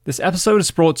This episode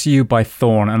is brought to you by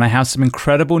Thorn, and I have some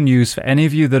incredible news for any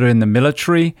of you that are in the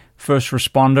military, first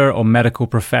responder, or medical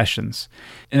professions.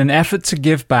 In an effort to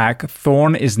give back,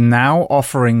 Thorn is now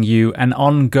offering you an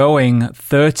ongoing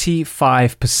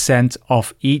 35%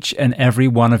 off each and every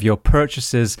one of your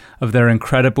purchases of their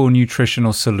incredible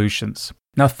nutritional solutions.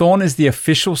 Now, Thorn is the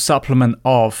official supplement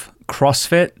of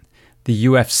CrossFit, the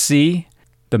UFC,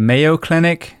 the Mayo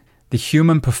Clinic, the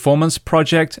Human Performance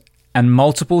Project, and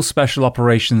multiple special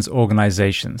operations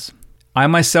organizations. I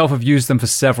myself have used them for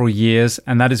several years,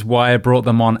 and that is why I brought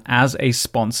them on as a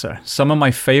sponsor. Some of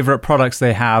my favorite products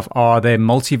they have are their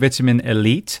Multivitamin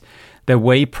Elite, their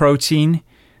Whey Protein,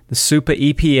 the Super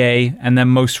EPA, and then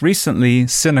most recently,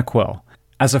 Cinequil.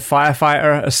 As a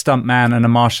firefighter, a stuntman, and a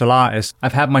martial artist,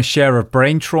 I've had my share of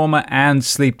brain trauma and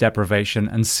sleep deprivation,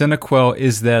 and Cinequil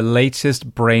is their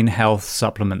latest brain health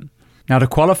supplement. Now, to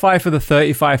qualify for the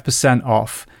 35%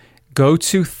 off, go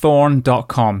to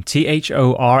thorn.com,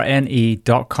 thorne.com.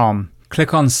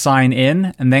 Click on sign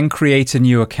in and then create a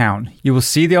new account. You will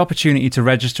see the opportunity to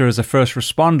register as a first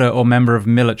responder or member of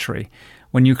military.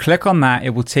 When you click on that, it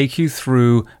will take you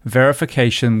through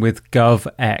verification with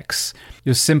GovX.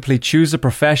 You'll simply choose a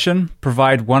profession,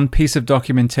 provide one piece of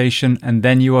documentation, and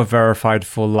then you are verified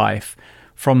for life.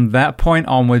 From that point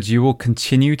onwards, you will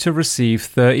continue to receive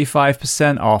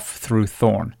 35% off through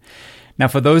Thorn. Now,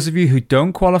 for those of you who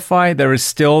don't qualify, there is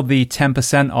still the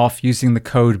 10% off using the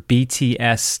code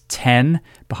BTS10,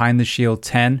 Behind the Shield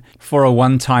 10, for a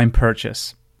one-time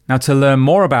purchase. Now, to learn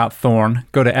more about Thorn,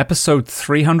 go to episode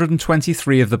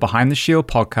 323 of the Behind the Shield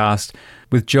podcast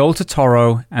with Joel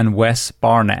Totoro and Wes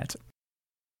Barnett.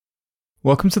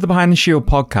 Welcome to the Behind the Shield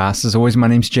podcast. As always, my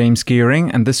name's James Gearing,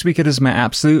 and this week it is my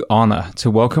absolute honor to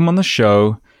welcome on the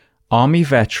show Army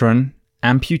veteran,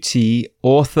 amputee,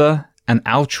 author, and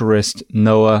altruist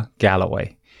Noah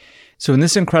Galloway. So in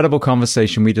this incredible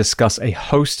conversation, we discuss a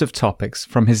host of topics,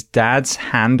 from his dad's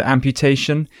hand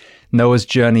amputation, Noah's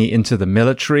journey into the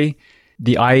military,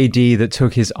 the IED that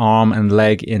took his arm and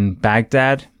leg in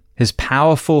Baghdad, his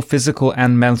powerful physical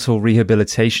and mental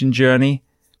rehabilitation journey,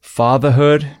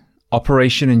 fatherhood,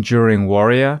 Operation Enduring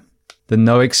Warrior, the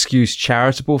No Excuse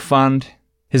Charitable Fund,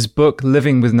 his book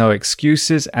Living with No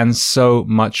Excuses, and so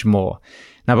much more.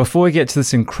 Now, before we get to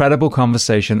this incredible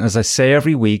conversation, as I say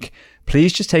every week,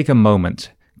 please just take a moment,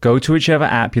 go to whichever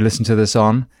app you listen to this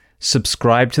on,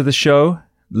 subscribe to the show,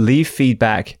 leave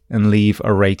feedback, and leave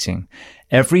a rating.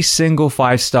 Every single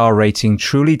 5-star rating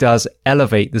truly does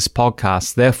elevate this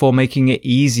podcast, therefore making it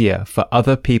easier for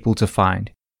other people to find.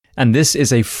 And this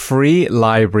is a free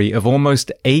library of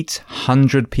almost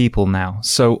 800 people now.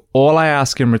 So all I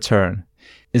ask in return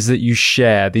is that you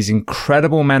share these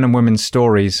incredible men and women's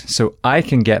stories so I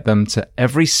can get them to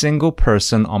every single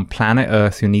person on planet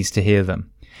Earth who needs to hear them.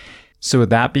 So with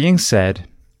that being said,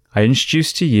 I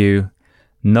introduce to you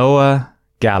Noah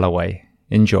Galloway.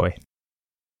 Enjoy.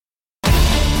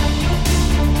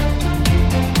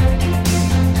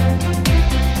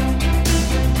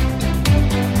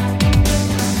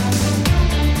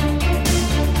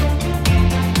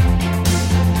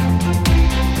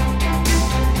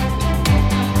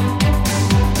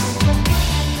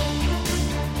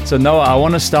 So Noah, I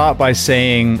want to start by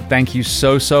saying thank you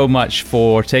so much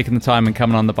for taking the time and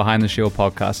coming on the Behind the Shield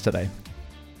podcast today.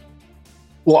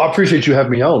 Well, I appreciate you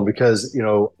having me on because,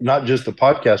 not just the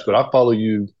podcast, but I follow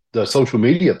you, the social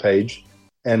media page,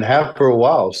 and have for a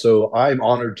while. So I'm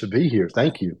honored to be here.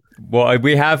 Thank you. Well,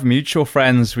 we have mutual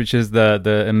friends, which is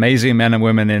the amazing men and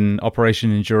women in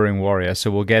Operation Enduring Warrior. So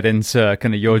we'll get into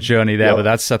kind of your journey there, but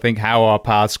that's, I think, how our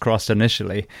paths crossed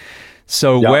initially.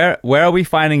 So where are we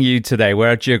finding you today?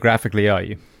 Where geographically are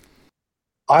you?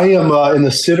 I am in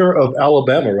the center of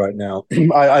Alabama right now.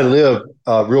 I live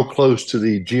real close to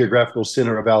the geographical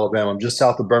center of Alabama. I'm just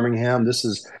south of Birmingham.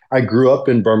 I grew up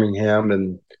in Birmingham,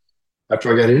 and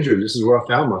after I got injured, this is where I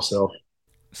found myself.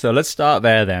 So let's start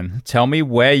there then. Tell me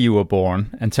where you were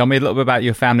born, and tell me a little bit about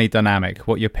your family dynamic,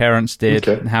 what your parents did,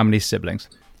 and how many siblings.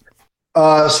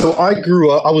 So I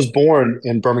was born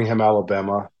in Birmingham,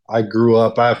 Alabama. I grew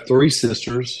up, I have 3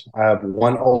 sisters. I have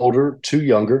 1 older, 2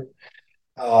 younger.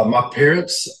 My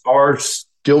parents are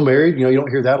still married. You don't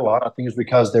hear that a lot. I think it's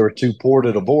because they were too poor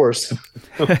to divorce,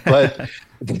 but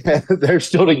they're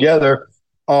still together.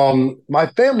 My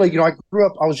family, I grew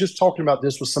up, I was just talking about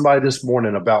this with somebody this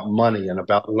morning about money and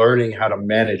about learning how to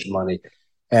manage money.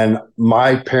 And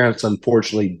my parents,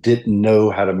 unfortunately, didn't know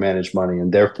how to manage money.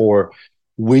 And therefore,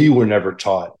 we were never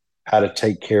taught how to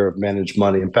take care of manage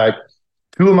money. In fact,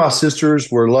 2 of my sisters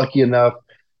were lucky enough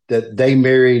that they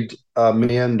married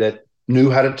men that knew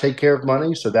how to take care of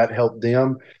money. So that helped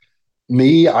them.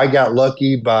 Me, I got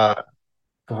lucky by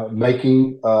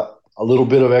making a little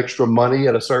bit of extra money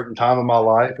at a certain time in my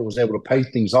life and was able to pay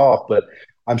things off, but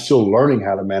I'm still learning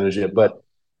how to manage it. But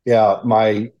yeah,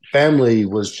 my family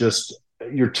was just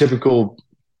your typical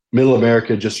middle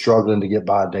America, just struggling to get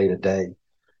by day to day.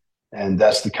 And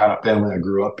that's the kind of family I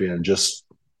grew up in, just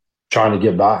trying to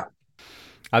get by.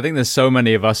 I think there's so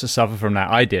many of us that suffer from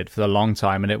that. I did for a long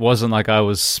time, and it wasn't like I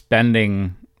was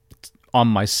spending on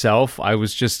myself. I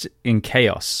was just in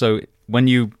chaos. So when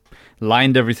you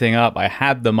lined everything up, I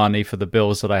had the money for the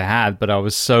bills that I had, but I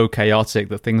was so chaotic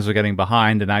that things were getting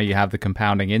behind, and now you have the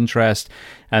compounding interest.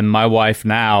 And my wife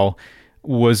now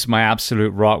was my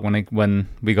absolute rock when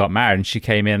we got married, and she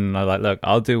came in and I was like, look,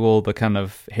 I'll do all the kind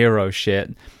of hero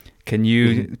shit. Can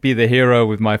you be the hero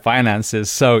with my finances?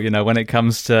 So, when it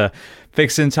comes to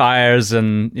fixing tires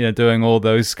and, doing all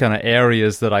those kind of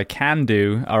areas that I can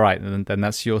do, all right, then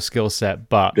that's your skill set.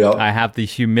 But Yep. I have the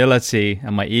humility,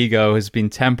 and my ego has been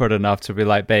tempered enough to be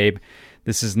like, babe,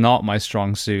 this is not my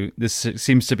strong suit. This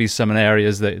seems to be some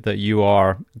areas that you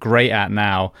are great at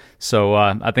now. So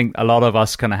I think a lot of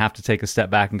us kind of have to take a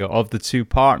step back and go, of the two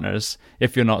partners,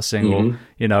 if you're not single,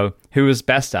 who is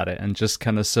best at it, and just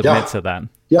kind of submit to that.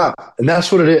 Yeah, and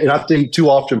that's what it is. And I think too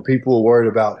often people are worried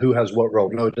about who has what role.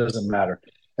 No, it doesn't matter.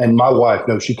 And my wife,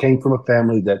 no, she came from a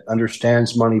family that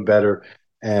understands money better.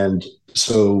 And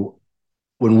so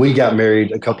when we got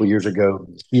married a couple of years ago,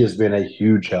 she has been a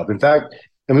huge help. In fact,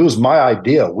 I mean, it was my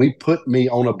idea. We put me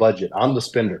on a budget. I'm the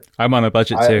spender. I'm on a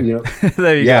budget too.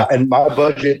 There you yeah, go. and my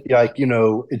budget,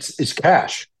 it's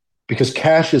cash, because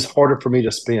cash is harder for me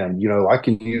to spend. I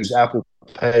can use Apple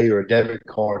Pay or a debit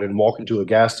card and walk into a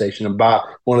gas station and buy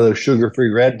one of those sugar-free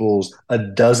Red Bulls a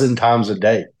dozen times a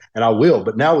day, and I will.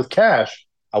 But now with cash,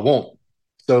 I won't.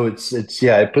 So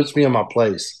it puts me in my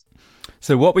place.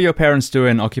 So what were your parents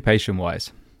doing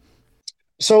occupation-wise?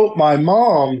 So my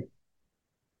mom,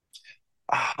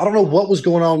 I don't know what was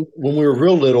going on when we were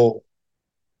real little.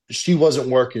 She wasn't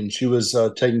working. She was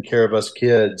taking care of us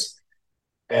kids.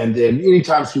 And then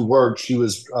anytime she worked, she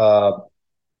was,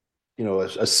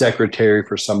 a secretary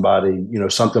for somebody,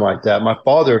 something like that. My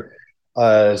father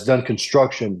has done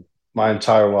construction my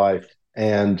entire life.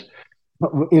 And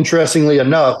interestingly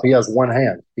enough, he has one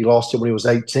hand. He lost it when he was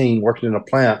 18, working in a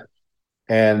plant.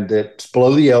 And it's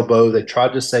below the elbow. They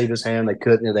tried to save his hand. They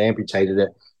couldn't, and they amputated it.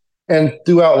 And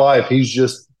throughout life, he's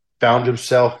just found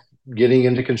himself getting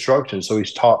into construction. So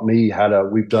he's taught me he's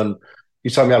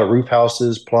taught me how to roof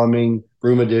houses, plumbing,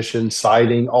 room addition,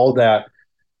 siding, all that.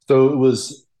 So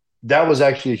that was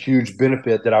actually a huge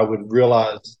benefit that I would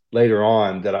realize later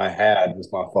on that I had with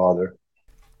my father.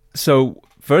 So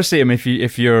firstly, I mean,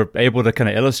 if you're able to kind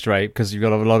of illustrate, because you've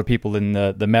got a lot of people in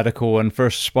the medical and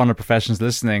first responder professions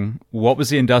listening, what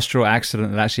was the industrial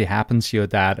accident that actually happened to your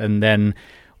dad? And then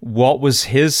what was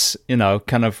his,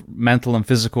 kind of mental and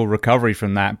physical recovery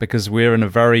from that? Because we're in a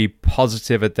very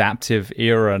positive, adaptive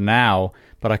era now,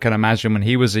 but I can imagine when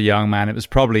he was a young man, it was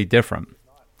probably different.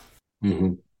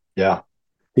 Mm-hmm. Yeah,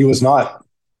 he was not.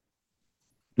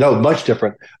 No, much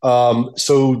different.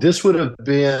 So this would have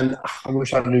been, I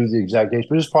wish I knew the exact age,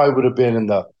 but this probably would have been in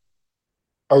the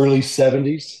early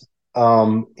 70s.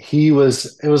 It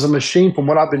was a machine, from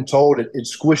what I've been told, it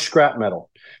squished scrap metal.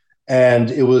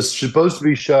 And it was supposed to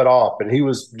be shut off, and he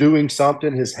was doing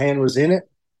something. His hand was in it.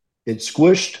 It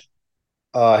squished.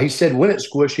 He said when it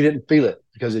squished, he didn't feel it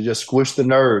because it just squished the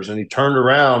nerves. And he turned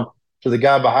around to the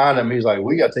guy behind him. He's like,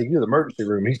 "We got to take you to the emergency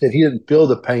room." He said he didn't feel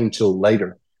the pain till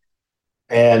later.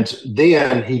 And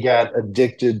then he got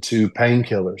addicted to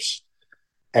painkillers.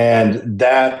 And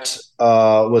that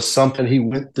was something he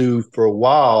went through for a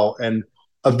while and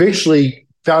eventually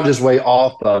found his way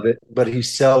off of it. But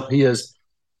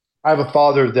I have a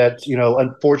father that,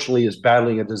 unfortunately is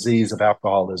battling a disease of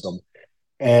alcoholism.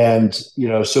 And,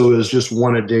 so it was just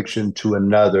one addiction to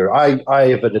another. I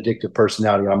have an addictive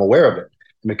personality, and I'm aware of it.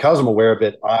 And because I'm aware of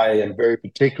it, I am very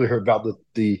particular about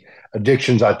the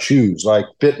addictions I choose, like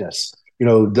fitness.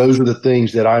 Those are the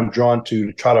things that I'm drawn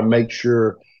to try to make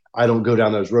sure I don't go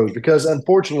down those roads. Because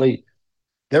unfortunately,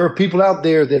 there are people out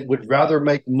there that would rather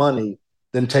make money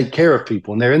than take care of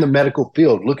people. And they're in the medical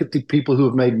field. Look at the people who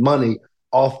have made money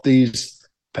off these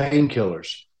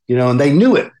painkillers, and they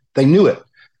knew it. They knew it.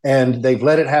 And they've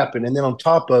let it happen. And then on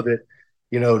top of it,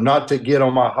 not to get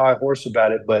on my high horse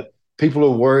about it, but people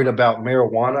are worried about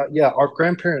marijuana. Yeah, our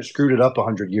grandparents screwed it up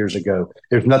 100 years ago.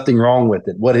 There's nothing wrong with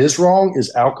it. What is wrong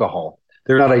is alcohol.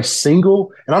 There's not a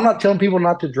single, and I'm not telling people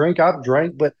not to drink. I've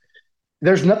drank, but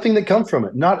there's nothing that comes from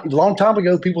it. Not a long time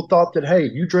ago, people thought that, hey,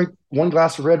 if you drink one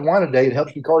glass of red wine a day, it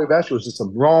helps your cardiovascular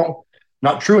system. Wrong.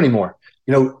 Not true anymore.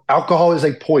 Alcohol is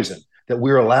a poison that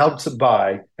we're allowed to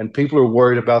buy, and people are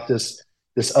worried about this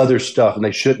this other stuff, and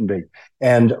they shouldn't be.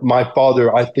 And my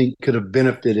father, I think, could have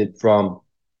benefited from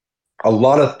a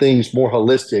lot of things more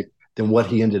holistic than what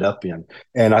he ended up in.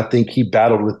 And I think he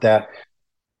battled with that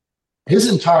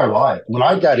his entire life. When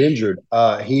I got injured,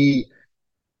 he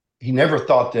never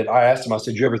thought that. I asked him, I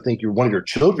said, you ever think one of your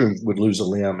children would lose a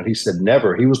limb? And he said,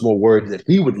 never. He was more worried that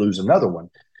he would lose another one.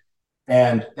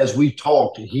 And as we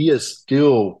talked, he has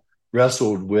still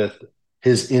wrestled with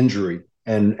his injury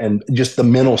and just the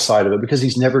mental side of it, because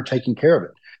he's never taken care of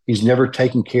it. He's never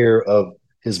taken care of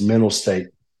his mental state.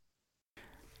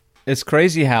 It's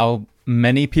crazy how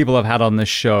many people have had on this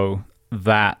show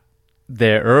that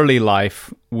their early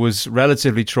life was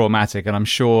relatively traumatic. And I'm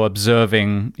sure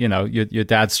observing, your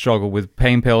dad struggle with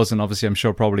pain pills, and obviously I'm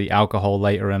sure probably alcohol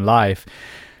later in life,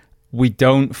 we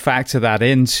don't factor that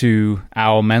into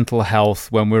our mental health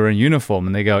when we're in uniform.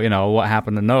 And they go, what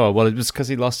happened to Noah? Well, it was because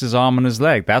he lost his arm and his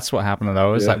leg. That's what happened to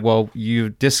Noah. It's like, well,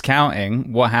 you're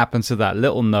discounting what happened to that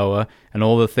little Noah and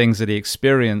all the things that he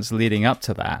experienced leading up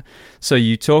to that. So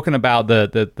you're talking about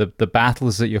the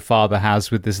battles that your father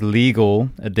has with this legal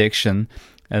addiction.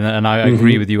 And I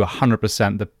agree with you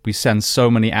 100% that we send so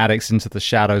many addicts into the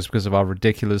shadows because of our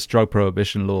ridiculous drug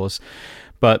prohibition laws.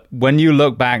 But when you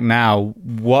look back now,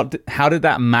 how did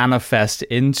that manifest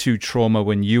into trauma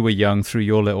when you were young through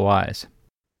your little eyes?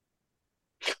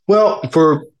 Well, if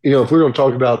we're going to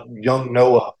talk about young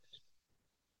Noah,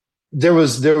 there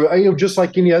just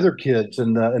like any other kids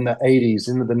in the 80s,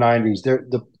 into the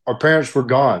 90s, our parents were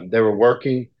gone. They were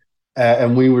working,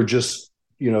 and we were just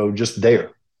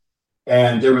there.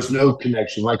 And there was no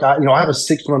connection. Like I have a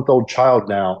 6-month-old child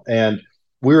now, and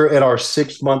we're at our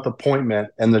 6-month appointment,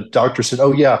 and the doctor said,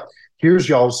 oh, yeah, here's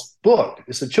y'all's book.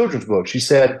 It's a children's book. She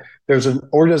said, there's an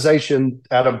organization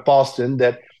out of Boston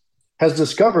that has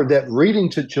discovered that reading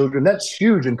to children, that's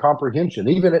huge in comprehension,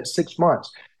 even at 6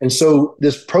 months. And so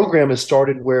this program has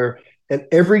started where at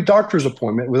every doctor's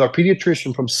appointment with our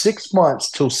pediatrician from 6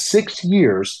 months till 6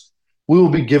 years, we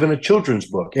will be given a children's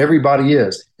book. Everybody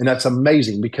is. And that's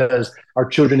amazing, because our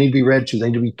children need to be read to. They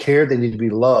need to be cared. They need to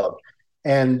be loved.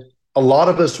 And a lot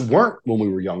of us weren't when we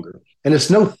were younger, and it's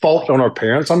no fault on our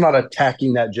parents. I'm not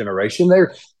attacking that generation.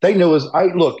 They know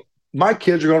look, my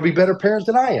kids are going to be better parents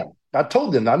than I am. I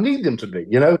told them I need them to be,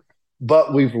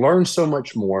 but we've learned so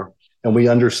much more, and we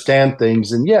understand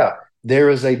things. And yeah, there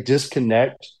is a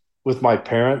disconnect with my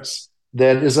parents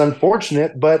that is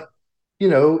unfortunate, but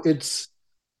it's,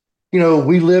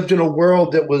 we lived in a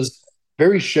world that was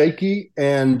very shaky,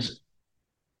 and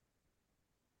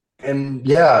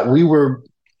yeah, we were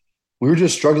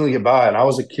just struggling to get by. And I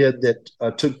was a kid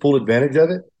that took full advantage of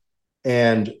it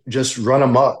and just run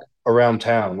amok around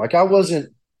town. Like I was about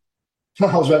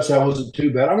to say I wasn't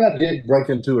too bad. I mean, I did break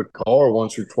into a car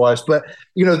once or twice, but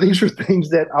these are things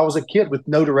that I was a kid with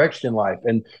no direction in life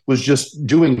and was just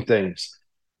doing things.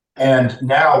 And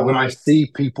now when I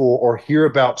see people or hear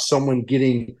about someone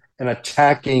getting and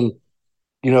attacking,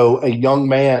 a young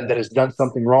man that has done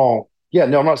something wrong. Yeah,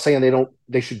 no, I'm not saying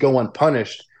they should go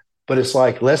unpunished. But it's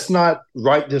like, let's not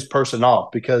write this person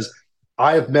off, because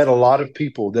I have met a lot of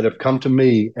people that have come to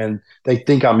me and they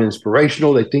think I'm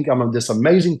inspirational. They think I'm this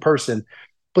amazing person,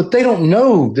 but they don't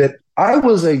know that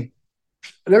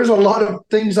there's a lot of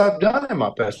things I've done in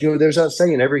my past. There's that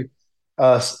saying, every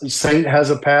saint has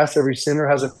a past, every sinner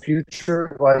has a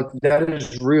future. Like that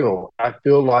is real. I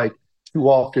feel like too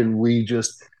often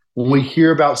when we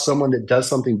hear about someone that does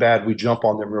something bad, we jump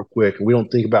on them real quick, and we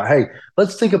don't think about, hey,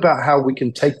 let's think about how we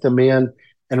can take them in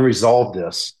and resolve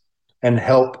this and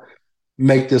help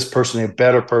make this person a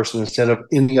better person instead of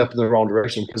ending up in the wrong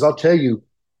direction. Because I'll tell you,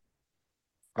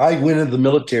 I went into the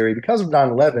military because of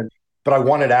 9/11, but I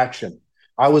wanted action.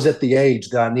 I was at the age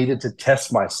that I needed to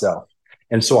test myself.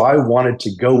 And so I wanted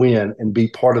to go in and be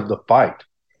part of the fight.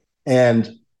 And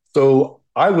so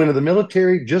I went to the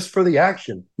military just for the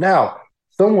action. Now,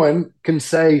 someone can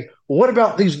say, well, what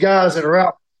about these guys that are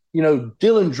out,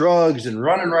 dealing drugs and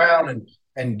running around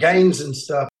and gangs and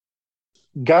stuff?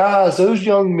 Guys, those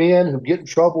young men who get in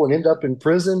trouble and end up in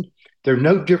prison, they're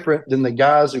no different than the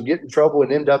guys who get in trouble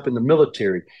and end up in the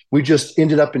military. We just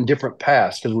ended up in different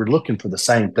paths because we're looking for the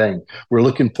same thing. We're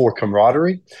looking for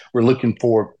camaraderie. We're looking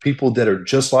for people that are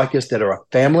just like us, that are a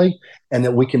family and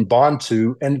that we can bond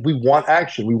to. And we want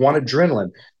action. We want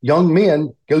adrenaline. Young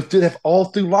men all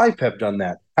through life have done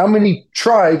that. How many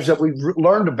tribes have we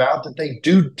learned about that they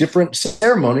do different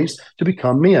ceremonies to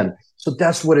become men? So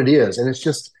that's what it is. And it's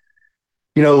just,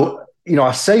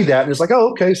 I say that and it's like, oh,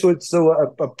 okay.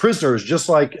 So a prisoner is just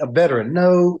like a veteran.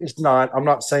 No, it's not. I'm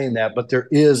not saying that, but there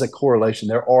is a correlation.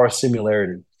 There are a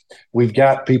similarity. We've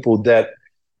got people that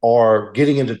are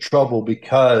getting into trouble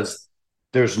because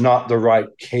there's not the right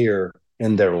care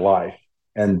in their life.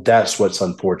 And that's what's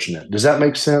unfortunate. Does that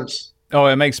make sense? Oh,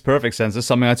 it makes perfect sense. It's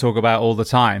something I talk about all the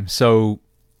time. So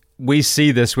we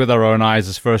see this with our own eyes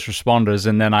as first responders,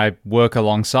 and then I work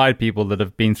alongside people that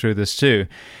have been through this too.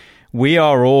 We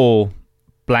are all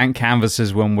blank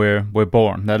canvases when we're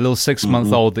born. That little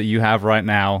 6-month-old that you have right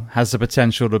now has the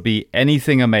potential to be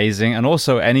anything amazing and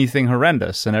also anything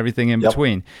horrendous and everything in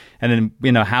between. And then,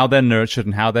 you know, how they're nurtured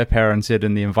and how they're parented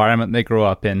and the environment they grow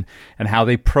up in and how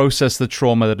they process the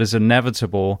trauma that is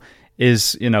inevitable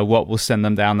is, you know, what will send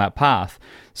them down that path.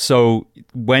 So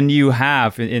when you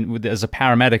have, as a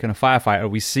paramedic and a firefighter,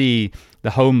 we see the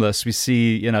homeless, we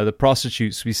see, you know, the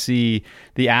prostitutes, we see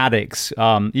the addicts,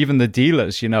 even the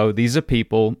dealers. You know, these are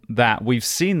people that we've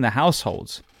seen the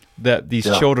households that these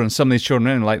children, some of these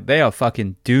children are in, like, they are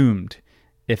fucking doomed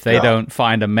if they don't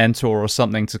find a mentor or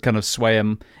something to kind of sway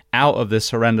them out of this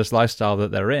horrendous lifestyle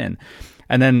that they're in.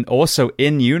 And then also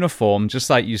in uniform, just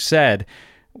like you said,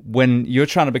 when you're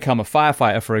trying to become a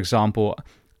firefighter, for example,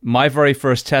 my very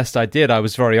first test I did, I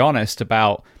was very honest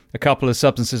about a couple of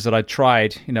substances that I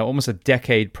tried, you know, almost a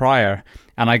decade prior,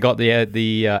 and I got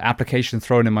the application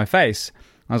thrown in my face.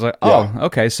 I was like, oh,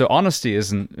 okay, so honesty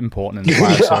isn't important in the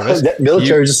fire service.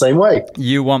 Military is the same way.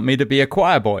 You want me to be a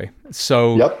choir boy.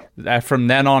 So from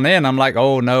then on in, I'm like,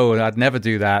 oh, no, I'd never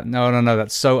do that. No,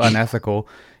 that's so unethical.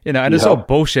 You know, and it's all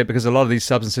bullshit because a lot of these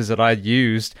substances that I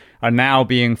used are now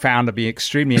being found to be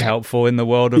extremely helpful in the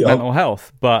world of mental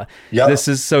health. But this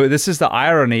is the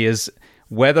irony, is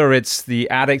whether it's the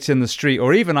addict in the street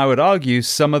or even, I would argue,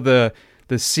 some of the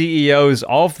CEOs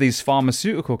of these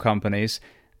pharmaceutical companies,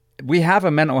 we have a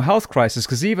mental health crisis,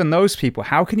 because even those people,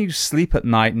 how can you sleep at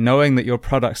night knowing that your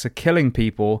products are killing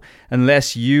people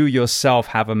unless you yourself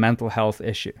have a mental health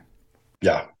issue?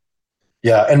 Yeah.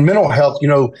 And mental health, you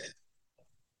know,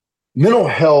 mental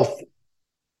health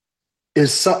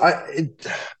is I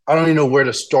don't even know where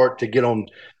to start to get on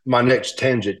my next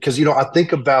tangent, because, you know, I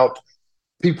think about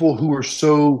people who are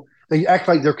they act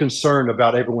like they're concerned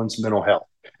about everyone's mental health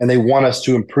and they want us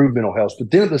to improve mental health.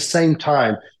 But then at the same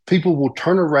time, people will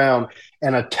turn around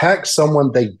and attack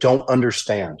someone they don't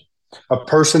understand. A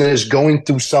person is going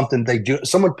through something they do.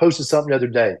 Someone posted something the other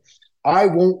day. I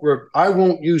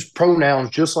won't use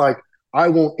pronouns, just like I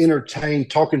won't entertain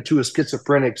talking to a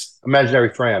schizophrenic's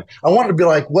imaginary friend. I want to be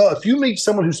like, well, if you meet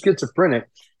someone who's schizophrenic,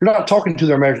 you're not talking to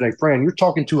their imaginary friend. You're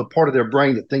talking to a part of their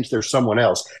brain that thinks they're someone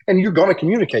else, and you're going to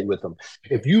communicate with them.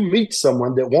 If you meet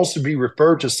someone that wants to be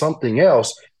referred to something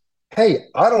else, hey,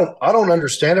 I don't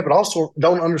understand it, but also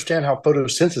don't understand how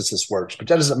photosynthesis works. But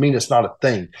that doesn't mean it's not a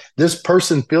thing. This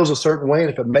person feels a certain way,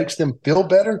 and if it makes them feel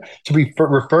better to be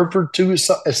referred to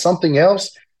as something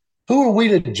else, who are we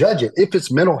to judge it? If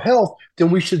it's mental health, then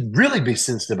we should really be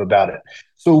sensitive about it.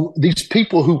 So these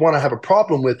people who want to have a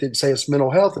problem with it, say it's mental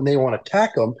health, and they want to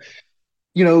attack them,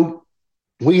 you know,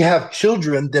 we have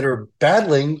children that are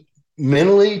battling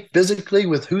mentally, physically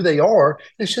with who they are.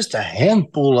 It's just a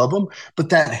handful of them, but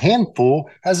that handful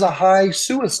has a high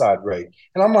suicide rate.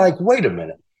 And I'm like, wait a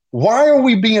minute, why are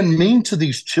we being mean to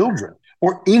these children,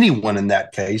 or anyone in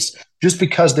that case, just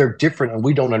because they're different and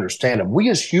we don't understand them? We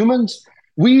as humans,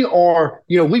 we are,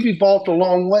 you know, we've evolved a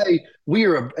long way. We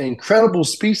are an incredible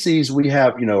species. We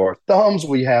have, you know, our thumbs,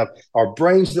 we have our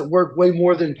brains that work way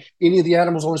more than any of the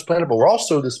animals on this planet, but we're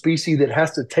also the species that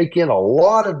has to take in a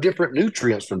lot of different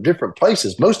nutrients from different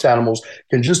places. Most animals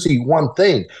can just eat one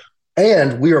thing.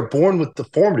 And we are born with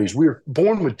deformities. We are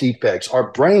born with defects.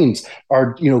 Our brains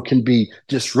are, you know, can be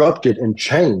disrupted and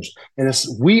changed. And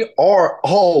we are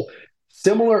all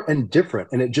similar and different.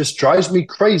 And it just drives me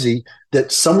crazy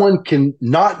that someone can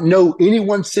not know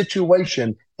anyone's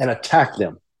situation and attack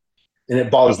them. And it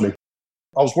bothers me.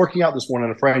 I was working out this morning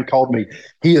and a friend called me.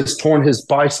 He has torn his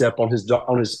bicep on his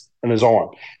arm.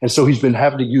 And so he's been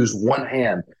having to use one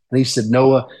hand. And he said,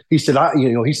 Noah,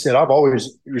 I've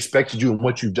always respected you and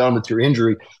what you've done with your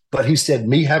injury. But he said,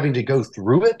 me having to go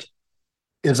through it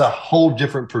is a whole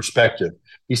different perspective.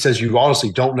 He says, you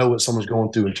honestly don't know what someone's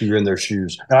going through until you're in their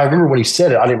shoes. And I remember when he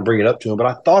said it, I didn't bring it up to him, but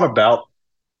I thought about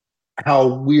how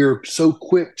we're so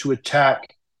quick to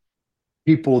attack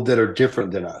people that are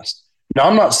different than us. Now,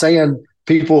 I'm not saying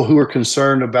people who are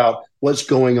concerned about what's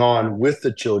going on with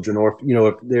the children, or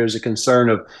if there's a concern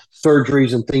of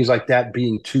surgeries and things like that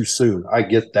being too soon. I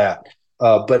get that.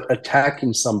 But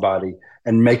attacking somebody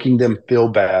and making them feel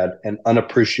bad and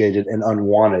unappreciated and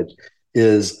unwanted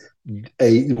is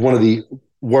one of the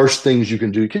worst things you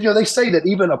can do. Because, they say that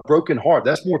even a broken heart,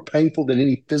 that's more painful than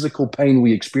any physical pain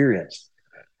we experience.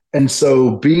 And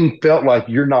so being felt like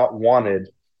you're not wanted,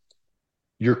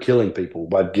 you're killing people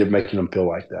by making them feel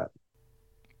like that.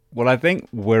 Well, I think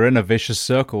we're in a vicious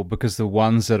circle because the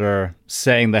ones that are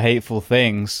saying the hateful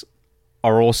things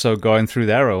are also going through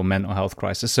their own mental health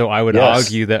crisis. So I would Yes.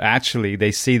 argue that actually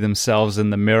they see themselves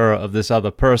in the mirror of this other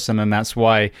person, and that's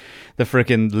why the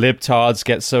freaking libtards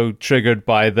get so triggered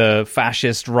by the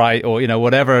fascist right, or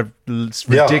whatever Yeah.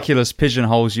 ridiculous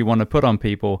pigeonholes you want to put on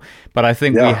people. But I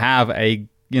think we Yeah. have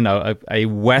a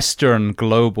Western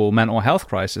global mental health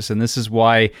crisis. And this is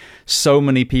why so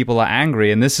many people are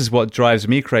angry. And this is what drives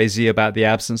me crazy about the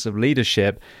absence of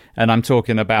leadership. And I'm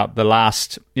talking about the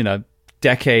last,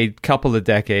 couple of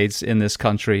decades in this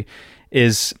country,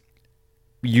 is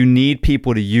you need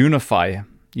people to unify.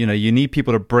 You need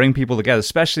people to bring people together,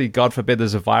 especially, God forbid,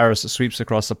 there's a virus that sweeps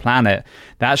across the planet.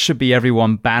 That should be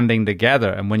everyone banding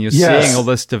together. And when you're seeing all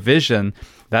this division,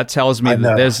 that tells me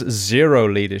that there's zero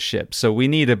leadership. So we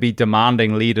need to be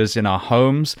demanding leaders in our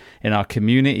homes, in our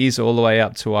communities, all the way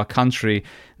up to our country,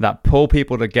 that pull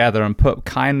people together and put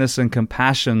kindness and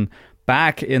compassion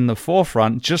back in the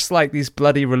forefront, just like these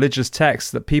bloody religious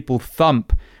texts that people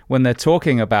thump when they're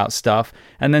talking about stuff,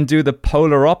 and then do the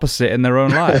polar opposite in their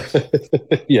own lives.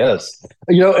 Yes.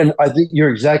 And I think you're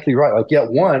exactly right. Like, yeah,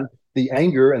 one, the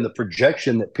anger and the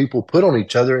projection that people put on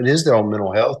each other, it is their own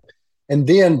mental health. And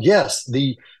then, yes,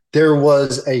 there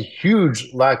was a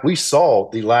huge lack. We saw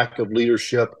the lack of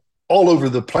leadership all over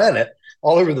the planet,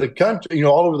 all over the country,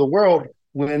 all over the world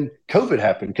when COVID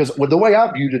happened. Because the way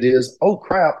I viewed it is, oh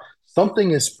crap,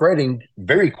 something is spreading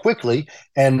very quickly,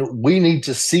 and we need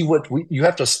to see you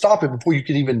have to stop it before you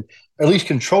can even at least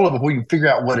control it, before you figure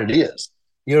out what it is.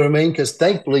 You know what I mean? Because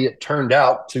thankfully it turned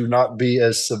out to not be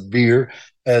as severe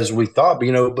as we thought.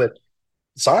 But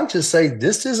scientists say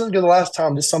this isn't the last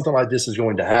time something like this is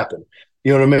going to happen.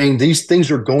 You know what I mean? These things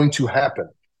are going to happen,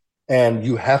 and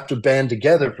you have to band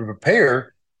together to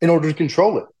prepare in order to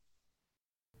control it.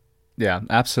 Yeah,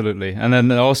 absolutely. And then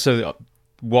also,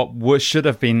 what should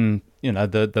have been,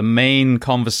 the main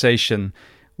conversation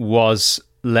was,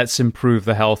 let's improve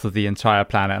the health of the entire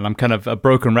planet. And I'm kind of a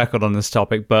broken record on this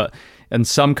topic, but in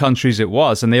some countries it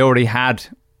was, and they already had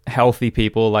healthy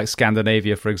people, like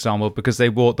Scandinavia, for example, because they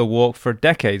walked the walk for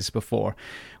decades before.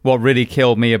 What really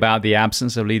killed me about the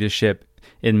absence of leadership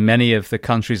in many of the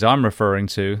countries I'm referring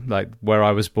to, like where I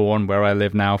was born, where I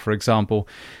live now, for example,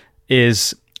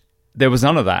 is there was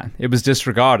none of that. It was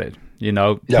disregarded.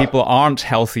 People aren't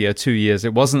healthier 2 years.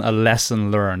 It wasn't a lesson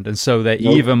learned. And so they're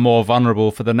even more vulnerable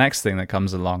for the next thing that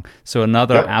comes along. So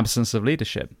another absence of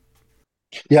leadership.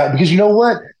 Yeah, because you know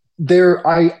what?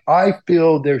 I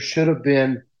feel there should have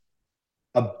been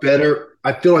I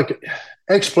feel like,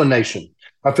 explanation.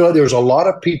 I feel like there was a lot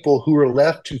of people who were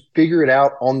left to figure it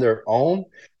out on their own,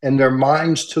 and their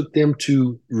minds took them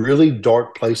to really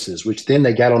dark places, which then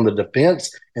they got on the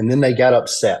defense, and then they got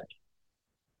upset.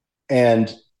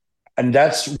 And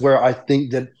that's where I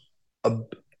think that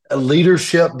a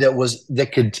leadership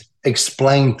that could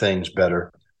explain things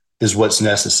better is what's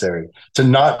necessary, to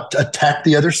not attack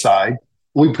the other side,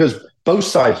 because both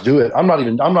sides do it. I'm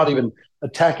not even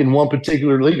attacking one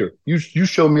particular leader. You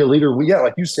show me a leader,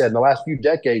 like you said, in the last few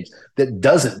decades that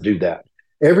doesn't do that.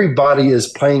 Everybody is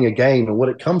playing a game, and what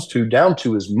it comes down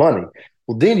to is money.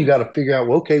 Well, then you got to figure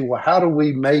out, how do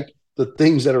we make the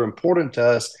things that are important to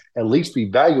us at least be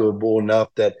valuable enough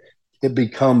that it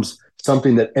becomes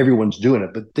something that everyone's doing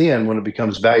it. But then when it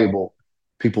becomes valuable,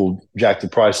 people jack the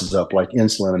prices up, like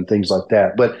insulin and things like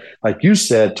that. But like you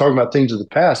said, talking about things of the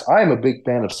past, I am a big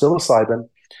fan of psilocybin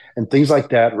and things like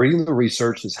that, reading the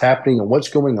research that's happening and what's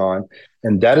going on.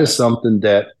 And that is something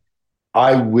that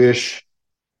I wish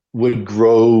would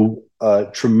grow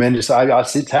tremendous. I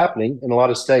see it's happening in a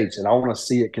lot of states, and I want to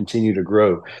see it continue to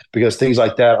grow, because things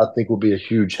like that, I think, will be a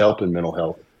huge help in mental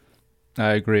health.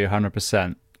 I agree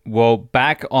 100%. Well,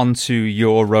 back onto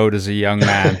your road as a young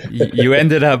man, you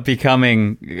ended up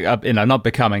becoming,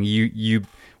 you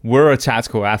were a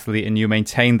tactical athlete, and you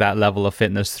maintained that level of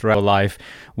fitness throughout life.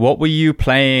 What were you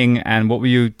playing, and what were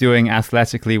you doing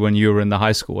athletically when you were in the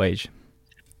high school age?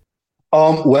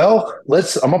 Well,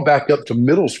 I'm gonna back up to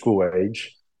middle school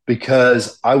age,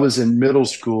 because I was in middle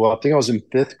school. I think I was in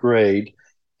fifth grade,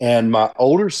 and my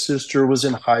older sister was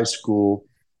in high school,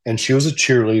 and she was a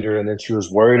cheerleader. And then she was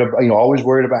worried about, always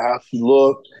worried about how she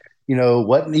looked,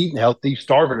 wasn't eating healthy,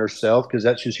 starving herself, because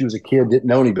she was a kid, didn't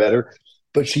know any better.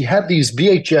 But she had these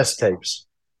VHS tapes.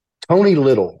 Tony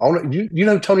Little. You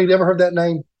know Tony? You ever heard that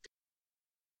name?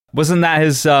 Wasn't that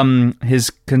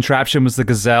his contraption was the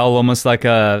gazelle, almost like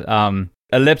a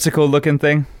elliptical looking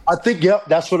thing? I think, yep,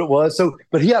 that's what it was. So,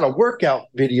 but he had a workout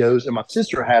videos, and my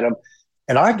sister had them,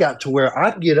 and I got to where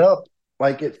I'd get up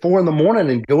like at 4 a.m.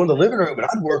 and go in the living room, and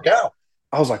I'd work out.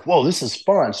 I was like, whoa, this is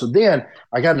fun. So then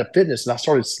I got into fitness and I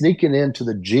started sneaking into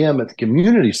the gym at the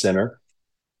community center.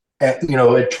 At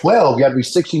 12, you had to be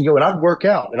 16 to go, and I'd work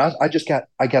out. And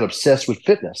I got obsessed with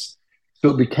fitness. So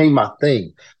it became my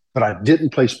thing. But I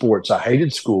didn't play sports. I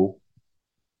hated school.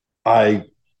 I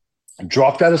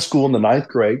dropped out of school in the ninth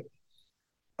grade,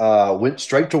 went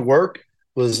straight to work,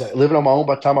 was living on my own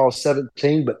by the time I was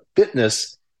 17. But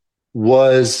fitness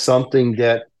was something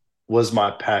that was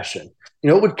my passion.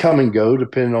 It would come and go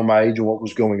depending on my age and what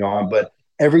was going on, but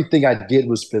everything I did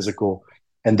was physical,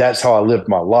 and that's how I lived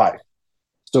my life.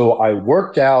 So I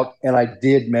worked out and I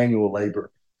did manual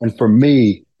labor. And for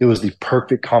me, it was the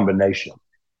perfect combination.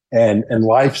 And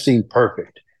life seemed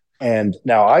perfect. And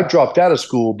now I dropped out of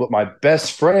school, but my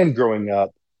best friend growing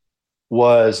up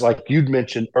was like you'd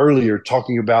mentioned earlier,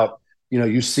 talking about,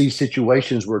 you see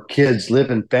situations where kids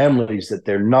live in families that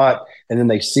they're not, and then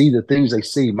they see the things they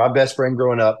see. My best friend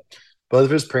growing up, both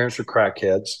of his parents were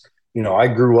crackheads. I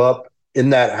grew up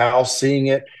in that house, seeing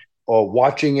it or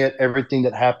watching it, everything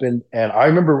that happened. And I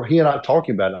remember he and I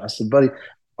talking about it. I said, buddy,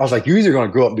 I was like, you're either going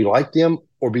to grow up and be like them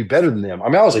or be better than them. I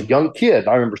mean, I was a young kid.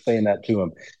 I remember saying that to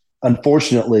him.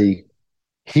 Unfortunately,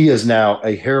 he is now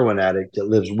a heroin addict that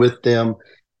lives with them.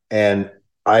 And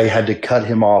I had to cut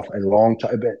him off a long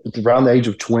time. Around the age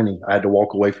of 20, I had to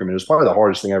walk away from it. It was probably the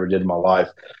hardest thing I ever did in my life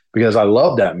because I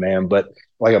love that man, but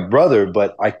like a brother,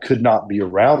 but I could not be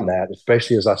around that,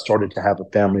 especially as I started to have a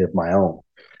family of my own.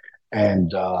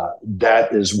 And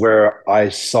that is where I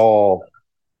saw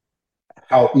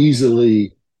how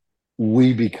easily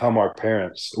we become our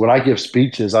parents. When I give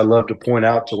speeches, I love to point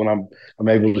out to when I'm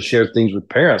able to share things with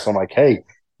parents. I'm like, hey,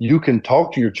 you can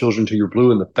talk to your children till you're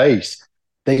blue in the face.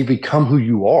 They become who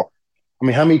you are. I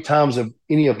mean, how many times have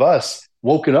any of us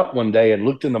woken up one day and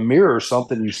looked in the mirror or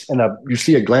something, you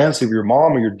see a glance of your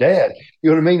mom or your dad? You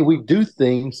know what I mean? We do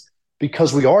things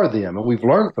because we are them and we've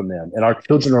learned from them, and our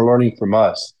children are learning from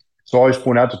us. So I always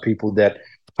point out to people that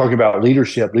talking about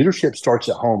leadership, leadership starts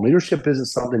at home. Leadership isn't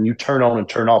something you turn on and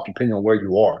turn off depending on where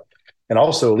you are. And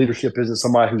also, leadership isn't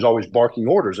somebody who's always barking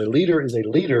orders. A leader is a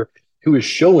leader who is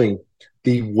showing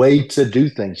the way to do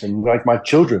things. And like my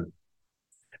children,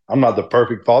 I'm not the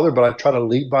perfect father, but I try to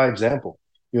lead by example.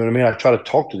 You know what I mean? I try to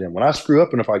talk to them. When I screw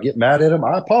up and if I get mad at them,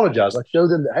 I apologize. I show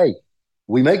them that, hey,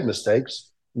 we make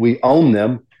mistakes, we own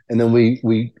them, and then we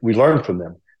learn from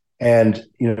them. And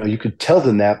you could tell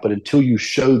them that, but until you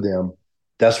show them,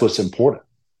 that's what's important.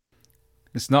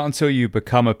 It's not until you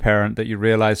become a parent that you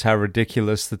realize how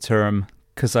ridiculous the term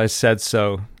 "'cause I said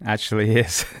so" actually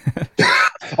is.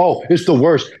 Oh, it's the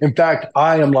worst. In fact,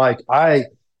 I am like,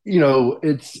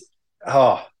 it's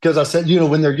because I said,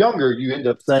 when they're younger, you end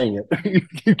up saying it.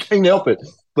 You can't help it.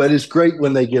 But it's great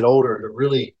when they get older. To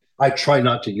really, I try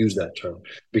not to use that term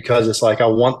because it's like I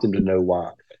want them to know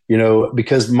why.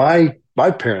 Because my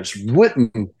parents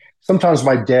wouldn't. Sometimes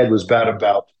my dad was bad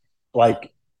about,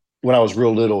 like, when I was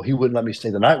real little, he wouldn't let me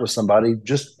stay the night with somebody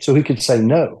just so he could say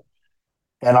no.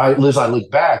 And as I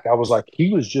look back, I was like,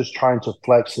 he was just trying to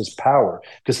flex his power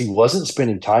because he wasn't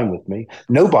spending time with me.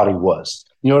 Nobody was.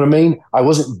 You know what I mean? I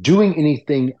wasn't doing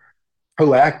anything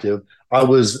proactive. I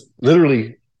was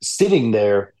literally sitting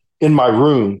there in my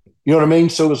room. You know what I mean?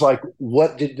 So it was like,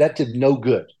 that did no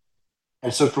good.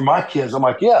 And so for my kids, I'm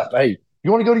like, yeah, hey,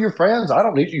 you want to go to your friends? I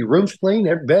don't need you. Your room's clean,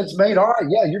 every bed's made. All right,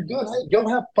 yeah, you're good. Hey, go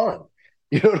have fun.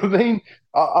 You know what I mean?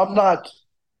 I'm not.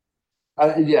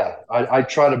 I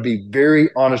try to be very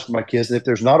honest with my kids. And if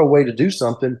there's not a way to do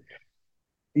something,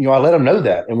 I let them know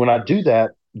that. And when I do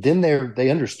that, then they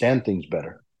understand things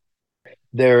better.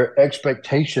 Their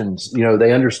expectations,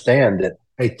 they understand that,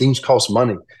 hey, things cost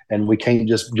money, and we can't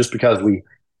just because we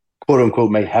quote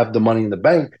unquote may have the money in the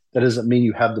bank, that doesn't mean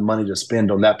you have the money to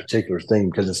spend on that particular thing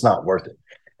because it's not worth it.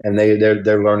 And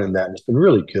they're learning that, and it's been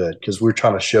really good because we're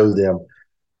trying to show them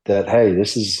that, hey,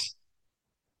 this is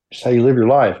how you live your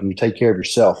life, and you take care of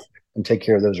yourself and take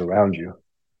care of those around you.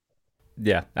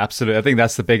 Yeah, absolutely. I think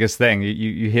that's the biggest thing.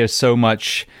 You hear so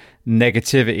much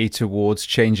negativity towards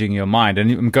changing your mind.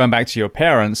 And going back to your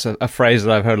parents, a phrase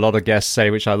that I've heard a lot of guests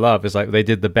say, which I love, is like they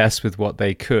did the best with what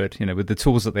they could, with the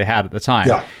tools that they had at the time.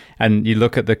 Yeah. And you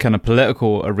look at the kind of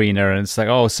political arena and it's like,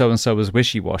 oh, so-and-so was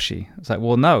wishy-washy. It's like,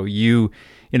 well, no,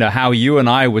 how you and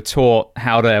I were taught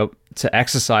how to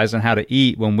exercise and how to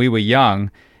eat when we were young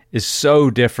is so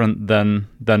different than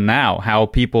now. How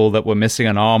people that were missing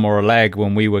an arm or a leg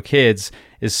when we were kids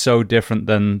is so different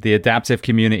than the adaptive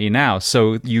community now.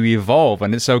 So you evolve,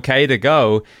 and it's okay to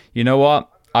go, you know what?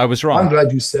 I was wrong. I'm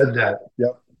glad you said that.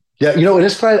 Yep. Yeah. And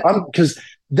it's funny because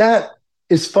that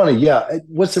is funny. Yeah.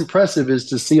 What's impressive is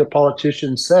to see a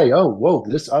politician say, oh, whoa,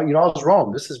 this, I was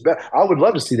wrong. This is better. I would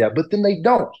love to see that, but then they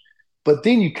don't. But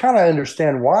then you kind of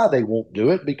understand why they won't do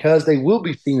it, because they will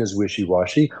be seen as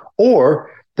wishy-washy, or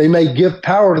they may give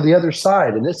power to the other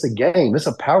side. And it's a game. It's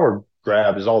a power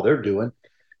grab is all they're doing,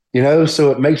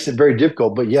 so it makes it very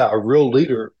difficult. But yeah, a real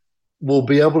leader will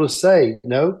be able to say,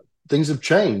 no, things have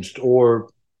changed, or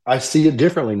I see it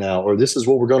differently now, or this is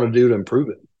what we're going to do to improve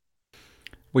it.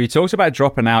 Well, you talked about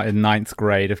dropping out in ninth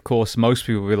grade. Of course, most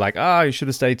people will be like, you should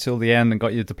have stayed till the end and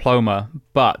got your diploma.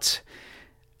 But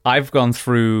I've gone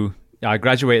through, I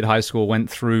graduated high school, went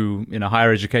through,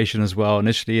 higher education as well,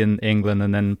 initially in England,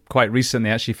 and then quite recently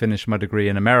actually finished my degree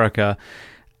in America.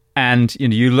 And,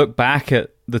 you look back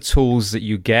at the tools that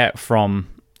you get from,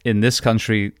 in this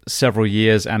country, several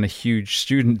years and a huge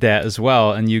student debt as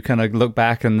well. And you kind of look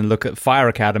back and look at fire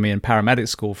academy and paramedic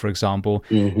school, for example.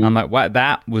 Mm-hmm. And I'm like, wow,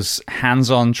 that was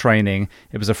hands-on training.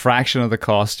 It was a fraction of the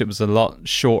cost. It was a lot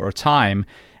shorter time.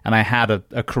 And I had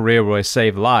a career where I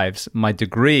saved lives. My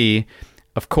degree,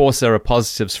 of course, there are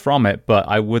positives from it, but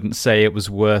I wouldn't say it was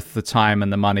worth the time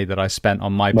and the money that I spent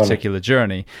on my particular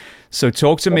journey. So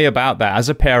talk to me about that. As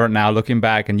a parent now, looking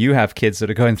back, and you have kids that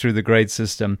are going through the grade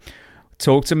system,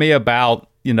 talk to me about,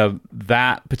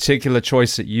 that particular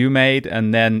choice that you made,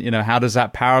 and then, how does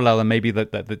that parallel and maybe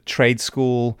the trade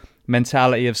school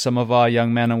mentality of some of our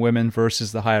young men and women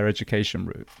versus the higher education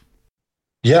route?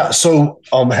 Yeah, so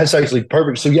that's actually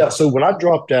perfect. So when I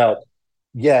dropped out,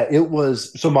 it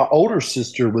was, so my older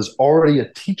sister was already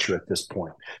a teacher at this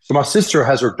point. So my sister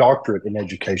has her doctorate in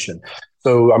education.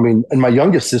 So, and my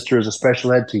youngest sister is a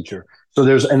special ed teacher. So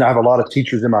and I have a lot of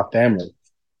teachers in my family.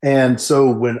 And so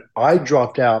when I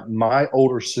dropped out, my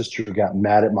older sister got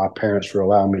mad at my parents for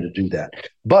allowing me to do that.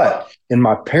 But in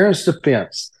my parents'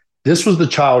 defense, this was the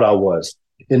child I was.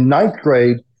 In ninth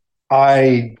grade,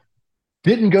 I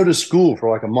didn't go to school for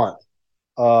like a month.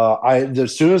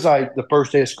 As soon as the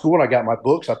first day of school, and I got my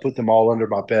books, I put them all under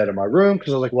my bed in my room,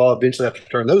 because I was like, well, I'll eventually have to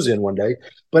turn those in one day.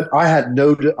 But I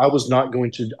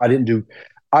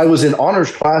was in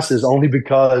honors classes only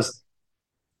because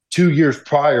 2 years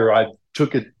prior, I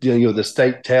took the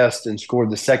state test and scored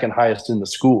the second highest in the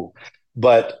school.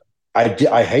 But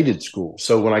I hated school.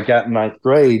 So when I got in ninth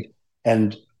grade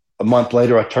and a month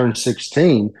later I turned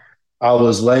 16, I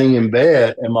was laying in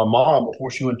bed, and my mom,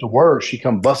 before she went to work, she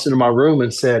come busting into my room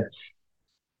and said,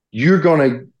 you're going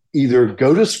to either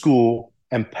go to school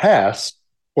and pass,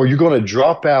 or you're going to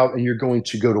drop out and you're going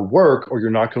to go to work, or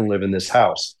you're not going to live in this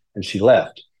house. And she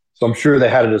left. So I'm sure they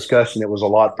had a discussion. It was a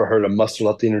lot for her to muster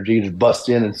up the energy to bust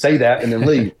in and say that and then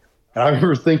leave. And I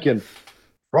remember thinking,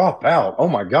 drop out. Oh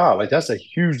my God, like that's a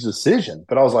huge decision.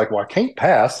 But I was like, well, I can't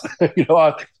pass.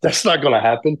 That's not going to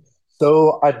happen.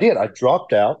 So I did. I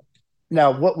dropped out.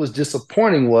 Now, what was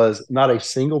disappointing was not a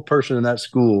single person in that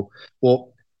school,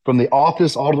 well, from the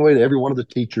office all the way to every one of the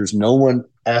teachers, no one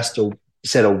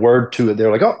said a word to it.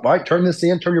 They're like, oh, all right, turn this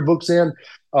in, turn your books in.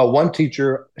 One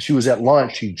teacher, she was at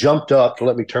lunch. She jumped up to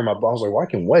let me turn my book. I was like, well,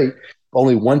 I can wait.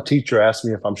 Only one teacher asked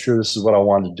me if I'm sure this is what I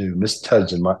wanted to do. Miss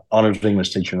Tudson, my honors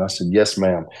English teacher. And I said, yes,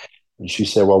 ma'am. And she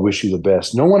said, well, I wish you the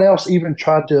best. No one else even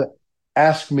tried to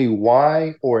ask me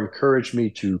why or encourage me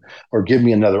to, or give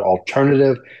me another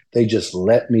alternative. They just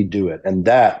let me do it. And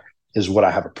that is what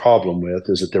I have a problem with,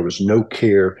 is that there was no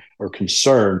care or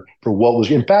concern for what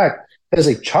was, in fact, as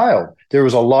a child, there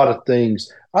was a lot of things.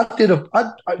 Me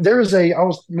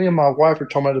and my wife were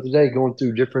talking about it today, going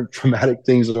through different traumatic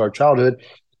things in our childhood.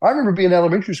 I remember being in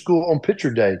elementary school on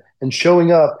picture day and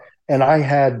showing up, and I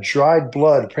had dried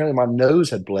blood. Apparently my nose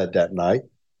had bled that night,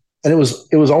 and it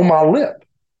was on my lip.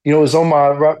 It was on my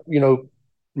right,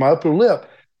 my upper lip.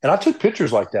 And I took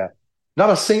pictures like that.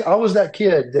 I was that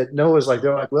kid that Noah's like,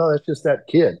 they're like, well, that's just that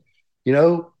kid.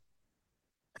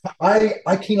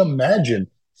 I can't imagine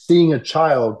seeing a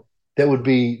child that would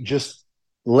be just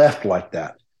left like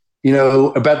that,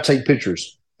 about to take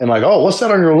pictures and like, oh, what's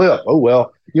that on your lip? Oh,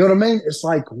 well, you know what I mean? It's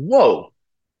like, whoa,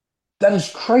 that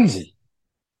is crazy.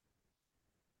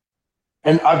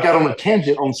 And I've got on a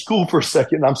tangent on school for a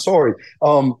second. I'm sorry.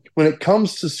 When it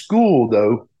comes to school,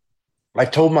 though, I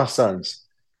told my sons,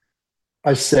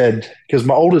 I said, because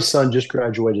my oldest son just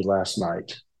graduated last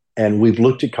night, and we've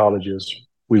looked at colleges.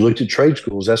 We looked at trade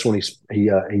schools. That's when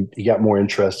he got more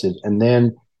interested. And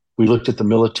then we looked at the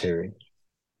military.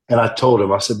 And I told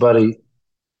him, I said, buddy,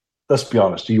 let's be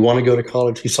honest. Do you want to go to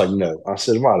college? He's like, no. I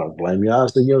said, well, I don't blame you. I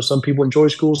said, some people enjoy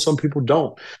school, some people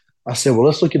don't. I said, well,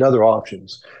 let's look at other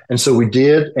options. And so we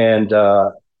did, and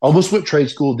almost went trade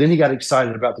school. Then he got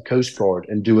excited about the Coast Guard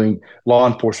and doing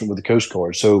law enforcement with the Coast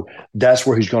Guard. So that's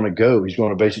where he's going to go. He's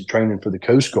going to basic training for the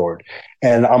Coast Guard.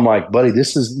 And I'm like, buddy,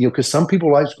 this is, because some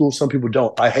people like school, some people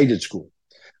don't. I hated school.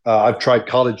 I've tried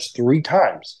college 3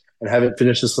 times. and haven't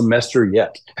finished the semester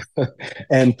yet.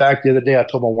 And in fact, the other day I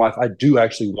told my wife, I do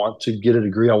actually want to get a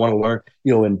degree. I want to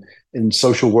learn, in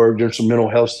social work, there's some mental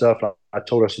health stuff. I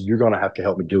told her, I said, you're going to have to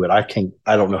help me do it. I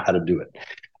don't know how to do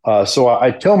it. So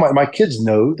I tell my kids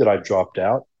know that I dropped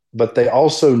out, but they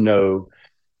also know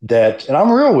that, and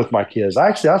I'm real with my kids.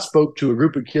 I spoke to a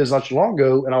group of kids not too long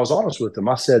ago, and I was honest with them.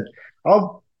 I said,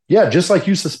 "Oh, yeah, just like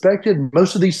you suspected,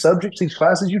 most of these subjects, these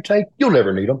classes you take, you'll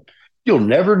never need them. You'll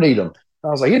never need them." And I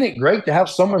was like, "Isn't it great to have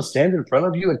someone stand in front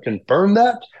of you and confirm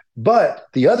that?" But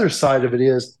the other side of it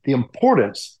is the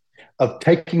importance of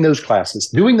taking those classes,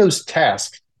 doing those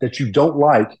tasks that you don't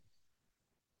like.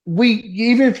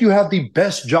 Even if you have the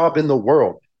best job in the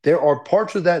world, there are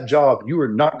parts of that job you are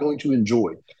not going to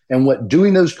enjoy. And what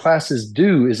doing those classes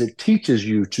do is it teaches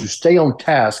you to stay on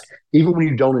task even when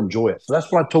you don't enjoy it. So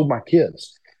that's what I told my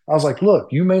kids. I was like, look,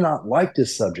 you may not like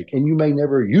this subject and you may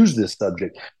never use this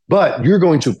subject, but you're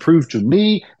going to prove to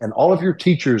me and all of your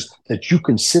teachers that you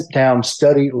can sit down,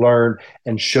 study, learn,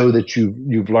 and show that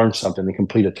you've learned something and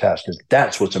complete a task, because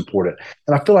that's what's important.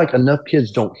 And I feel like enough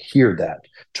kids don't hear that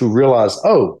to realize,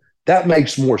 oh, that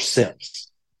makes more sense.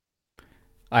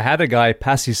 I had a guy,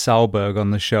 Pasi Sahlberg,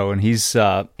 on the show, and he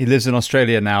lives in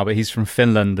Australia now, but he's from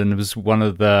Finland, and was one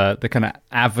of the kind of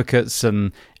advocates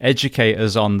and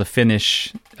educators on the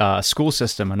Finnish school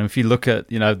system. And if you look at,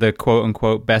 the quote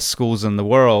unquote best schools in the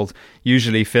world,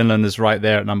 usually Finland is right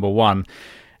there at number one.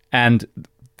 And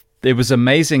it was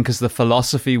amazing because the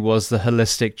philosophy was the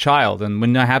holistic child. And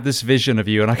when I have this vision of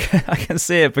you, and I can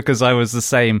see it because I was the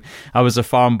same. I was a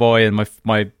farm boy, and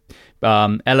my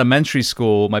elementary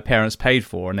school my parents paid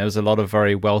for, and there was a lot of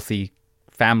very wealthy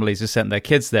families who sent their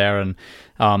kids there, and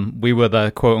we were the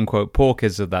quote unquote poor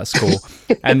kids of that school.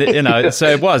 And so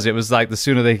it was like the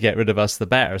sooner they get rid of us the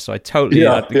better. So I totally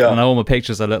on all my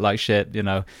pictures I look like shit,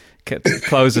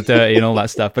 clothes are dirty and all that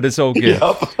stuff, but it's all good.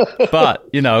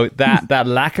 But that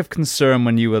lack of concern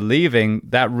when you were leaving,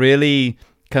 that really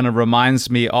kind of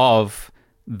reminds me of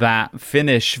that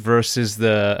Finnish versus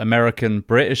the American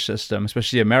British system,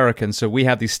 especially American. So we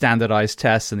have these standardized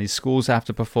tests, and these schools have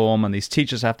to perform, and these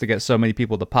teachers have to get so many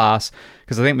people to pass,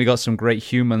 because I think we got some great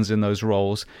humans in those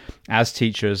roles as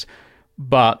teachers.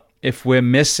 But if we're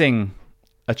missing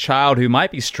a child who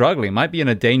might be struggling, might be in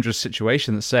a dangerous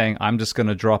situation, that's saying, I'm just going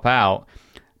to drop out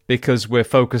because we're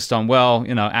focused on,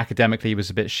 academically he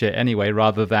was a bit shit anyway,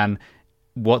 rather than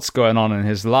what's going on in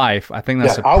his life. I think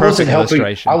that's a perfect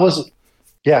illustration.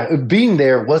 Being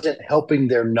there wasn't helping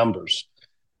their numbers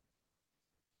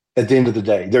at the end of the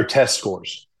day, their test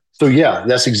scores. So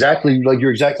that's exactly, like,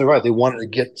 you're exactly right. They wanted to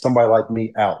get somebody like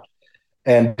me out.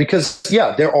 And because,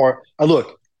 there are,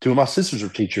 look, two of my sisters are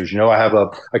teachers. I have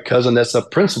a cousin that's a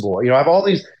principal. I have all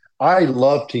these, I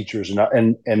love teachers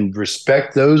and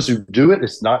respect those who do it.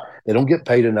 It's not, they don't get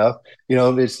paid enough.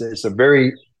 It's a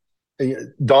very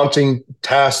daunting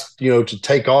task, to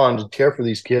take on, to care for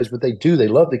these kids, but they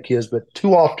love the kids. But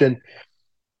too often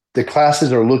the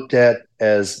classes are looked at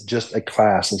as just a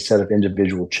class instead of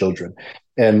individual children.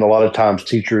 And a lot of times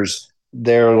teachers,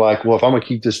 they're like, well, if I'm going to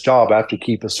keep this job, I have to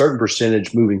keep a certain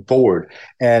percentage moving forward.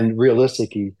 And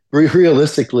realistically,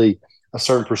 a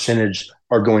certain percentage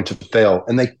are going to fail.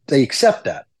 And they accept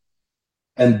that.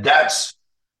 And that's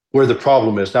where the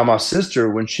problem is. Now, my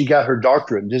sister, when she got her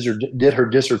doctorate and did her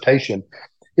dissertation,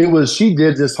 she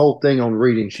did this whole thing on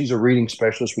reading. She's a reading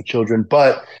specialist with children,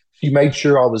 but she made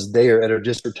sure I was there at her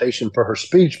dissertation for her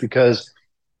speech, because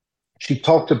she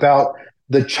talked about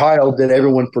the child that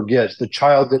everyone forgets, the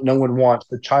child that no one wants,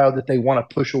 the child that they want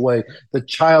to push away, the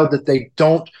child that they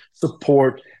don't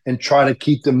support and try to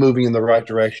keep them moving in the right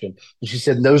direction. And she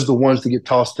said, those are the ones that get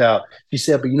tossed out. She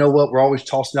said, but you know what? We're always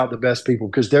tossing out the best people,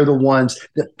 because they're the ones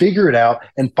that figure it out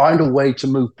and find a way to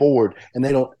move forward. And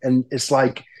they don't, and it's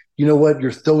like, you know what?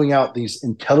 You're throwing out these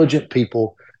intelligent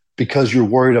people because you're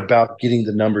worried about getting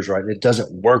the numbers right. It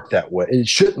doesn't work that way. It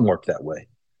shouldn't work that way.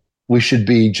 We should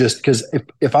be just, because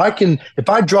if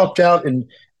I dropped out in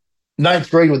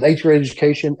ninth grade with eighth grade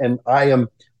education and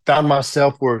found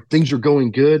myself where things are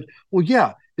going good,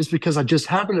 well, it's because I just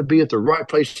happened to be at the right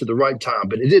place at the right time,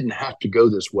 but it didn't have to go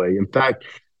this way. In fact,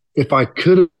 if I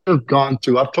could have gone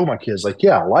through, I've told my kids, like,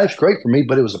 life's great for me,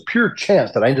 but it was a pure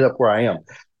chance that I ended up where I am.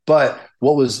 But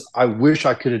I wish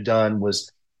I could have done was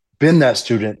been that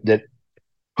student that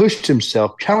pushed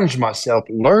himself, challenged myself,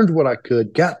 learned what I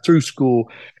could, got through school,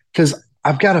 because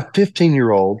I've got a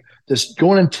 15-year-old that's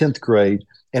going in 10th grade.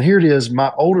 And here it is,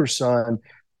 my older son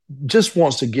just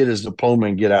wants to get his diploma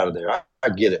and get out of there. I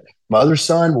get it. My other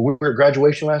son, when we were at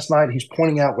graduation last night, he's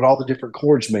pointing out what all the different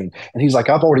chords mean. And he's like,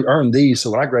 I've already earned these. So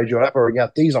when I graduate, I've already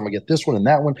got these. I'm going to get this one and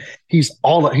that one. He's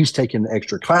taking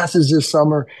extra classes this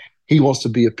summer. He wants to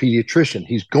be a pediatrician.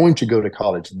 He's going to go to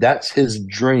college. That's his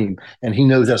dream. And he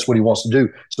knows that's what he wants to do.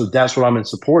 So that's what I'm in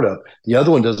support of. The other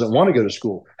one doesn't want to go to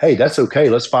school. Hey, that's okay.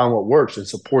 Let's find what works and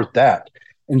support that.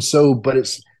 And so, but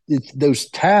it's those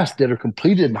tasks that are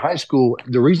completed in high school.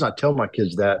 The reason I tell my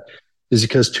kids that is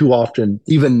because too often,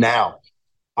 even now,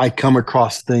 I come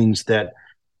across things that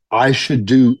I should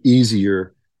do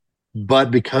easier,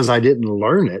 but because I didn't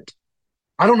learn it,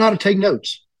 I don't know how to take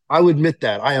notes. I will admit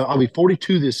that. I'll be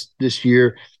 42 this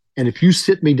year, and if you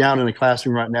sit me down in a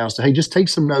classroom right now and say, "Hey, just take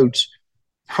some notes,"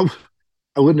 I,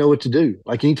 I wouldn't know what to do.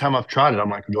 Like anytime I've tried it, I'm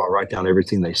like, "Do I write down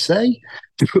everything they say?"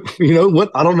 You know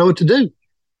what? I don't know what to do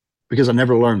because I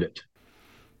never learned it.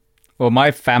 Well,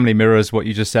 my family mirrors what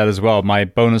you just said as well. My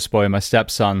bonus boy, my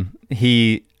stepson,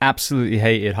 he absolutely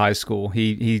hated high school.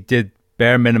 He did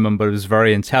bare minimum, but was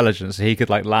very intelligent. So he could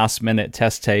like last minute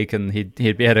test take, and he'd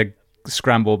be able to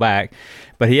scramble back.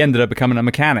 But he ended up becoming a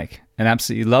mechanic and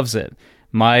absolutely loves it.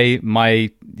 My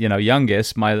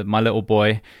youngest, my little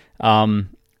boy,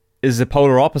 is the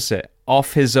polar opposite.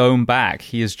 Off his own back,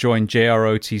 he has joined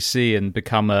JROTC and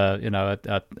become a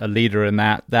leader in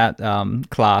that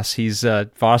class. He's a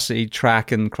varsity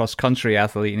track and cross country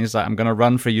athlete, and he's like, I'm going to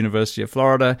run for University of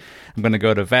Florida. I'm going to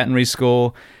go to veterinary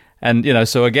school, and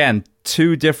so again,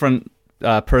 two different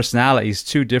personalities,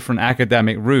 two different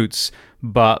academic routes,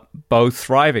 but both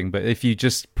thriving. But if you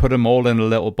just put them all in a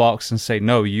little box and say,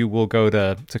 no, you will go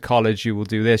to college, you will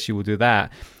do this, you will do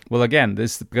that. Well, again,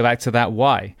 go back to that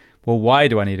why. Well, why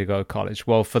do I need to go to college?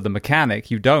 Well, for the mechanic,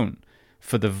 you don't.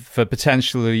 For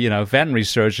potentially, veterinary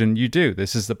surgeon, you do.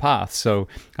 This is the path. So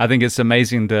I think it's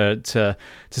amazing to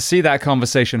see that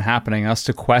conversation happening, us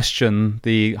to question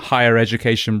the higher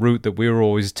education route that we were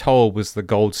always told was the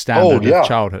gold standard of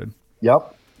childhood.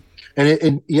 Yep.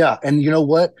 And you know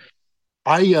what?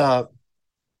 I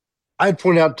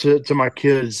point out to my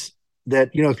kids that,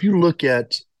 if you look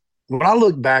at, when I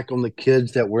look back on the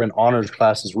kids that were in honors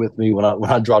classes with me when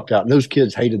I dropped out, and those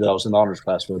kids hated that I was in honors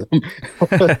class with them.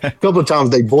 A couple of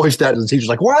times they voiced that to the teachers,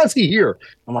 like, why is he here?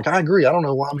 I'm like, I agree. I don't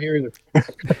know why I'm here either.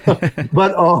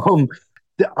 But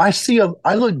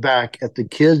I look back at the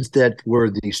kids that were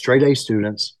the straight A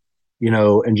students,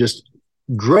 and just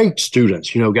great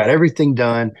students, got everything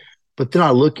done. But then I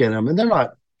look at them and they're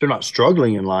not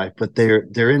struggling in life, but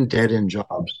they're in dead end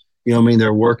jobs.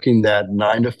 They're working that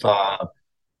 9 to 5.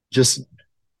 Just,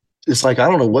 it's like, I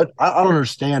don't know what, I don't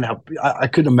understand how, I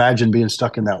couldn't imagine being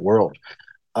stuck in that world.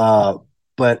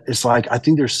 But it's like, I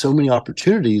think there's so many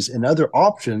opportunities and other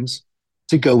options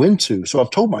to go into. So I've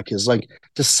told my kids, like,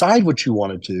 decide what you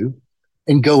want to do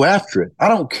and go after it. I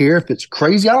don't care if it's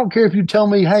crazy. I don't care if you tell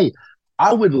me, hey,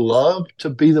 I would love to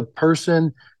be the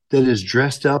person that is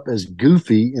dressed up as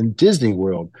Goofy in Disney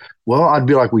World. Well, I'd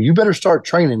be like, well, you better start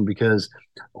training, because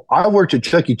I worked at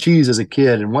Chuck E. Cheese as a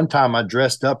kid, and one time I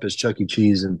dressed up as Chuck E.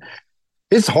 Cheese, and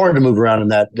it's hard to move around in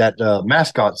that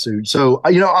mascot suit. So,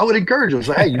 I would encourage them,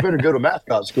 say, hey, you better go to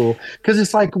mascot school, because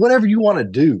it's like, whatever you want to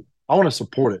do, I want to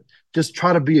support it. Just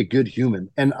try to be a good human.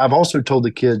 And I've also told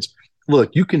the kids,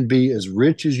 look, you can be as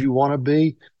rich as you want to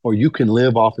be, or you can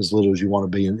live off as little as you want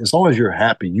to be. And as long as you're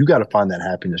happy, you got to find that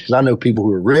happiness. Because I know people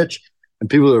who are rich and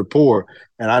people that are poor,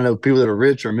 and I know people that are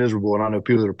rich are miserable, and I know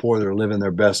people that are poor that are living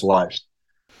their best lives.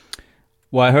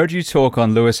 Well, I heard you talk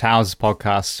on Lewis Howes'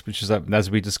 podcast, which is, as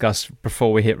we discussed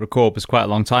before we hit record, was quite a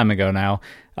long time ago now,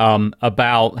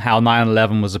 about how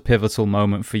 9/11 was a pivotal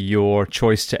moment for your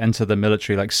choice to enter the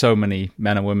military, like so many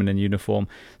men and women in uniform.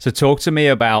 So talk to me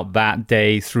about that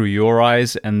day through your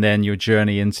eyes, and then your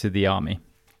journey into the Army.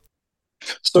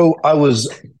 So I was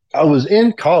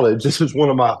in college. This was one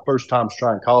of my first times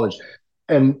trying college.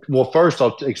 And well, first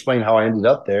I'll explain how I ended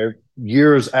up there.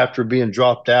 Years after being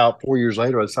dropped out, 4 years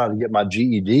later, I decided to get my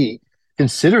GED,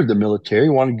 considered the military,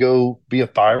 wanted to go be a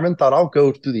fireman, thought I'll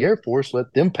go through the Air Force,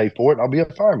 let them pay for it, and I'll be a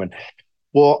fireman.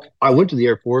 Well, I went to the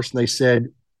Air Force, and they said,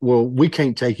 well, we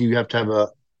can't take you. You have to have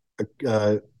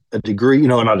a degree,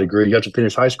 not a degree. You have to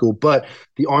finish high school, but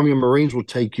the Army and Marines will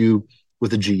take you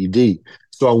with a GED.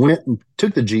 So I went and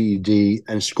took the GED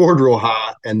and scored real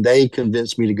high, and they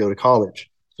convinced me to go to college.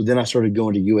 So then I started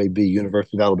going to UAB,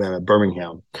 University of Alabama at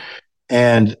Birmingham.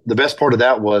 And the best part of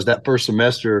that was that first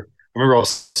semester, I remember I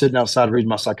was sitting outside reading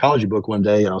my psychology book one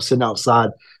day, and I was sitting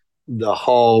outside the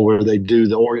hall where they do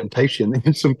the orientation,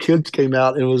 and some kids came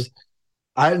out, and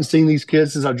I hadn't seen these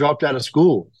kids since I dropped out of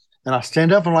school. And I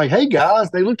stand up and I'm like, hey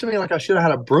guys, they looked at me like I should have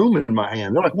had a broom in my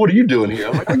hand. They're like, what are you doing here?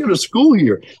 I'm like, I go to school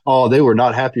here. Oh, they were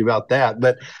not happy about that.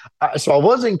 But so I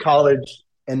was in college,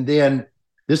 and then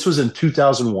this was in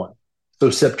 2001. So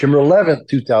September 11th,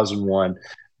 2001,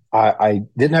 I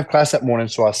didn't have class that morning,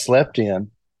 so I slept in.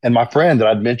 And my friend that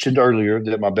I'd mentioned earlier,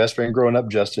 that my best friend growing up,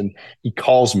 Justin, he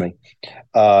calls me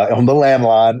on the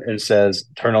landline and says,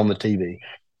 "Turn on the TV."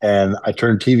 And I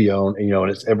turn TV on, and, and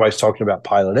it's everybody's talking about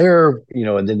pilot error,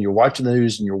 and then you're watching the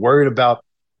news and you're worried about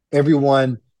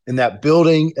everyone in that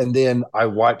building. And then I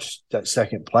watched that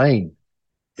second plane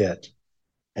hit,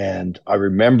 and I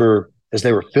remember as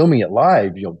they were filming it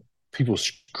live, people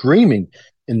screaming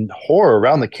in horror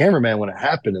around the cameraman when it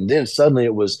happened, and then suddenly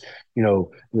it was, then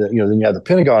you have the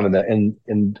Pentagon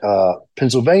and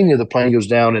Pennsylvania, the plane goes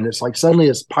down, and it's like suddenly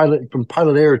it's pilot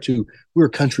error to we're a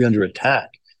country under attack,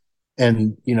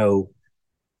 and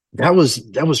that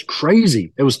was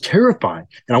crazy. It was terrifying,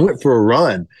 and I went for a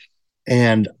run,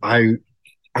 and I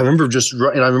remember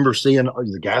and I remember seeing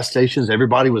the gas stations.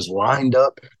 Everybody was lined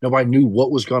up. Nobody knew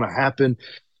what was going to happen.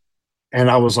 And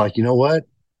I was like, you know what?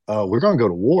 We're going to go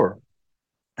to war,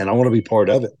 and I want to be part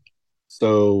of it.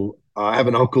 So I have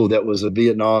an uncle that was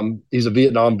he's a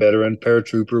Vietnam veteran,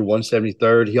 paratrooper,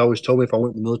 173rd. He always told me if I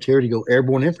went in the military to go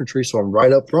airborne infantry. So I'm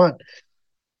right up front.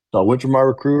 So I went to my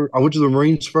recruiter. I went to the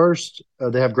Marines first.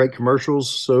 They have great commercials.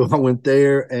 So I went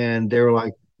there, and they were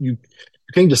like, you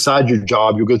can't decide your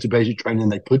job. You'll go through basic training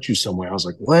and they put you somewhere. I was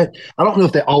like, what? I don't know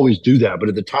if they always do that, but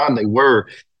at the time they were.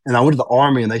 And I went to the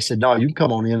Army and they said, no, you can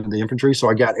come on into the infantry. So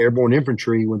I got airborne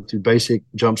infantry, went through basic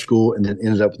jump school, and then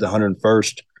ended up with the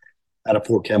 101st out of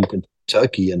Fort Campbell,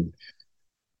 Kentucky. And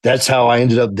that's how I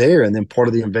ended up there. And then part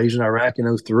of the invasion of Iraq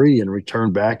in 03 and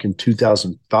returned back in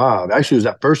 2005. Actually, it was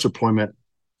that first deployment.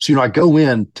 So, I go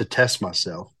in to test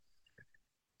myself.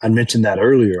 I mentioned that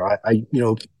earlier. I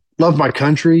love my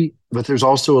country, but there's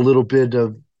also a little bit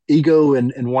of ego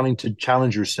and wanting to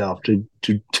challenge yourself to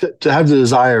have the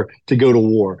desire to go to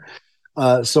war.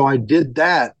 So I did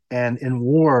that, and in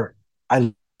war,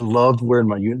 I loved wearing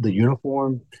the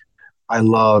uniform. I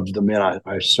loved the men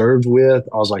I served with.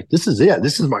 I was like, this is it.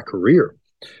 This is my career.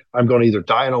 I'm going to either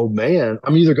die an old man.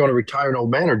 I'm either going to retire an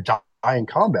old man or die in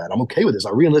combat. I'm okay with this.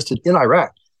 I reenlisted in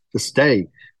Iraq to stay.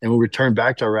 And we returned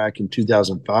back to Iraq in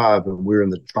 2005, and we were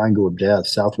in the Triangle of Death,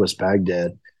 Southwest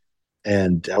Baghdad.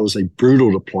 And that was a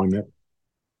brutal deployment.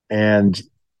 And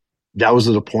that was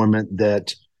a deployment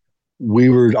that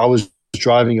I was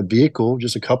driving a vehicle,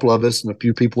 just a couple of us and a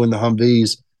few people in the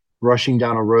Humvees, rushing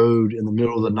down a road in the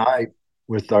middle of the night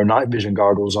with our night vision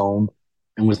goggles on.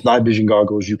 And with night vision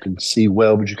goggles, you can see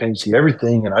well, but you can't see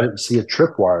everything. And I didn't see a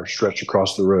tripwire stretch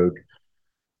across the road.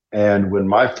 And when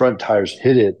my front tires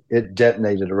hit it, it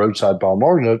detonated a roadside bomb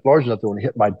large enough that when it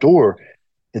hit my door,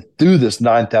 it threw this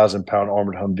 9,000-pound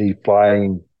armored Humvee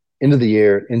flying into the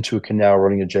air into a canal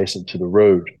running adjacent to the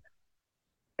road.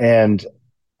 And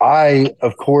I,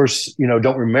 of course,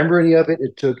 don't remember any of it.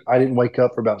 I didn't wake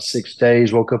up for about 6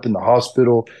 days, woke up in the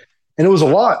hospital. And it was a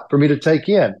lot for me to take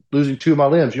in, losing two of my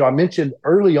limbs. I mentioned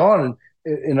early on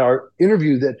in our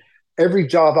interview that every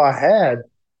job I had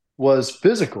was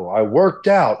physical. I worked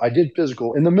out. I did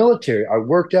physical in the military. I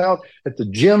worked out at the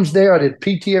gyms there. I did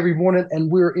PT every morning,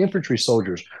 and we were infantry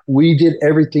soldiers. We did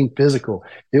everything physical.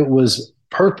 It was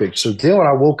perfect. So then when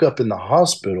I woke up in the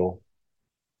hospital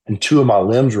and two of my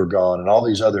limbs were gone and all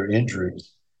these other injuries,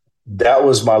 that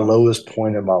was my lowest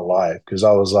point in my life, because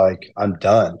I was like, I'm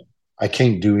done. I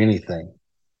can't do anything.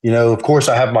 Of course,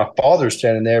 I have my father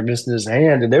standing there missing his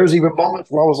hand. And there was even moments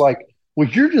where I was like, well,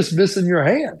 you're just missing your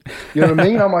hand. You know what I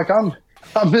mean? I'm like,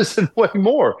 I'm missing way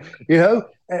more, And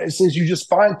it says you just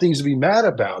find things to be mad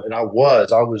about. And I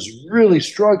was really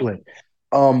struggling.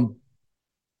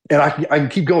 And I can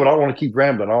keep going. I don't want to keep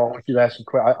rambling. I don't want you to ask a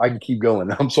question. I can keep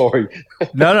going. I'm sorry.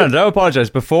 No, don't apologize.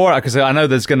 Because I know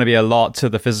there's going to be a lot to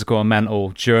the physical and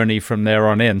mental journey from there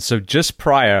on in. So just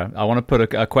prior, I want to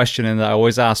put a question in that I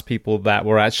always ask people that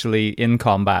were actually in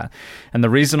combat. And the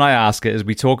reason I ask it is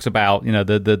we talked about,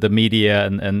 the media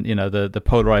and the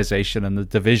polarization and the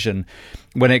division.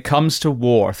 When it comes to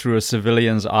war through a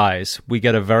civilian's eyes, we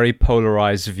get a very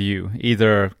polarized view.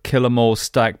 Either kill them all,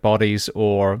 stack bodies,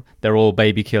 or they're all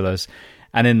baby killers.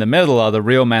 And in the middle are the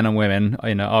real men and women,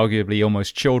 arguably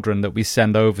almost children, that we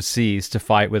send overseas to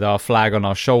fight with our flag on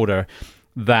our shoulder,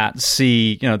 that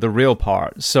see, the real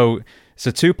part. So it's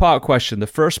a two-part question. The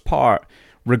first part,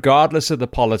 regardless of the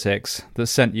politics that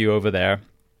sent you over there,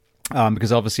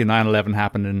 because obviously 9/11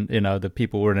 happened and, the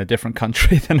people were in a different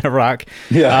country than Iraq.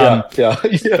 Yeah.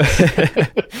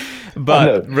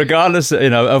 But regardless,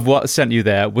 of what sent you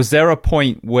there, was there a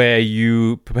point where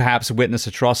you perhaps witnessed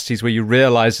atrocities, where you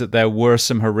realized that there were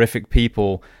some horrific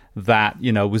people that,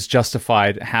 was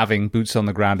justified having boots on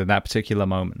the ground in that particular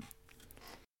moment?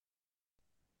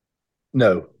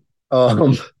 No.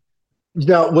 Now,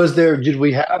 did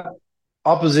we have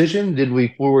opposition?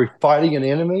 Were we fighting an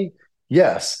enemy?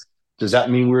 Yes. Does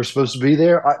that mean we were supposed to be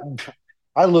there?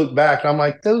 I look back and I'm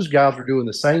like, those guys were doing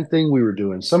the same thing we were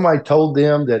doing. Somebody told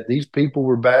them that these people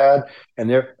were bad, and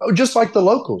they're just like the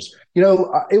locals.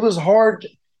 It was hard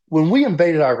when we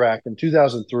invaded Iraq in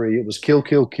 2003. It was kill,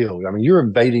 kill, kill. I mean, you're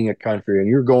invading a country and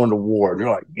you're going to war. And you're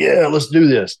like, yeah, let's do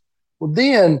this. Well,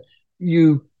 then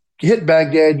you hit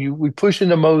Baghdad, we push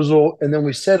into Mosul, and then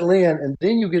we settle in, and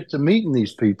then you get to meeting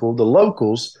these people, the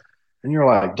locals, and you're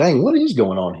like, dang, what is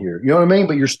going on here? You know what I mean?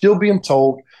 But you're still being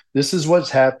told this is what's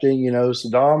happening.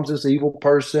 Saddam's this evil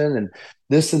person and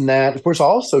this and that. Of course, I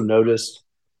also noticed,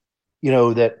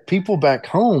 that people back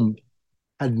home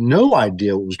had no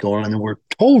idea what was going on and were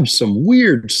told some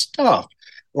weird stuff.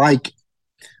 Like,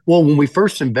 well, when we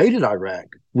first invaded Iraq,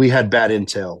 we had bad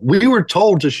intel. We were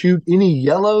told to shoot any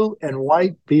yellow and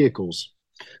white vehicles.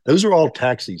 Those are all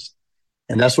taxis.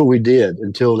 And that's what we did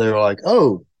until they were like,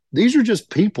 oh, these are just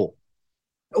people.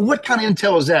 What kind of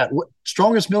intel is that? What,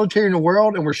 strongest military in the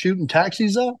world, and we're shooting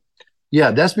taxis up?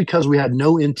 Yeah, that's because we had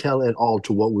no intel at all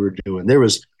to what we were doing. There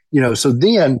was, so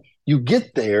then you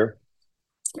get there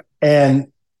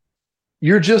and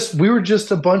we were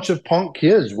just a bunch of punk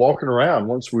kids walking around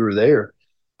once we were there.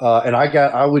 And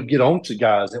I would get on to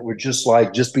guys that would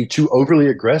just be too overly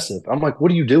aggressive. I'm like,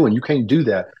 what are you doing? You can't do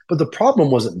that. But the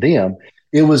problem wasn't them.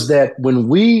 It was that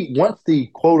once the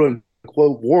quote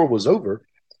unquote war was over,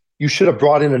 you should have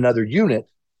brought in another unit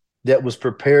that was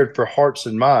prepared for hearts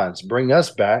and minds, bring us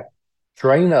back,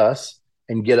 train us,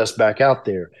 and get us back out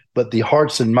there. But the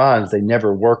hearts and minds, they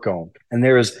never work on. And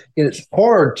it's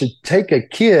hard to take a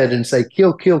kid and say,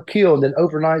 kill, kill, kill, and then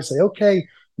overnight say, okay,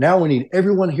 now we need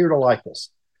everyone here to like us.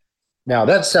 Now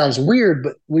that sounds weird,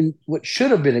 but what should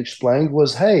have been explained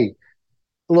was, hey,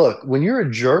 look, when you're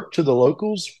a jerk to the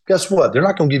locals, guess what? They're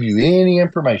not going to give you any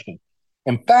information.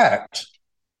 In fact,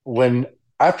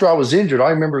 after I was injured, I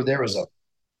remember there was a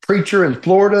preacher in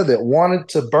Florida that wanted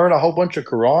to burn a whole bunch of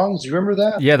Qurans. You remember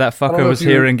that? Yeah, that fucker was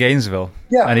here in Gainesville.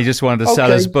 Yeah. And he just wanted to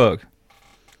sell his book.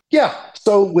 Yeah.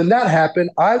 So when that happened,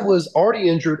 I was already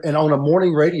injured and on a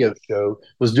morning radio show,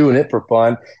 was doing it for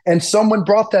fun. And someone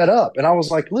brought that up. And I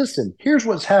was like, listen, here's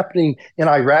what's happening in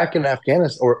Iraq and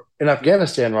Afghanistan, or in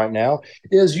Afghanistan right now,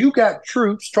 is you got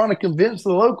troops trying to convince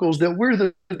the locals that we're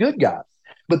the good guys.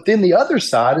 But then the other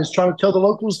side is trying to tell the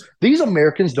locals, these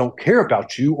Americans don't care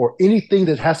about you or anything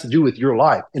that has to do with your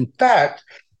life. In fact,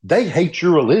 they hate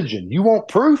your religion. You want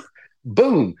proof?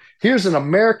 Boom. Here's an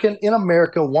American in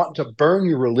America wanting to burn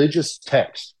your religious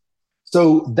text.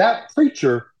 So that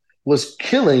preacher was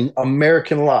killing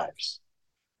American lives.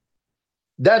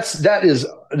 That's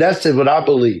what I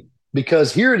believe.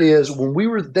 Because here it is, when we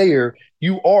were there,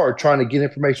 you are trying to get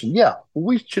information. Yeah,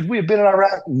 should we have been in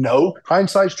Iraq? No.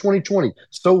 Hindsight's 2020.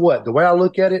 So what? The way I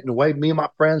look at it and the way me and my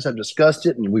friends have discussed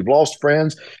it, and we've lost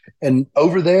friends, and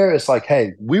over there, it's like,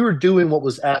 hey, we were doing what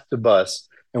was asked of us,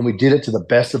 and we did it to the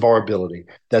best of our ability.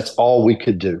 That's all we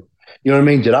could do. You know what I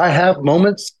mean? Did I have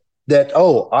moments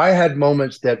I had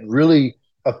moments that really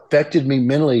affected me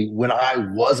mentally when I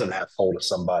was an asshole to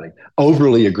somebody,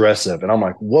 overly aggressive. And I'm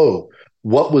like, whoa,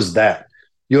 what was that?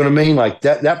 You know what I mean? Like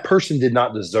that person did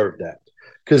not deserve that,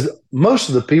 because most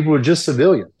of the people are just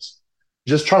civilians,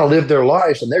 just trying to live their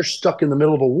lives, and they're stuck in the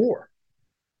middle of a war.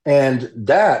 And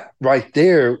that right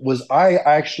there I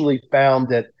actually found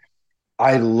that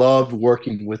I loved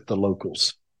working with the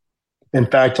locals. In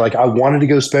fact, like I wanted to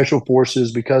go special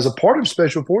forces because a part of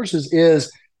special forces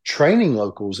is training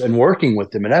locals and working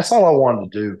with them. And that's all I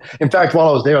wanted to do. In fact, while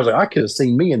I was there, I was like, I could have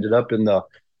seen me ended up in the,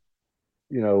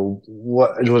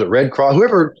 what was it, Red Cross,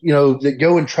 whoever, that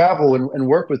go and travel and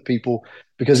work with people,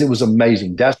 because it was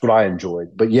amazing. That's what I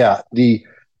enjoyed. But yeah,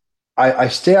 I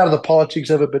stay out of the politics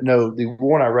of it, but no, the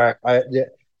war in Iraq,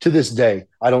 to this day,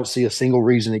 I don't see a single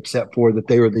reason except for that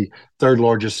they were the third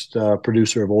largest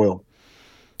producer of oil.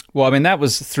 Well, I mean, that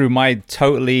was through my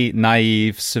totally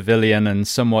naive civilian and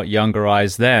somewhat younger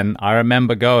eyes then. I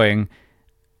remember going,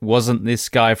 wasn't this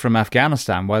guy from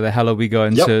Afghanistan? Why the hell are we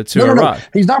going to Iraq? No.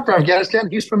 He's not from Afghanistan.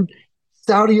 He's from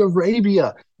Saudi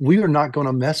Arabia. We are not going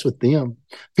to mess with them.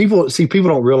 People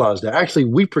don't realize that. Actually,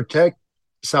 we protect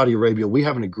Saudi Arabia. We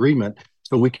have an agreement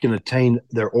so we can attain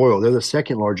their oil. They're the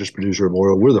second largest producer of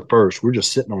oil. We're the first. We're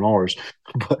just sitting on ours.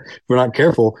 But if we're not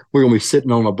careful, we're going to be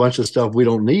sitting on a bunch of stuff we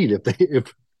don't need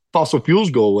if fossil fuels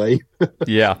go away.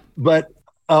 Yeah. But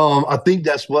I think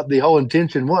that's what the whole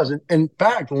intention was. And in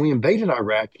fact, when we invaded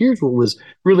Iraq, here's what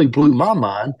really blew my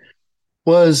mind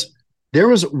was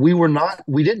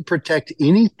we didn't protect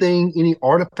anything, any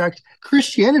artifacts.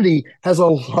 Christianity has a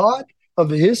lot of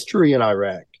history in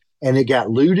Iraq, and it got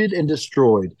looted and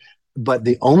destroyed. But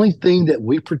the only thing that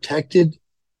we protected,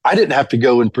 I didn't have to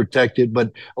go and protect it,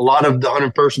 but a lot of the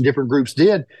 101st and different groups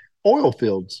did, oil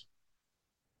fields.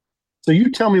 So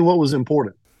you tell me what was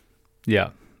important. Yeah.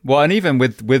 Well, and even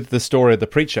with the story of the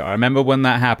preacher, I remember when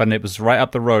that happened, it was right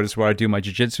up the road. It's where I do my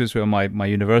jiu-jitsu, it's where my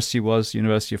university was,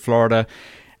 University of Florida.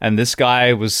 And this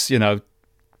guy was,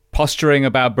 posturing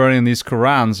about burning these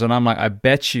Qurans. And I'm like, I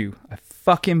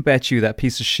fucking bet you that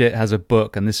piece of shit has a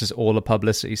book and this is all a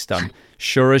publicity stunt.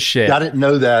 Sure as shit. I didn't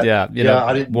know that. Yeah,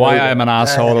 I didn't Why know I'm that. an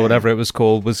Asshole or whatever it was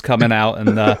called was coming out.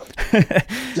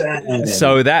 And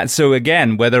so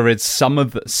again, whether it's some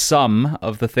of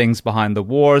the things behind the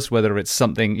wars, whether it's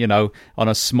something, on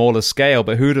a smaller scale,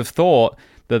 but who'd have thought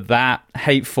that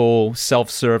hateful,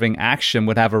 self-serving action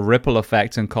would have a ripple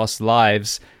effect and cost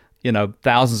lives,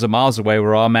 thousands of miles away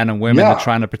where our men and women are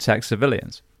trying to protect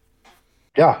civilians.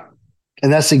 Yeah.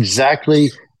 And that's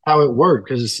exactly how it worked.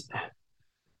 Because,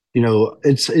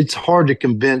 it's hard to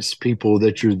convince people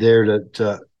that you're there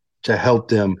to help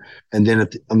them. And then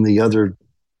on the other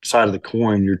side of the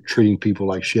coin, you're treating people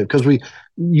like shit. Because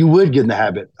you would get in the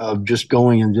habit of just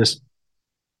going and just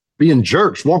being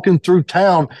jerks, walking through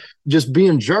town, just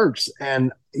being jerks.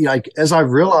 And like, as I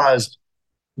realized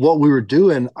what we were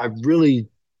doing, I really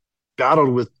battled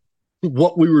with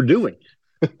what we were doing.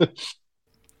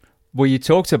 Well, you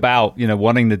talked about,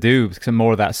 wanting to do some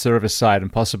more of that service side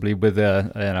and possibly with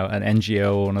an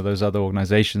NGO or one of those other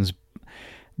organizations.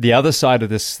 The other side of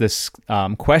this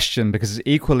question, because it's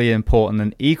equally important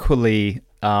and equally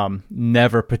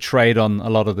never portrayed on a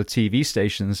lot of the TV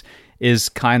stations, is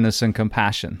kindness and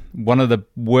compassion. One of the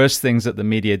worst things that the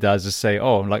media does is say,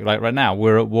 oh, like right now,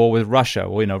 we're at war with Russia.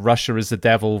 Or, Russia is the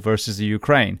devil versus the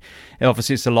Ukraine. And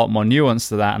obviously, it's a lot more nuanced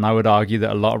to that. And I would argue that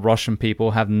a lot of Russian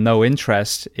people have no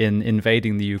interest in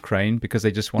invading the Ukraine because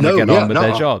they just want to get on with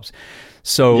their jobs.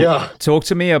 So talk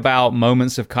to me about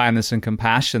moments of kindness and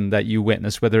compassion that you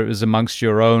witnessed, whether it was amongst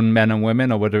your own men and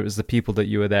women or whether it was the people that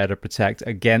you were there to protect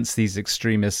against these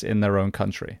extremists in their own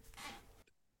country.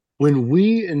 When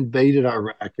we invaded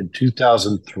Iraq in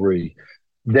 2003,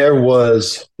 there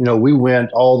was, we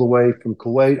went all the way from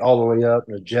Kuwait all the way up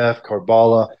to Najaf,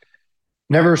 Karbala,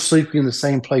 never sleeping in the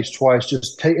same place twice.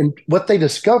 Just and what they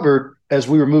discovered as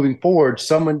we were moving forward,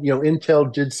 someone,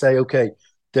 intel did say, okay,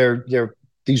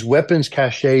 these weapons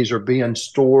caches are being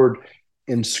stored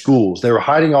in schools. They were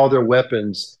hiding all their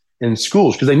weapons in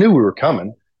schools because they knew we were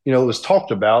coming. It was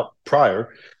talked about prior.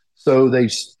 So they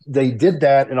did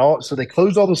that, so they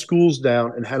closed all the schools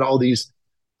down and had all these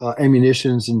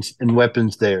ammunitions and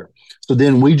weapons there. So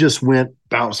then we just went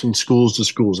bouncing schools to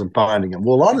schools and finding them.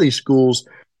 Well, a lot of these schools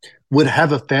would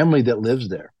have a family that lives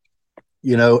there,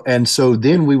 and so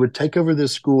then we would take over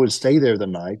this school and stay there the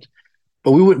night,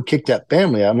 but we wouldn't kick that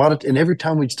family out. And every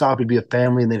time we'd stop, it'd be a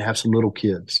family and they'd have some little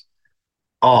kids.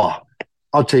 Oh,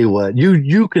 I'll tell you what,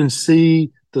 you can see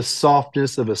the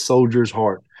softness of a soldier's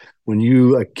heart when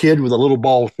a kid with a little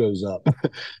ball shows up,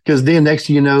 because then next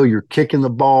thing you know, you're kicking the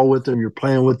ball with them, you're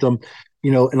playing with them,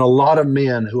 and a lot of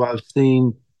men who I've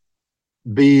seen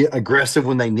be aggressive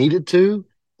when they needed to,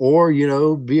 or,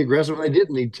 be aggressive when they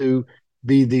didn't need to,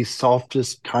 be the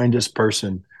softest, kindest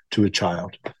person to a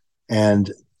child.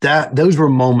 And those were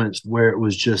moments where it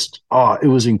was just, it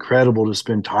was incredible to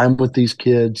spend time with these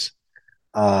kids,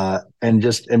 and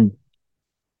just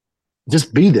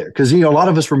be there. Because, a lot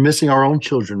of us were missing our own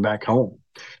children back home,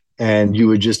 and you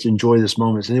would just enjoy this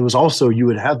moments. And it was also, you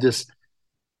would have this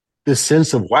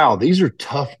sense of, wow, these are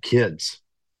tough kids.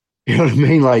 You know what I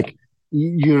mean? Like,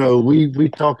 we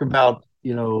talk about,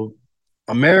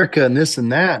 America and this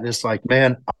and that. And it's like,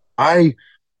 man, I'm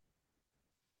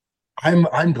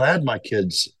glad my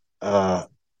kids aren't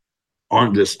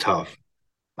this tough.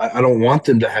 I don't want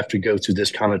them to have to go through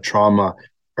this kind of trauma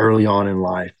early on in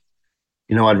life.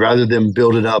 I'd rather them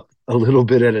build it up a little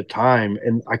bit at a time.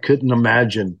 And I couldn't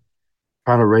imagine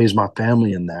trying to raise my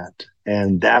family in that.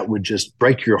 And that would just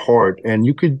break your heart. And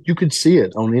you could see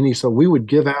it on so we would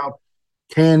give out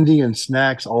candy and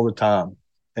snacks all the time.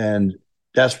 And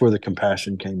that's where the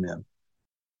compassion came in.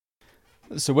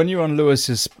 So when you're on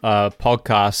Lewis's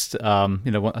podcast,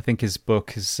 I think his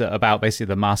book is about basically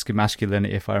the mask of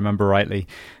masculinity, if I remember rightly.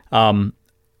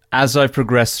 As I've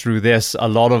progressed through this, a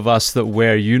lot of us that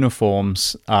wear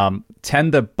uniforms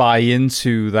tend to buy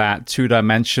into that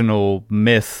two-dimensional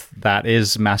myth that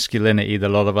is masculinity that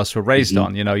a lot of us were raised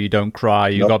on. You don't cry,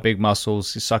 you got big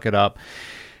muscles, you suck it up.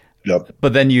 Yep.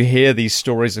 But then you hear these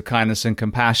stories of kindness and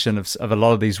compassion of a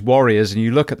lot of these warriors, and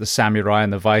you look at the samurai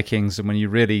and the Vikings, and when you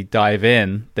really dive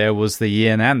in, there was the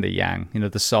yin and the yang,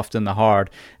 the soft and the hard.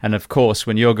 And of course,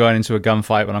 when you're going into a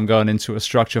gunfight, when I'm going into a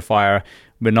structure fire,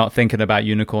 we're not thinking about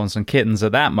unicorns and kittens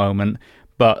at that moment.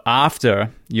 But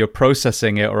after you're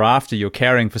processing it, or after you're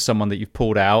caring for someone that you've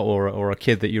pulled out, or a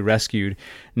kid that you rescued,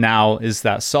 now is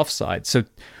that soft side. So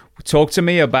Talk to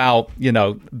me about,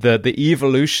 the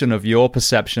evolution of your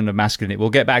perception of masculinity. We'll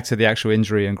get back to the actual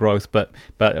injury and growth, but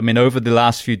I mean, over the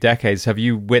last few decades, have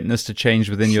you witnessed a change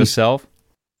within yourself?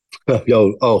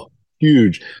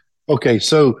 Huge. Okay,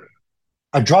 so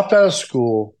I dropped out of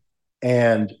school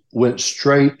and went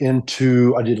straight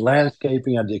into, I did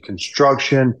landscaping, I did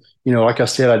construction. Like I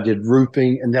said, I did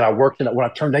roofing. And then when I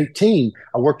turned 18,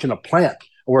 I worked in a plant.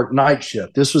 I worked night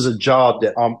shift. This was a job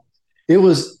that,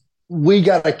 we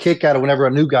got a kick out of whenever a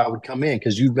new guy would come in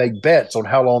because you'd make bets on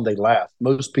how long they last.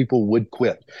 Most people would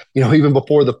quit. Even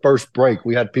before the first break,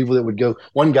 we had people that would go.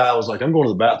 One guy was like, I'm going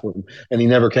to the bathroom, and he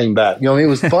never came back. It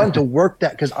was fun to work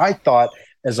that because I thought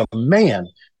as a man,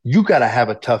 you got to have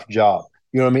a tough job.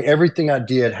 Everything I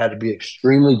did had to be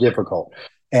extremely difficult.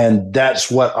 And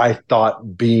that's what I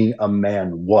thought being a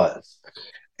man was.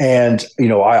 And,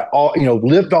 I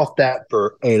lived off that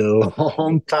for a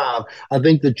long time. I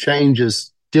think the change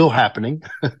is still happening,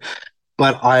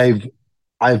 but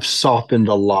I've softened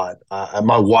a lot.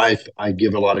 My wife, I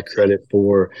give a lot of credit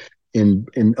for in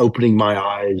opening my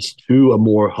eyes to a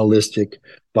more holistic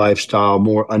lifestyle,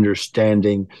 more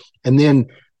understanding, and then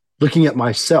looking at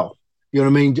myself.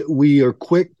 We are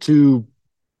quick to,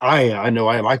 I know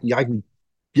I am. I can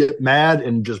get mad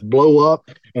and just blow up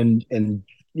and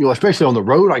especially on the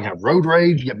road, I can have road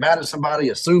rage, get mad at somebody,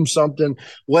 assume something,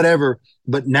 whatever.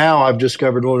 But now I've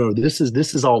discovered, no, this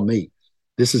is all me.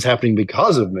 This is happening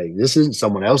because of me. This isn't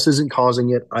someone else isn't causing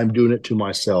it. I'm doing it to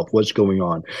myself. What's going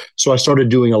on? So I started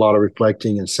doing a lot of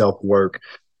reflecting and self-work.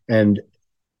 And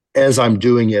as I'm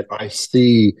doing it, I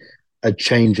see a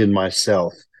change in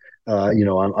myself.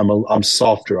 I'm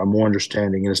softer, I'm more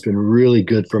understanding, and it's been really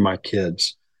good for my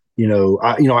kids.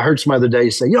 I heard some other day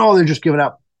say, they're just giving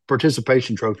out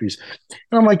participation trophies.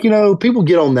 And I'm like, people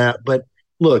get on that, but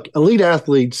look, elite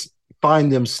athletes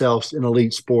find themselves in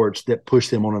elite sports that push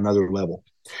them on another level.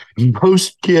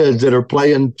 Most kids that are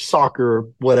playing soccer or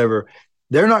whatever,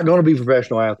 they're not going to be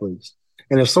professional athletes.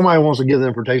 And if somebody wants to give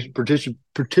them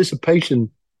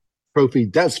participation trophy,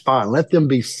 that's fine. Let them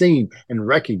be seen and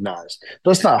recognized.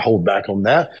 Let's not hold back on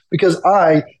that, because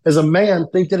I, as a man,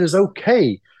 think that it's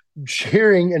okay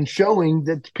sharing and showing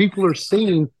that people are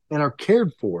seen and are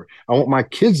cared for. I want my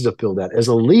kids to feel that. As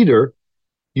a leader,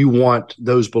 you want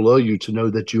those below you to know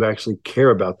that you actually care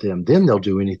about them. Then they'll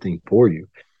do anything for you.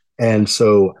 And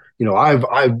so,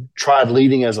 I've tried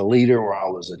leading as a leader where I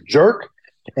was a jerk,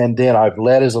 and then I've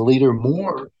led as a leader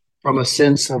more from a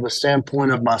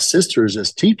standpoint of my sisters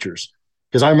as teachers.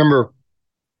 Because I remember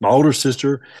my older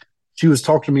sister, she was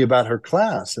talking to me about her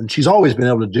class, and she's always been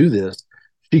able to do this.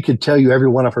 She could tell you every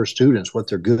one of her students what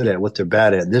they're good at, what they're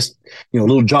bad at. This,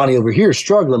 little Johnny over here is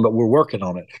struggling, but we're working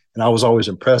on it. And I was always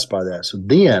impressed by that. So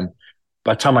then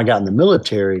by the time I got in the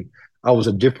military, I was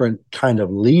a different kind of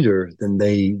leader than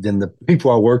the people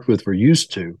I worked with were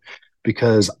used to,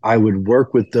 because I would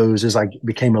work with those as I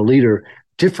became a leader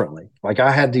differently. Like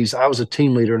I was a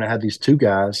team leader, and I had these two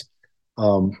guys,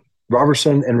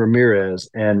 Robertson and Ramirez.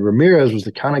 And Ramirez was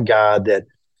the kind of guy that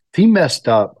if he messed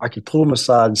up, I could pull him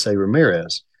aside and say,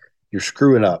 Ramirez, you're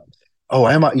screwing up. Oh,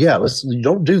 am I? Yeah,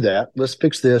 don't do that. Let's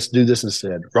fix this, do this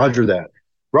instead. Roger that.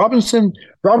 Robinson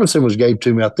was gave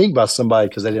to me, I think, by somebody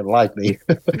because they didn't like me,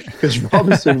 because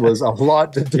Robinson was a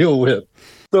lot to deal with.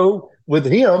 So with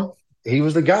him, he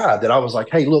was the guy that I was like,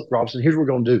 hey, look, Robinson, here's what we're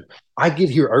going to do. I get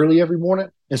here early every morning,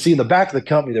 and see, in the back of the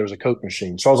company, there was a Coke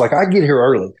machine. So I was like, I get here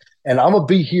early, and I'm going to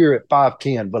be here at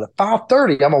 5:10, but at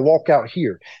 5:30, I'm going to walk out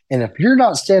here. And if you're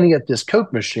not standing at this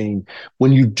Coke machine,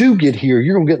 when you do get here,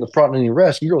 you're going to get in the front and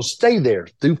rest. You're going to stay there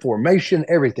through formation,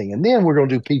 everything. And then we're going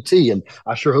to do PT, and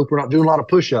I sure hope we're not doing a lot of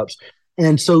push-ups.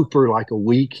 And so for like a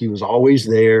week, he was always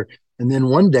there. And then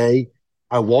one day,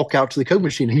 I walk out to the Coke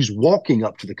machine. He's walking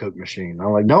up to the Coke machine.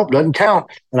 I'm like, nope, doesn't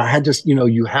count. And I had to,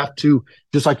 you have to,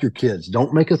 just like your kids,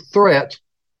 don't make a threat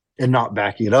and not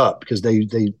back it up, because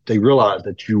they realize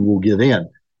that you will give in.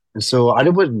 And so I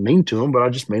wasn't mean to him, but I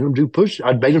just made him do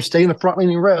I made him stay in the front lane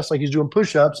and rest like he's doing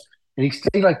push-ups. And he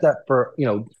stayed like that for,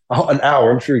 an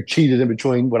hour. I'm sure he cheated in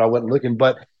between when I wasn't looking.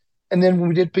 And then when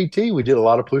we did PT, we did a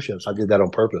lot of push-ups. I did that on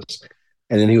purpose.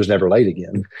 And then he was never late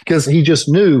again, because he just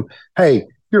knew, hey,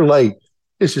 you're late.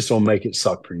 It's just going to make it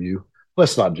suck for you.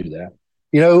 Let's not do that.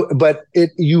 But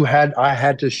I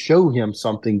had to show him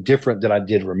something different than I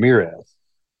did Ramirez.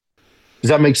 Does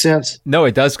that make sense? No,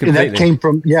 it does completely. And that came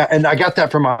from, and I got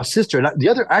that from my sister. And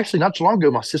actually, not too long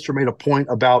ago, my sister made a point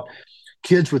about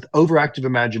kids with overactive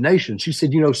imagination. She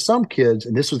said, some kids,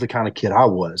 and this was the kind of kid I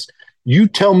was, you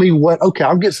tell me okay,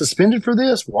 I'll get suspended for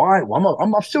this. Why? Well,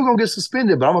 I'm still going to get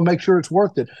suspended, but I'm going to make sure it's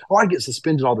worth it. Oh, I get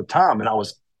suspended all the time. And I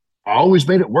always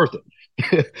made it worth it.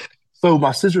 So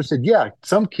my sister said, yeah,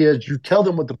 some kids, you tell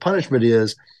them what the punishment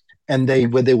is, and they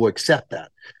will accept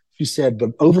that. She said,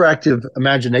 but overactive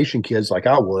imagination kids like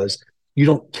I was, you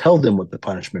don't tell them what the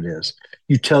punishment is.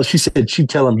 She said, she'd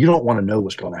tell them, you don't want to know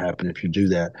what's going to happen if you do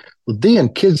that. Well, then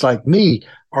kids like me,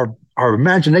 our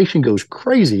imagination goes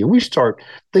crazy, and we start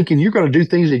thinking you're going to do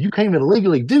things that you can't even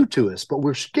legally do to us, but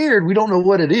we're scared. We don't know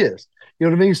what it is. You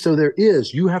know what I mean? So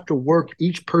you have to work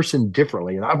each person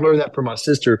differently. And I've learned that from my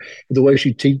sister, the way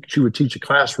she would teach a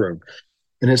classroom.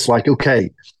 And it's like, okay,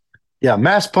 yeah,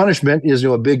 mass punishment is,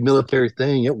 a big military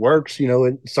thing. It works,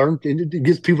 it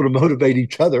gets people to motivate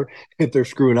each other if they're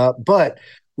screwing up. But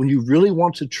when you really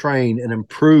want to train and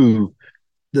improve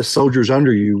the soldiers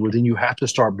under you, well, then you have to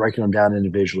start breaking them down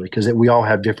individually, because we all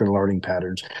have different learning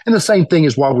patterns. And the same thing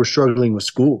is why we're struggling with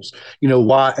schools.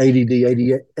 Why ADD,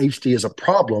 ADHD is a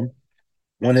problem,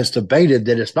 when it's debated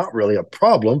that it's not really a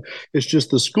problem. It's just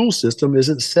the school system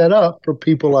isn't set up for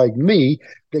people like me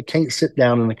that can't sit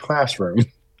down in a classroom.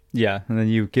 Yeah, and then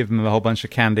you give them a whole bunch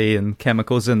of candy and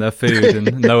chemicals in their food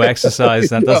and no exercise.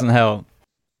 That doesn't help.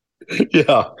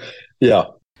 Yeah, yeah.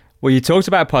 Well, you talked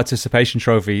about participation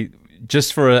trophy.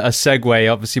 Just for a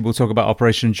segue, obviously we'll talk about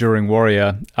Operation Enduring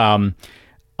Warrior.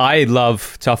 I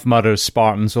love Tough Mudders,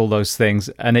 Spartans, all those things,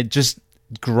 and it just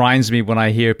grinds me when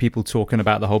I hear people talking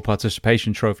about the whole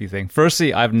participation trophy thing.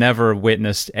 Firstly, I've never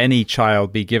witnessed any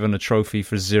child be given a trophy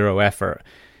for zero effort.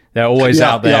 They're always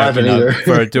out there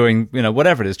for doing,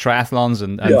 whatever it is, triathlons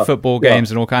and football games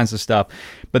and all kinds of stuff.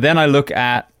 But then I look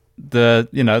at the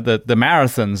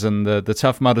marathons and the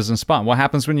Tough Mudders and Spartan. What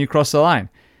happens when you cross the line?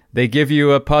 They give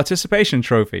you a participation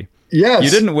trophy. Yes. You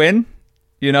didn't win.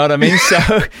 You know what I mean? So,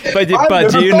 but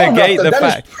do you negate the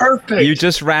fact you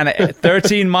just ran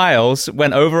 13 miles,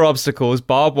 went over obstacles,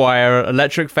 barbed wire,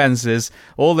 electric fences,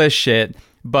 all this shit,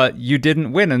 but you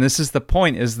didn't win? And this is the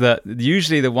point, is that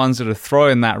usually the ones that are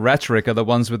throwing that rhetoric are the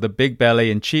ones with the big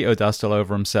belly and Cheeto dust all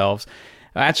over themselves.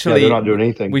 Actually, they're not doing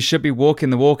anything. We should be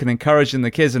walking the walk and encouraging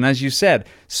the kids. And as you said,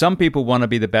 some people want to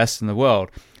be the best in the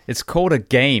world. It's called a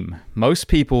game. Most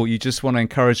people, you just want to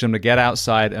encourage them to get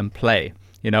outside and play,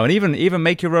 and even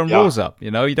make your own rules up.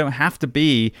 You don't have to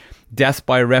be death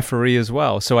by referee as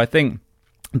well. So I think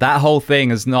that whole thing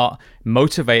has not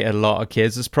motivated a lot of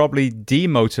kids. It's probably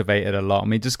demotivated a lot. I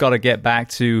mean, just got to get back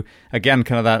to, again,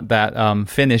 kind of that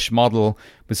Finnish model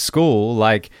with school,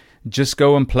 like just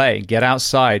go and play, get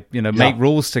outside, make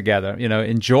rules together,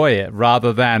 enjoy it,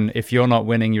 rather than if you're not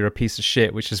winning, you're a piece of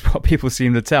shit, which is what people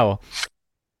seem to tell.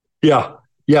 Yeah.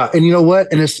 Yeah. And you know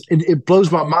what? And it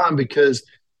blows my mind, because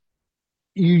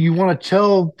you want to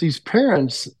tell these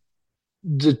parents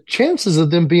the chances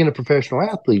of them being a professional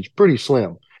athlete is pretty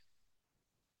slim.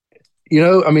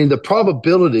 The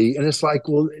probability, and it's like,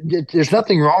 well, there's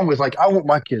nothing wrong with, like, I want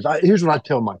my kids. Here's what I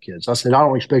tell my kids. I said, I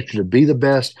don't expect you to be the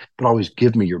best, but always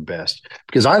give me your best.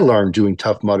 Because I learned doing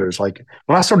Tough Mudders. Like,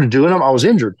 when I started doing them, I was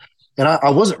injured, and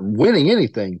I wasn't winning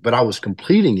anything, but I was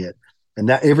completing it. And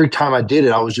that every time I did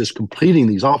it, I was just completing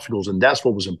these obstacles. And that's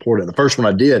what was important. The first one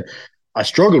I did, I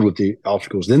struggled with the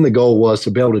obstacles. Then the goal was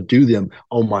to be able to do them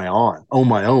on my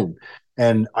own.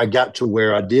 And I got to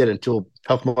where I did, until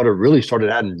Tough Mudder really started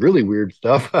adding really weird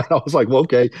stuff. I was like, well,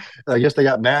 okay, I guess they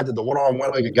got mad that the one-armed,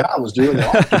 one-legged guy was doing the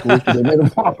obstacles, because they made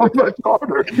them much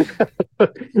harder.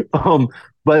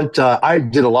 But I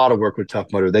did a lot of work with Tough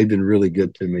Mudder. They've been really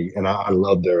good to me, and I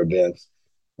love their events.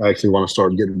 I actually want to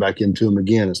start getting back into them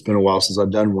again. It's been a while since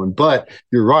I've done one. But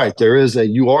you're right.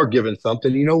 You are given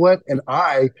something. You know what? And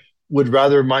I would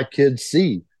rather my kids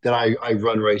see that I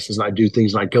run races and I do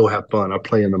things and I go have fun. I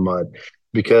play in the mud,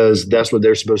 because that's what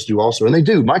they're supposed to do also. And they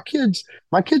do. My kids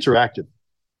are active.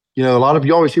 A lot of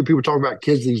you always hear people talk about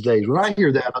kids these days. When I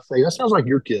hear that, I say, that sounds like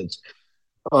your kids.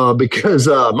 Because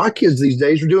my kids these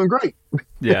days are doing great.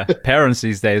 Yeah. Parents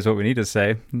these days, what we need to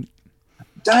say.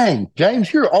 Dang,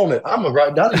 James, you're on it. I'm going to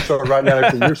write down and start writing down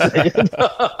everything you're saying.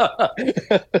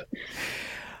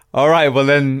 All right. Well,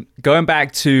 then going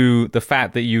back to the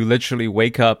fact that you literally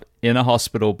wake up in a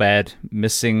hospital bed,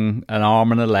 missing an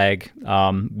arm and a leg,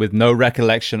 with no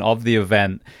recollection of the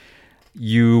event,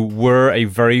 you were a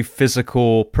very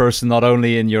physical person, not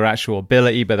only in your actual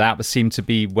ability, but that seemed to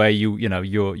be where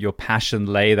your passion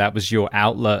lay. That was your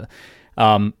outlet.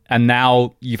 And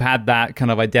now you've had that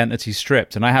kind of identity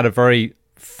stripped. And I had a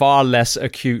far less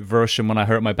acute version when I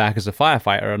hurt my back as a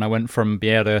firefighter, and I went from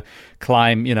being able to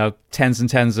climb, tens and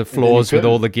tens of floors with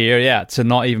all the gear, to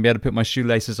not even be able to put my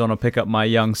shoelaces on or pick up my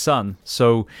young son.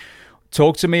 So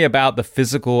talk to me about the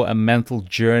physical and mental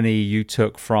journey you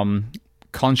took from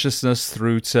consciousness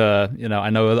through to, I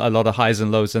know a lot of highs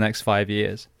and lows the next 5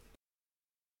 years.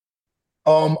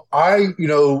 I'm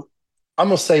going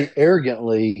to say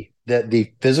arrogantly, that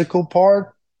the physical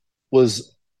part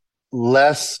was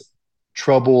less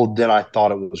trouble than I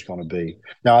thought it was going to be.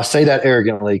 Now, I say that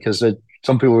arrogantly because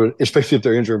some people, especially if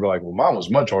they're injured, are like, well, mine was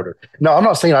much harder. No, I'm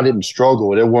not saying I didn't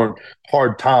struggle. There weren't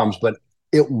hard times, but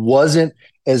it wasn't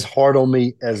as hard on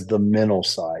me as the mental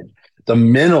side. The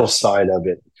mental side of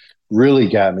it really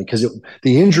got me because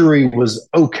the injury was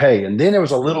okay. And then there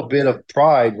was a little bit of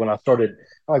pride when I started.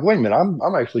 I'm like, wait a minute,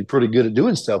 I'm actually pretty good at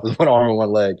doing stuff with one arm and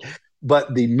one leg.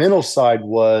 But the mental side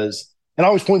was, and I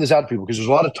always point this out to people because there's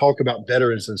a lot of talk about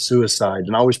veterans and suicide.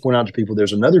 And I always point out to people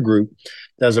there's another group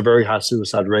that has a very high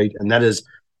suicide rate, and that is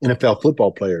NFL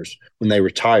football players when they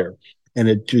retire. And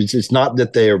it's not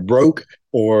that they are broke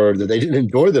or that they didn't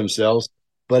enjoy themselves,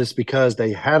 but it's because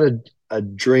they had a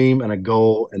dream and a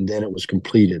goal, and then it was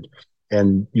completed.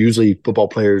 And usually football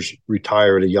players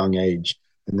retire at a young age,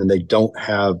 and then they don't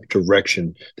have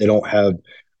direction. They don't have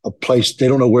a place. They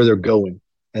don't know where they're going.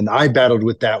 And I battled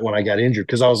with that when I got injured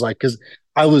because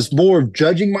I was more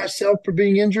judging myself for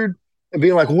being injured and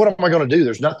being like, well, what am I going to do?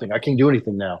 There's nothing. I can't do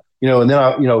anything now. And then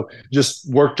I, just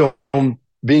worked on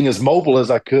being as mobile as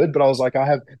I could. But I was like,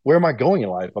 where am I going in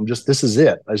life? This is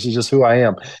it. This is just who I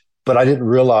am. But I didn't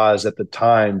realize at the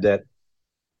time that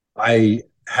I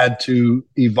had to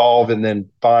evolve and then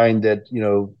find that,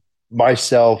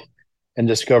 myself and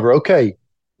discover, okay,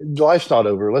 life's not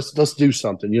over. Let's do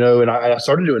something, and I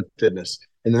started doing fitness.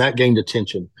 And then that gained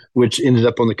attention, which ended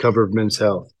up on the cover of Men's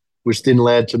Health, which then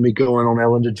led to me going on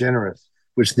Ellen DeGeneres,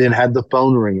 which then had the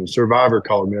phone ring and Survivor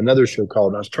called me, another show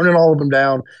called. And I was turning all of them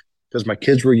down because my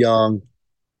kids were young.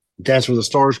 Dance with the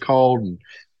Stars called, and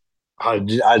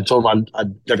I told them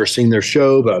I'd never seen their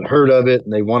show, but I'd heard of it,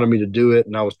 and they wanted me to do it.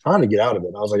 And I was trying to get out of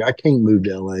it. I was like, I can't move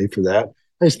to LA for that.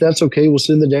 They said, that's okay. We'll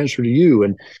send the dancer to you.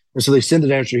 And so they sent the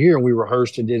dancer here, and we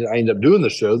rehearsed and did it. I ended up doing the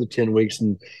show, the 10 weeks,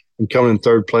 and coming in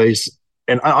third place.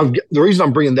 And the reason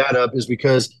I'm bringing that up is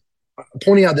because I'm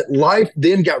pointing out that life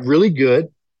then got really good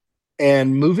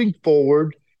and moving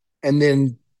forward, and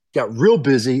then got real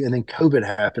busy, and then COVID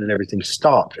happened and everything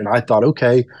stopped. And I thought,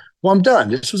 okay, well, I'm done.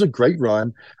 This was a great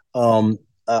run.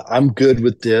 I'm good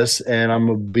with this, and I'm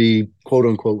going to be quote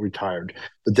unquote retired.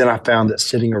 But then I found that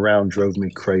sitting around drove me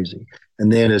crazy.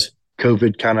 And then as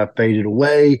COVID kind of faded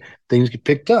away, things get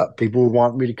picked up. People would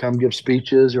want me to come give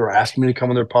speeches or asking me to come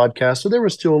on their podcast. So there were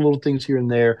still little things here and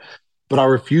there, but I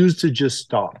refused to just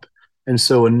stop. And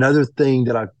so another thing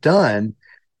that I've done,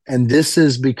 and this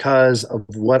is because of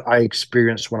what I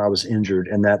experienced when I was injured,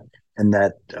 and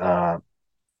that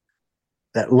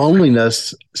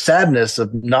loneliness, sadness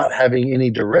of not having any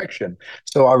direction.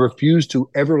 So I refuse to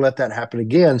ever let that happen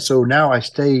again. So now I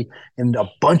stay in a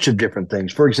bunch of different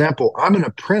things. For example, I'm an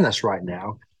apprentice right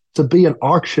now to be an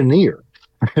auctioneer.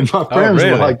 And my friends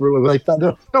were like,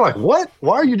 they're like, what?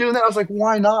 Why are you doing that? I was like,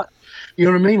 why not? You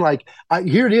know what I mean? Like,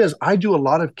 here it is. I do a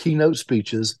lot of keynote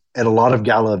speeches at a lot of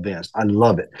gala events. I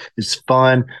love it. It's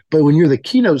fun. But when you're the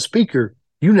keynote speaker,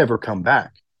 you never come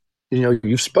back.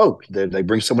 You spoke, they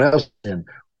bring someone else in.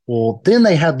 Well, then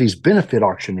they have these benefit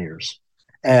auctioneers.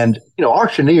 And,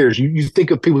 auctioneers, you think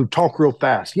of people who talk real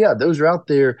fast. Yeah, those are out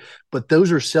there, but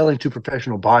those are selling to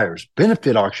professional buyers.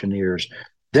 Benefit auctioneers,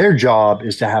 their job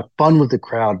is to have fun with the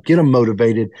crowd, get them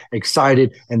motivated,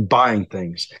 excited, and buying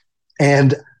things.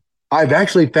 And I've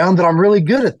actually found that I'm really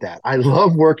good at that. I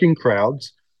love working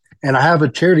crowds. And I have a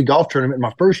charity golf tournament. In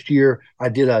my first year, I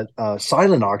did a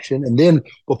silent auction. And then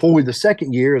the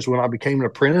second year is when I became an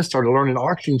apprentice, started learning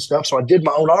auction stuff. So I did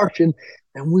my own auction,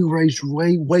 and we raised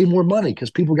way, way more money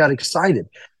because people got excited.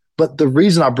 But the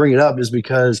reason I bring it up is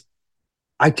because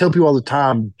I tell people all the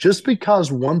time, just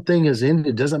because one thing has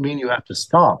ended doesn't mean you have to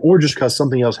stop, or just because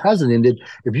something else hasn't ended.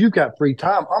 If you've got free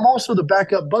time, I'm also the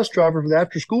backup bus driver for the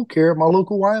after school care at my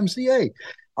local YMCA.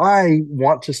 I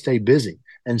want to stay busy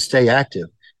and stay active.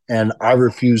 And I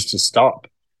refuse to stop.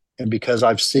 And because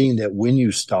I've seen that when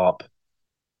you stop,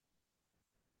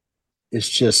 it's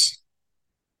just,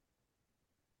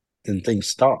 then things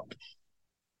stop.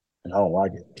 And I don't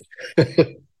like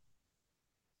it.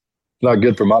 Not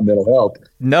good for my mental health.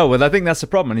 No, well, I think that's the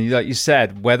problem. And like you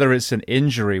said, whether it's an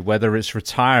injury, whether it's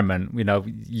retirement,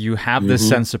 you have this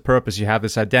sense of purpose, you have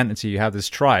this identity, you have this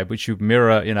tribe, which you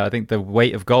mirror. I think The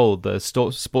Weight of Gold, the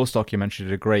sports documentary,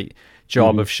 did a great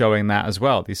job of showing that as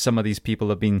well. Some of these people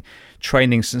have been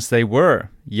training since they were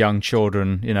young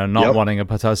children, not wanting a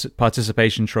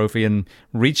participation trophy and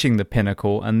reaching the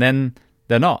pinnacle, and then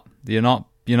they're not.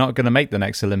 You're not going to make the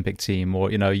next Olympic team,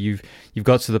 or you've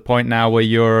got to the point now where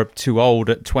you're too old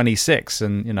at 26,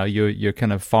 and you're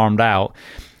kind of farmed out,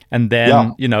 and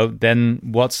then then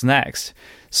what's next?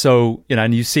 So,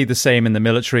 and you see the same in the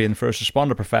military and first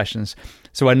responder professions.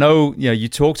 So I know, you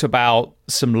talked about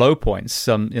some low points,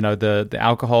 some, the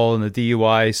alcohol and the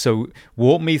DUI. So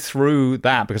walk me through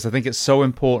that, because I think it's so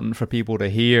important for people to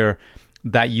hear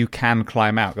that you can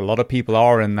climb out. A lot of people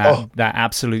are in that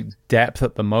absolute depth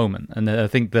at the moment. And I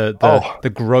think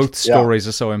the growth stories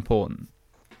are so important.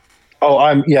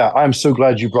 I'm so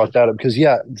glad you brought that up, because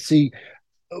see,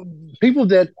 people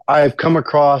that I've come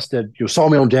across that saw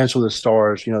me on Dance with the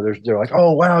Stars, they're like,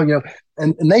 oh wow,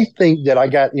 and they think that I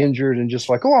got injured and just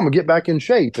like, oh, I'm gonna get back in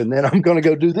shape and then I'm gonna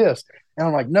go do this. And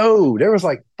I'm like, no, there was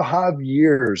like 5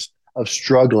 years of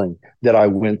struggling that I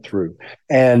went through.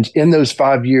 And in those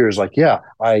 5 years, like,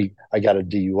 I got a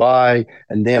DUI,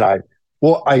 and then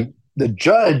the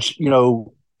judge,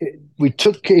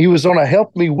 he was gonna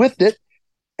help me with it,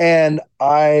 and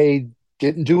I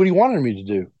didn't do what he wanted me to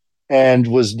do, and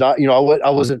was not,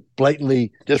 I wasn't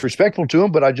blatantly disrespectful to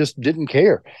him, but I just didn't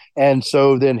care. And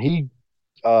so then it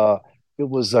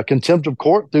was a contempt of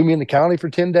court, threw me in the county for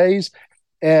 10 days.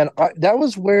 And that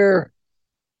was where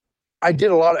I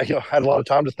did had a lot of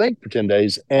time to think for 10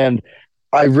 days. And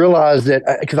I realized that,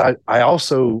 because I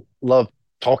also love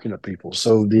talking to people.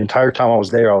 So the entire time I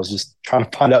was there, I was just trying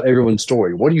to find out everyone's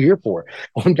story. What are you here for?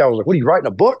 One guy was like, what are you writing,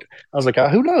 a book? I was like,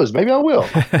 who knows? Maybe I will.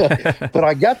 But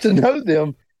I got to know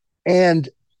them, and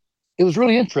it was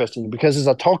really interesting, because as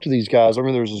I talked to these guys, I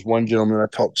remember there was this one gentleman I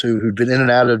talked to who'd been in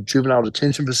and out of juvenile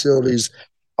detention facilities,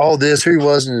 all this. Here he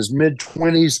was in his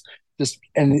mid-20s,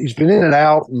 and he's been in and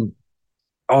out. And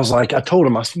I told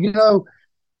him, I said,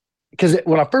 because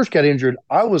when I first got injured,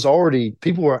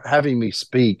 people were having me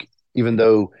speak, even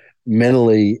though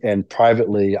mentally and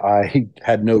privately I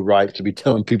had no right to be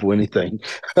telling people anything.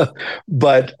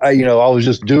 But I was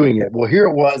just doing it. Well, here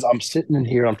it was. I'm sitting in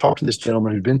here. I'm talking to this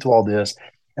gentleman who'd been through all this.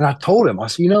 And I told him, I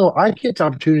said, I get the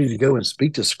opportunity to go and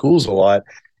speak to schools a lot.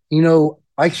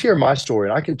 I share my story,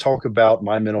 and I can talk about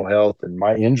my mental health and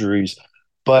my injuries,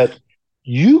 but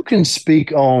you can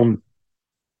speak on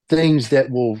things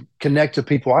that will connect to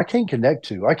people I can't connect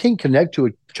to. I can't connect to a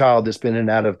child that's been in and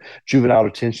out of juvenile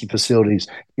detention facilities,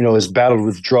 has battled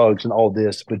with drugs and all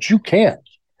this, but you can't.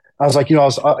 I was like,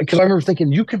 because I remember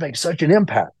thinking you could make such an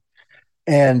impact.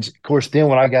 And of course, then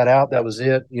when I got out, that was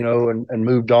it, and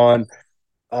moved on.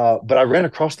 But I ran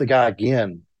across the guy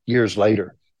again years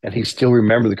later, and he still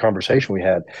remembered the conversation we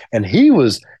had, and he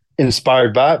was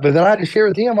inspired by it. But then I had to share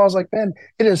with him. I was like, man,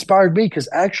 it inspired me, because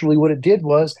actually what it did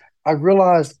was I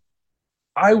realized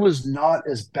I was not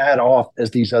as bad off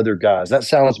as these other guys. That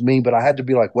sounds mean, but I had to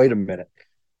be like, wait a minute.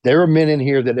 There are men in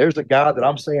here that there's a guy that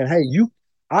I'm saying, hey,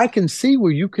 I can see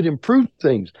where you could improve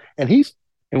things. And he's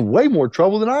in way more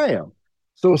trouble than I am.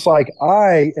 So it's like,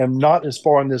 I am not as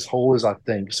far in this hole as I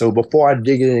think. So before I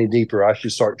dig it any deeper, I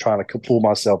should start trying to pull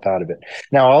myself out of it.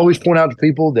 Now, I always point out to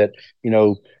people that,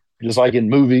 just like in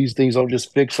movies, things don't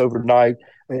just fix overnight.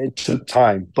 It took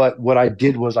time. But what I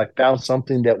did was I found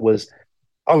something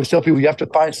I always tell people, you have to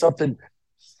find something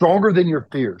stronger than your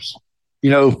fears.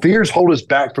 Fears hold us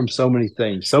back from so many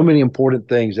things, so many important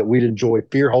things that we'd enjoy.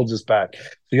 Fear holds us back. So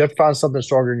you have to find something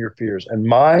stronger than your fears. And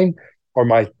mine are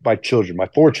my children, my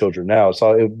 4 children now.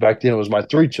 So back then it was my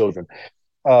 3 children,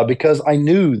 because I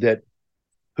knew that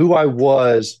who I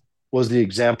was the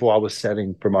example I was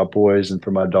setting for my boys and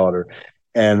for my daughter.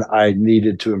 And I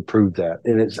needed to improve that.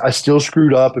 And I still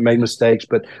screwed up and made mistakes,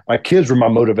 but my kids were my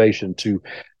motivation to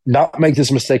not make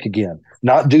this mistake again,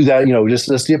 not do that, just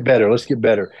let's get better.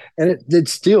 And it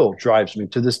still drives me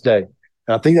to this day.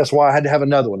 And I think that's why I had to have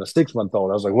another one, a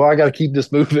 6-month-old. I was like, well, I got to keep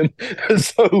this moving.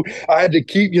 So I had to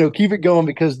keep it going,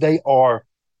 because they are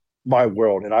my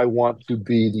world. And I want to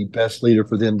be the best leader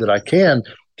for them that I can,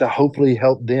 to hopefully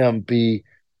help them be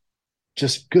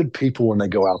just good people when they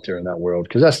go out there in that world.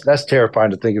 Because that's terrifying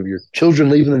to think of your children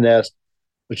leaving the nest,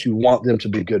 but you want them to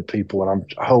be good people. And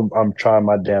I'm trying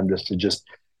my damnedest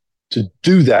to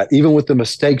do that, even with the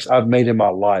mistakes I've made in my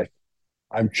life.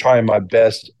 I'm trying my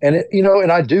best, and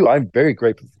and I do. I'm very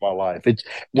grateful for my life. It's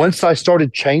once I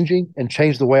started changing and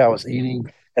changed the way I was eating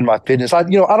and my fitness. I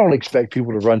don't expect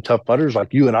people to run Tough Mudders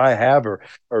like you and I have, or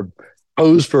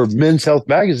pose for Men's Health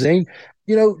magazine,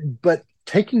 but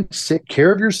taking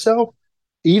care of yourself,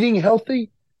 eating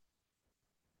healthy,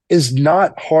 is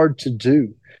not hard to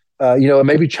do. It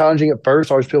may be challenging at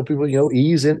first. I always tell people,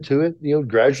 ease into it,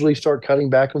 gradually start cutting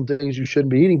back on things you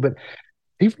shouldn't be eating. But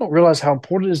people don't realize how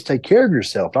important it is to take care of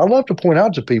yourself. I love to point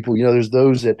out to people, there's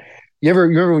those that you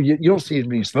don't see as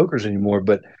many smokers anymore,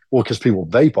 but because people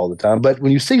vape all the time. But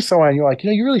when you see someone, you're like,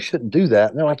 you really shouldn't do that.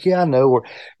 And they're like, yeah, I know. Or,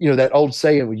 that old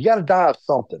saying, well, you got to die of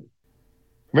something.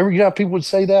 Remember, how people would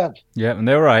say that? Yeah, and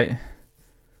they're right.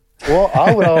 Well,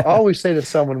 I always say to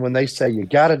someone when they say you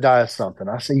got to die of something,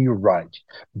 I say you're right.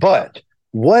 But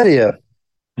what if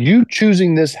you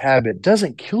choosing this habit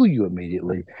doesn't kill you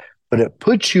immediately, but it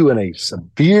puts you in a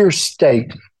severe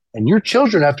state, and your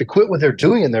children have to quit what they're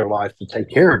doing in their life to take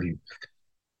care of you?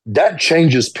 That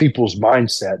changes people's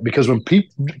mindset because when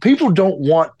people don't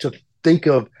want to think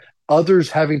of others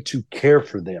having to care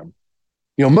for them.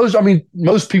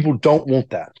 Most people don't want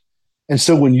that. And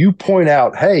so when you point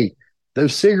out, hey,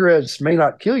 those cigarettes may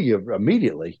not kill you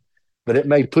immediately, but it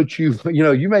may put you,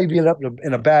 you may be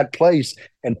in a bad place,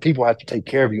 and people have to take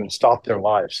care of you and stop their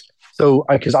lives. So,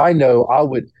 because I know I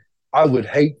would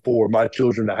hate for my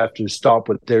children to have to stop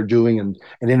what they're doing and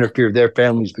interfere with their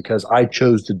families because I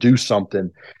chose to do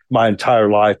something my entire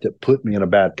life that put me in a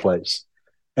bad place.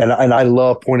 And I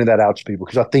love pointing that out to people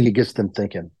because I think it gets them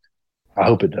thinking. I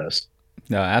hope it does.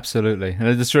 No, absolutely. And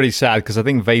it's really sad because I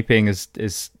think vaping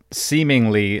is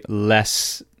seemingly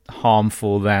less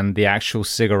harmful than the actual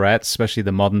cigarettes, especially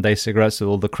the modern day cigarettes with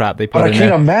all the crap they put But I in can't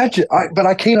there. imagine. But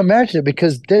I can't imagine it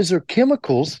because those are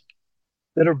chemicals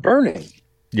that are burning.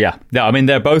 Yeah, no, I mean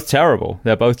they're both terrible.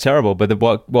 They're both terrible.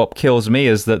 But what kills me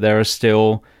is that there are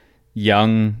still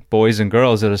young boys and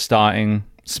girls that are starting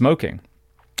smoking.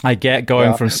 I get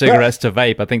going Yeah. from cigarettes to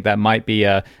vape. I think that might be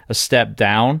a step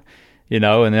down, and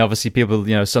then obviously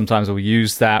people, sometimes will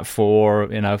use that for,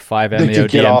 5-MeO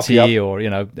Get off. Yep. DMT or,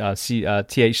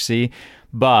 THC.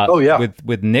 But Oh yeah.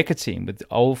 with nicotine, with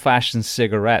old-fashioned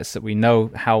cigarettes that we know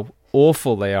how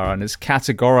awful they are, and it's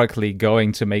categorically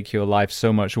going to make your life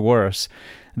so much worse,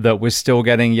 that we're still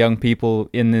getting young people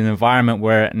in an environment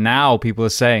where now people are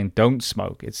saying, don't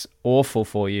smoke. It's awful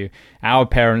for you. Our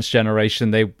parents'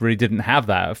 generation, they really didn't have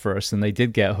that at first, and they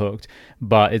did get hooked.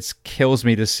 But it kills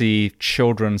me to see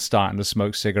children starting to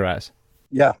smoke cigarettes.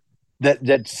 Yeah.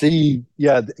 That see.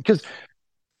 Yeah. Because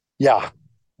yeah.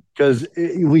 Because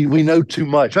we know too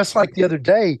much. That's like the other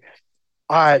day.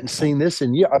 I hadn't seen this,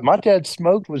 and yeah, my dad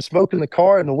was smoking in the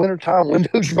car in the wintertime,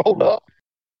 windows rolled up.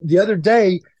 The other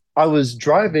day, I was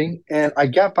driving and I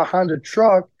got behind a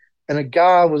truck, and a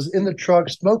guy was in the truck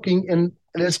smoking, and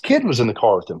his kid was in the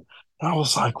car with him. And I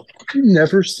was like, you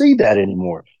never see that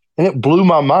anymore. And it blew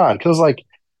my mind because, like,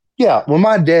 yeah, when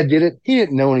my dad did it, he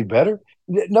didn't know any better.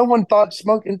 No one thought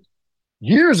smoking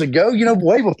years ago,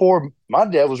 way before my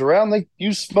dad was around, they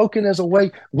used smoking as a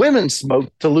way. Women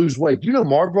smoked to lose weight.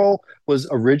 Marlboro was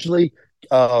originally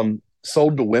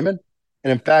sold to women.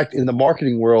 And in fact, in the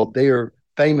marketing world, they are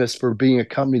famous for being a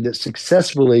company that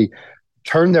successfully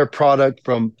turned their product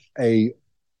from a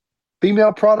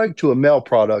female product to a male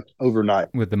product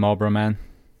overnight. With the Marlboro Man.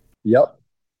 Yep.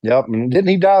 Yep. And didn't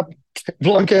he die of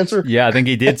lung cancer? Yeah, I think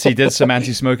he did. He did some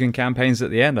anti-smoking campaigns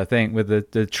at the end, I think, with the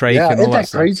trach Yeah, and all isn't that that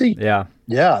stuff. crazy? Yeah.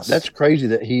 Yeah, that's crazy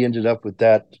that he ended up with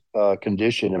that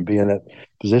condition and being in that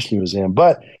position he was in.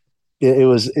 But it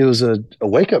was a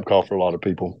wake up call for a lot of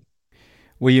people.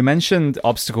 Well, you mentioned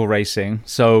obstacle racing.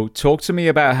 So talk to me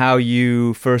about how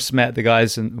you first met the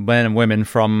guys, and men and women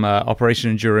from Operation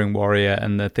Enduring Warrior,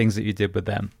 and the things that you did with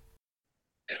them.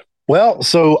 Well,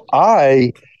 so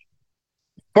I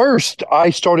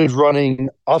started running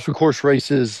obstacle course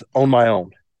races on my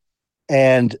own.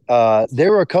 And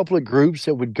there were a couple of groups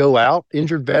that would go out,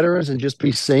 injured veterans, and just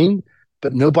be seen,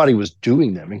 but nobody was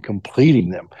doing them and completing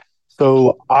them.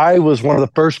 So I was one of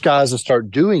the first guys to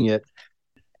start doing it.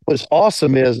 What's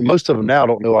awesome is most of them now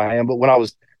don't know who I am, but when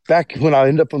I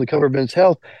ended up on the cover of Men's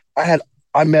Health,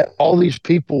 I met all these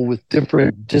people with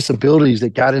different disabilities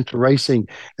that got into racing,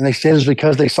 and they said it's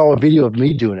because they saw a video of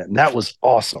me doing it, and that was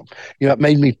awesome. It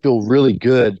made me feel really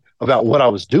good about what I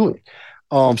was doing.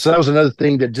 So that was another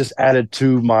thing that just added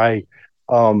to my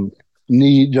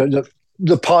need,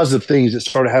 the positive things that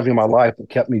started happening in my life that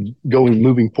kept me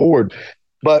moving forward.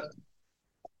 But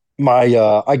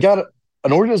I got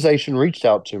an organization reached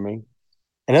out to me,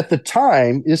 and at the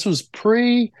time, this was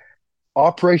pre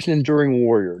Operation Enduring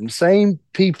Warrior, and same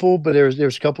people, but there's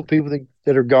a couple of people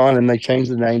that are gone, and they changed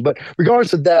the name. But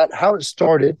regardless of that, how it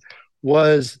started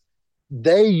was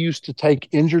they used to take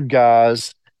injured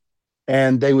guys,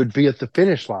 and they would be at the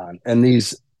finish line, and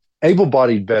these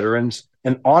able-bodied veterans,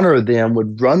 in honor of them,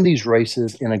 would run these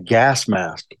races in a gas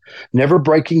mask, never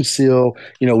breaking seal,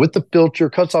 with the filter,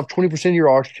 cuts off 20% of your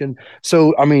oxygen.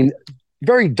 So, I mean,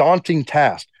 very daunting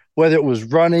task, whether it was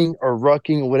running or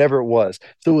rucking or whatever it was.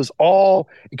 So it was all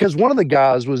because one of the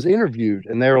guys was interviewed,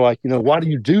 and they were like, why do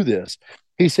you do this?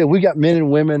 He said, we got men and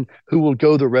women who will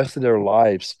go the rest of their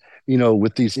lives,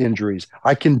 with these injuries.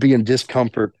 I can be in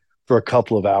discomfort for a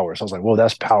couple of hours. I was like, well,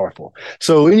 that's powerful.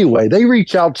 So anyway, they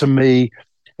reached out to me,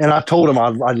 and I told them I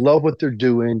love what they're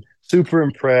doing, super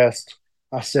impressed.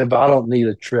 I said, but I don't need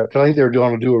a trip. I think they were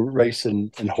going to do a race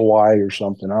in Hawaii or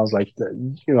something. I was like,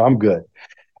 I'm good.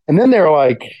 And then they're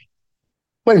like,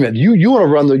 wait a minute, you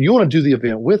want to you want to do the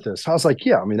event with us? I was like,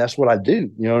 yeah, I mean, that's what I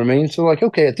do. You know what I mean? So like,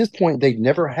 okay, at this point, they'd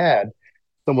never had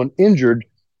someone injured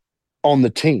on the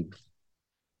team.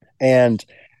 And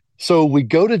so we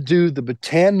go to do the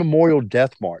Bataan Memorial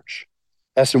Death March.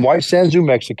 That's in White Sands, New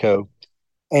Mexico.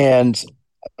 And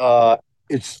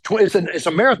it's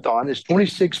a marathon. It's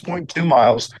 26.2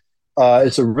 miles.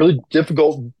 It's a really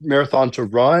difficult marathon to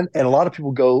run, and a lot of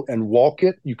people go and walk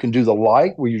it. You can do the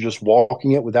light, where you're just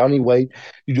walking it without any weight.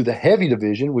 You do the heavy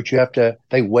division, which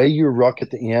they weigh your ruck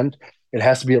at the end. It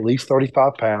has to be at least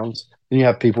 35 pounds. Then you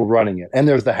have people running it, and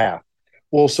there's the half.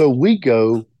 Well, so we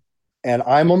go, and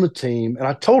I'm on the team, and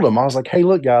I told them, I was like, hey,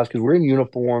 look, guys, because we're in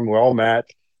uniform, we're all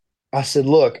matched. I said,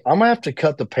 look, I'm gonna have to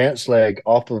cut the pants leg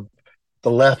off of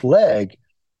the left leg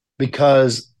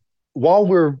because while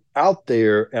we're out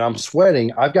there and I'm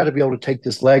sweating, I've got to be able to take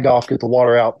this leg off, get the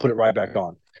water out, put it right back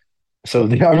on. So I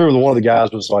remember one of the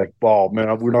guys was like, "Oh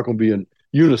man, we're not going to be in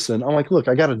unison." I'm like, "Look,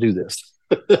 I got to do this."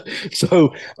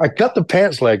 So I cut the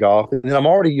pants leg off, and then I'm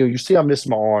already, you see, I'm missing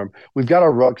my arm. We've got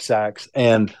our rucksacks,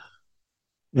 and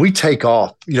we take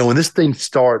off. When this thing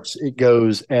starts, it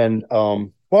goes. And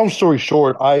long story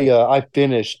short, I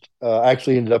finished.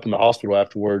 Actually, ended up in the hospital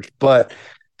afterwards. But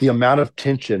the amount of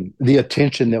the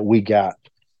attention that we got,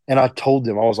 and I told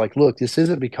them, I was like, "Look, this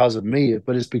isn't because of me,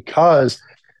 but it's because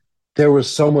there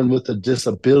was someone with a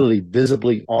disability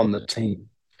visibly on the team."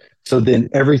 So then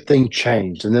everything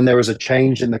changed, and then there was a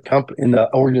change in the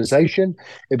organization.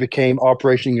 It became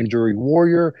Operation Enduring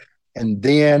Warrior, and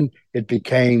then it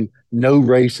became no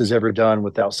race is ever done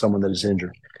without someone that is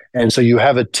injured. And so you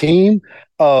have a team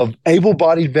of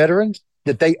able-bodied veterans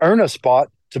that they earn a spot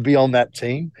to be on that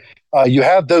team. You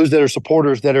have those that are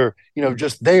supporters that are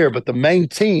just there, but the main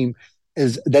team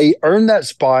is they earn that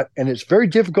spot, and it's very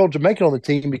difficult to make it on the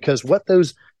team because what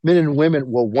those men and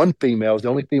women, well, one female is the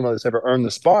only female that's ever earned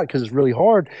the spot because it's really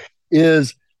hard,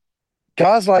 is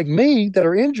guys like me that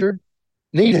are injured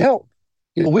need help.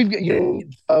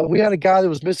 We had a guy that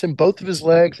was missing both of his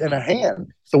legs and a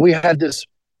hand. So we had this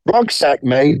rucksack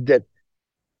made that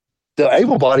the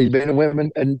able-bodied men and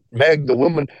women, and Meg, the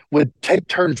woman, would take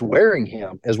turns wearing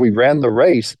him as we ran the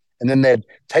race, and then they'd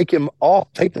take him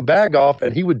off, take the bag off,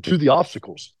 and he would do the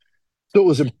obstacles. So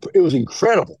it was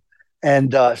incredible.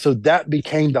 And so that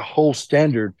became the whole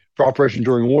standard for Operation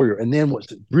Enduring Warrior. And then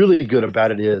what's really good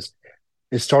about it is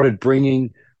it started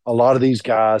bringing a lot of these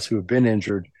guys who have been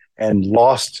injured and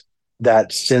lost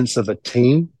that sense of a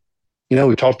team.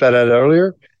 We talked about that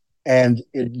earlier, and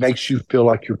it makes you feel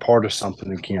like you're part of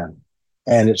something again.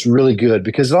 And it's really good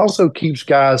because it also keeps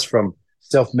guys from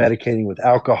self-medicating with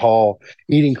alcohol,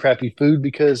 eating crappy food,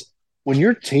 because when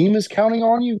your team is counting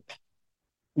on you,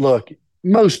 look,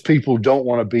 most people don't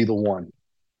want to be the one.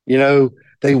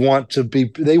 They want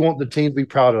the team to be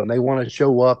proud of them. They want to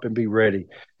show up and be ready.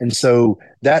 And so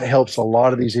that helps a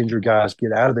lot of these injured guys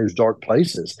get out of those dark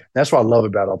places. That's what I love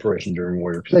about Operation Enduring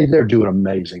Warrior. They're doing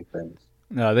amazing things.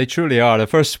 No, they truly are. The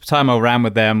first time I ran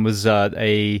with them was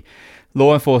a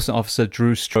law enforcement officer,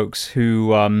 Drew Strokes, who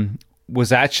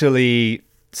was actually,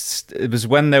 it was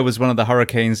when there was one of the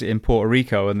hurricanes in Puerto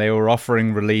Rico, and they were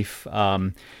offering relief,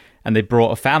 and they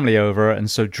brought a family over,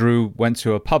 and so Drew went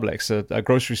to a Publix, a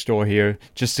grocery store here,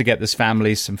 just to get this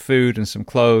family some food and some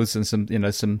clothes and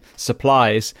some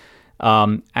supplies,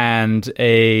 and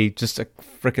just a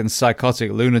freaking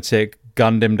psychotic lunatic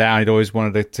gunned him down. He'd always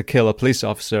wanted to kill a police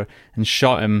officer and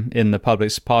shot him in the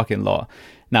Publix parking lot.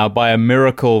 Now, by a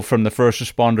miracle from the first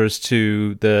responders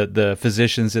to the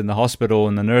physicians in the hospital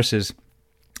and the nurses,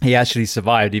 he actually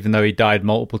survived, even though he died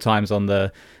multiple times on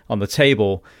the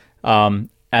table. And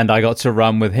I got to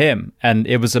run with him, and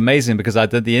it was amazing because I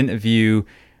did the interview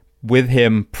with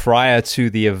him prior to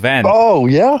the event. Oh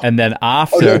yeah, and then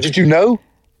after. Oh, no, did you know?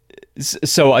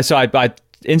 So I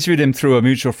interviewed him through a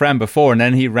mutual friend before, and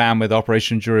then he ran with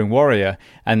Operation Enduring Warrior,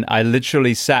 and I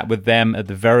literally sat with them at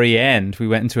the very end. We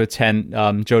went into a tent.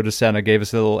 Joe DeSena gave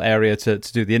us a little area to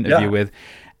do the interview with,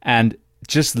 and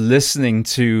just listening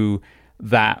to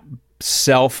that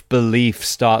self-belief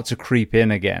start to creep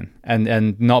in again,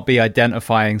 and not be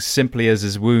identifying simply as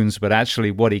his wounds, but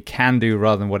actually what he can do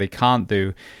rather than what he can't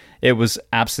do. It was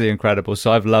absolutely incredible.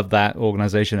 So I've loved that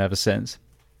organization ever since.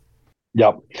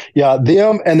 Yep. Yeah,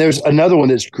 them, and there's another one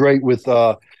that's great with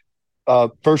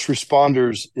first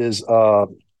responders is I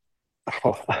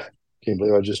can't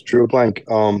believe I just drew a blank.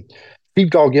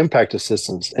 Sheepdog Impact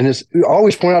Assistance. And I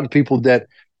always point out to people that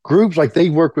groups, like, they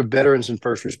work with veterans and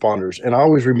first responders. And I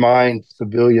always remind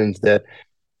civilians that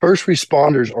first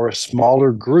responders are a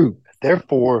smaller group.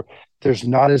 Therefore, there's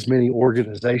not as many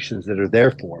organizations that are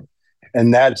there for them,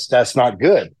 and that's not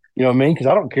good. You know what I mean? Because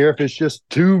I don't care if it's just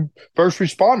two first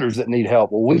responders that need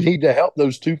help. Well, we need to help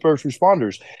those two first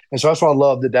responders, and so that's why I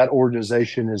love that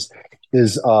organization is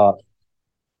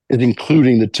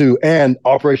including the two, and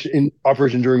Operation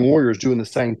Enduring Warrior is doing the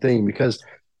same thing, because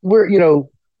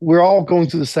we're all going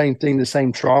through the same thing, the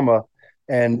same trauma,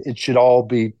 and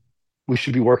we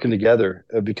should be working together,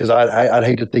 because I'd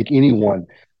hate to think anyone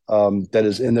that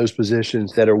is in those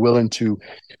positions that are willing to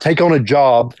take on a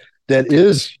job that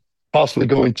is possibly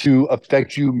going to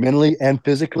affect you mentally and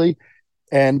physically,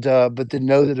 and but then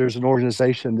know that there's an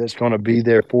organization that's going to be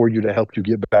there for you to help you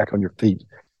get back on your feet.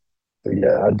 So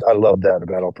yeah, I love that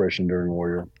about Operation Enduring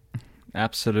Warrior.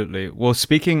 Absolutely. Well,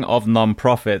 speaking of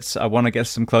nonprofits, I want to get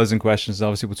some closing questions.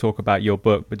 Obviously, we'll talk about your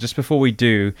book, but just before we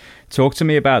do, talk to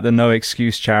me about the No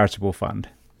Excuse Charitable Fund.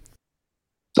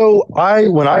 So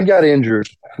when I got injured,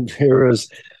 there was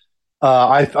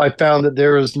I found that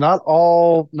there is not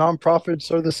all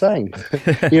nonprofits are the same.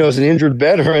 As an injured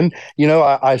veteran,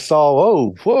 I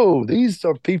saw, whoa, these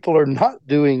people are not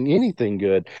doing anything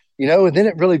good. And then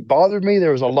it really bothered me.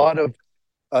 There was a lot of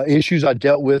issues I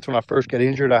dealt with when I first got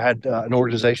injured. I had an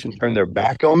organization turn their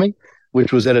back on me,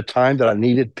 which was at a time that I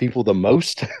needed people the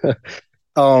most.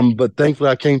 But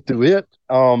thankfully I came through it.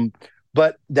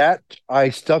 But that I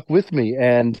stuck with me.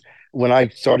 And when I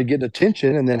started getting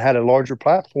attention and then had a larger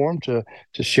platform to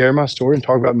share my story and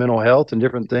talk about mental health and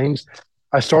different things,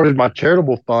 I started my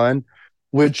charitable fund,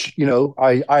 which,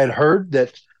 I had heard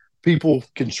that people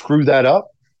can screw that up,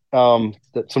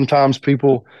 that sometimes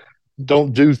people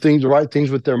don't do the right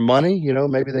things with their money.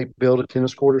 Maybe they build a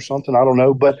tennis court or something. I don't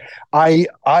know. But I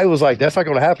was like, that's not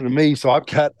going to happen to me. So I've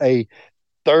got a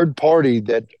third party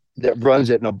that runs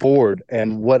it, and a board.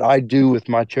 And what I do with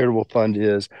my charitable fund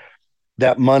is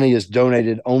that money is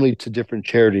donated only to different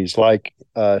charities, like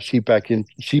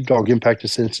Sheepdog Impact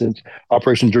Assistance,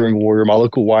 Operation Enduring Warrior, my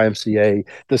local YMCA,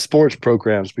 the sports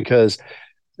programs, because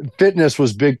fitness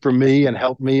was big for me and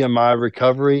helped me in my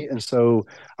recovery. And so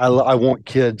I want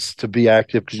kids to be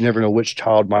active, because you never know which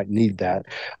child might need that.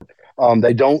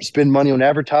 They don't spend money on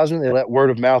advertising. They let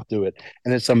word of mouth do it.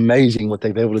 And it's amazing what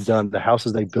they've been able to done, the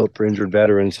houses they built for injured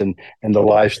veterans and the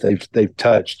lives they've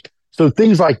touched. So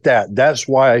things like that. That's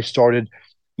why I started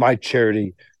my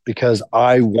charity, because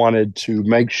I wanted to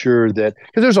make sure that,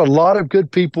 because there's a lot of good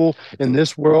people in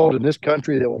this world, in this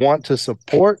country, that want to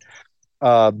support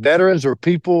veterans or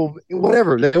people,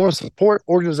 whatever. They want to support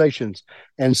organizations.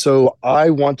 And so I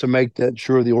want to make that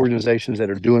sure the organizations that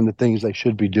are doing the things they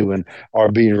should be doing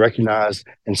are being recognized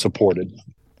and supported.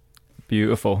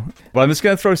 Beautiful. Well, I'm just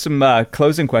going to throw some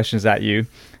closing questions at you.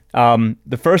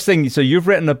 The first thing, so you've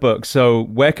written a book. So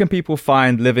where can people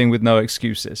find Living with No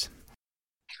Excuses?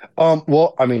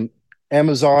 Well,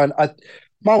 Amazon,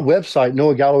 my website,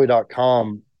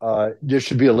 noahgalloway.com, there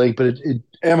should be a link, but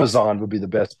Amazon would be the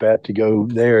best bet to go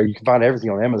there. You can find everything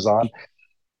on Amazon.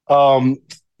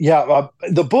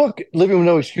 The book, Living with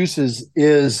No Excuses,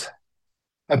 is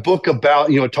a book about,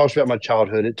 it talks about my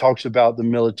childhood. It talks about the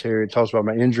military. It talks about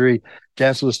my injury,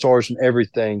 Dance with the Stars, and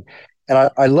everything. And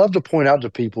I love to point out to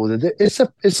people that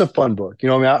it's a fun book.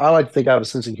 I like to think I have a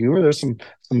sense of humor. There's some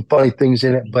funny things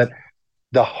in it, but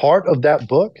the heart of that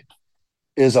book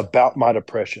is about my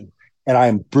depression. And I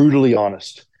am brutally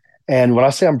honest. And when I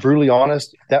say I'm brutally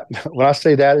honest, when I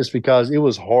say that is because it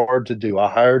was hard to do. I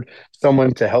hired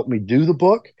someone to help me do the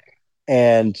book,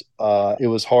 and it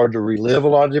was hard to relive a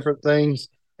lot of different things.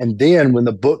 And then when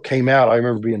the book came out, I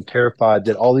remember being terrified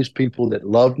that all these people that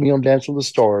loved me on Dance with the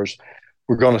Stars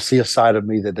were going to see a side of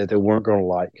me that they weren't going to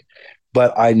like.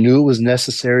 But I knew it was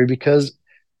necessary, because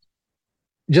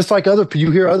just like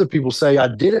you hear other people say, I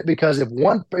did it because if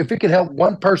it could help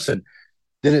one person,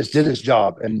 then it did its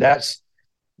job. And that's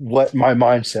what my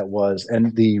mindset was.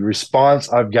 And the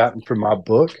response I've gotten from my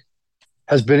book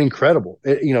has been incredible.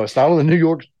 It's not on the New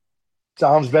York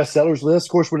Times bestsellers list.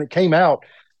 Of course, when it came out,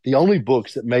 the only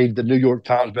books that made the New York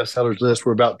Times bestsellers list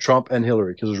were about Trump and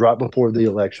Hillary, because it was right before the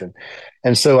election.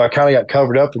 And so I kind of got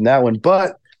covered up in that one.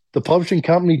 But the publishing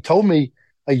company told me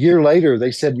a year later,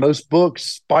 they said most books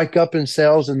spike up in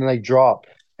sales and then they drop.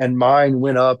 And mine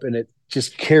went up, and it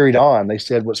just carried on. They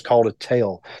said what's called a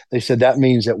tail. They said that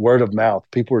means that word of mouth,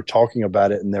 people are talking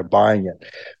about it and they're buying it.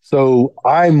 So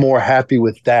I'm more happy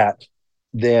with that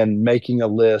than making a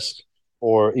list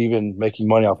or even making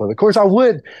money off of it. Of course, I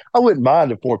wouldn't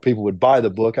mind if more people would buy the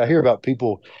book. I hear about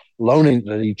people loaning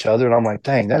to each other, and I'm like,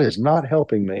 dang, that is not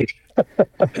helping me.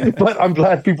 But I'm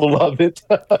glad people love it.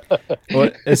 Well,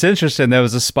 it's interesting. There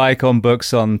was a spike on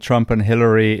books on Trump and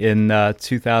Hillary in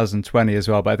 2020 as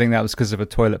well, but I think that was because of a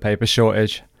toilet paper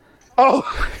shortage. Oh,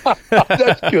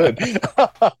 that's good.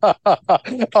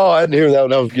 Oh, I didn't hear that one.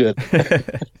 That was good.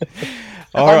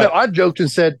 All I know. right. I joked and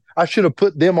said I should have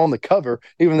put them on the cover,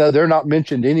 even though they're not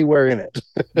mentioned anywhere in it.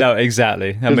 No,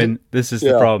 exactly. I mean, this is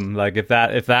the Yeah. problem. Like if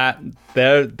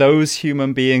that those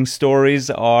human being stories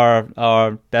are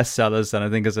bestsellers, then I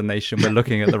think as a nation we're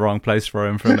looking at the wrong place for our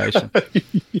information.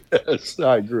 Yes,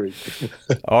 I agree.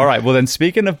 All right. Well, then,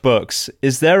 speaking of books,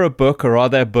 is there a book or are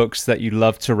there books that you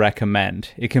love to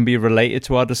recommend? It can be related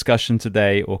to our discussion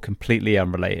today or completely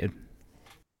unrelated.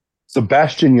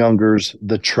 Sebastian Junger's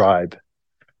The Tribe.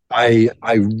 I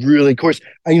really, of course,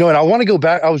 and I want to go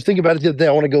back. I was thinking about it the other day.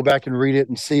 I want to go back and read it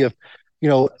and see if, you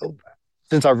know,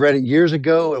 since I read it years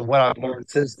ago and what I've learned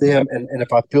since then, and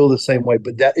if I feel the same way.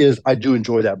 But I do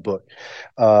enjoy that book,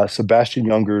 Sebastian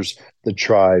Junger's The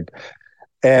Tribe,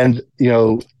 and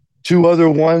two other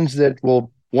ones that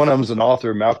one of them's an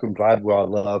author, Malcolm Gladwell, I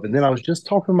love, and then I was just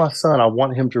talking to my son. I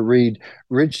want him to read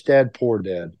Rich Dad Poor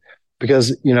Dad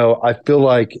because I feel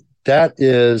like that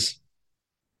is.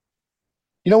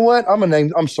 You know what?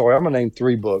 I'm sorry. I'm gonna name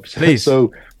three books. Please.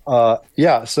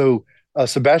 Yeah. So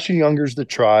Sebastian Junger's The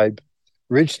Tribe,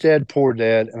 Rich Dad Poor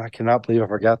Dad, and I cannot believe I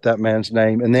forgot that man's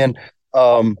name. And then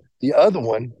the other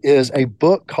one is a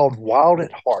book called Wild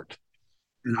at Heart.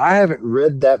 And I haven't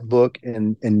read that book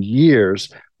in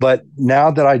years, but now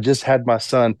that I just had my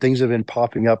son, things have been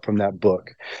popping up from that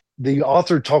book. The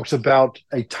author talks about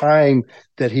a time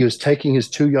that he was taking his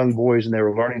two young boys and they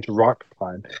were learning to rock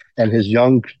climb. And his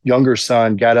younger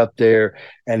son got up there,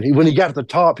 and when he got to the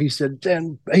top, he said,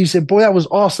 "Boy, that was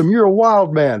awesome. You're a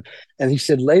wild man." And he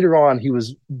said later on he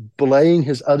was belaying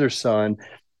his other son,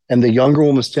 and the younger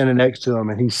one was standing next to him,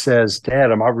 and he says,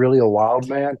 "Dad, am I really a wild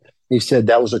man?" He said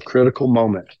that was a critical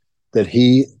moment that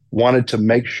he wanted to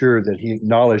make sure that he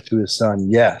acknowledged to his son,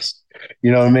 "Yes,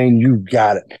 you know what I mean? You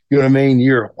got it. You know what I mean?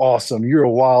 You're awesome. You're a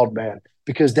wild man."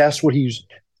 Because that's what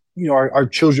our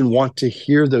children want to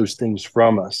hear those things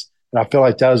from us. And I feel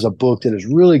like that is a book that is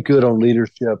really good on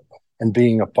leadership and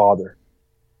being a father.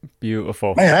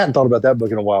 Beautiful. Man, I hadn't thought about that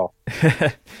book in a while. I'm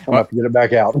going to have to get it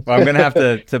back out. Well, I'm going to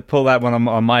have to pull that one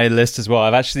on my list as well.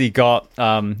 I've actually got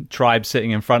Tribe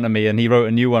sitting in front of me, and he wrote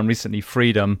a new one recently,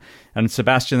 Freedom. And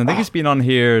Sebastian, I think he's been on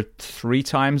here 3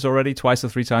 times already, twice or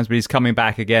 3 times, but he's coming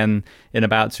back again in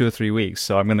about 2 or 3 weeks.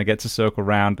 So I'm going to get to circle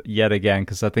around yet again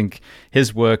because I think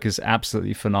his work is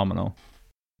absolutely phenomenal.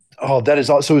 Oh, that is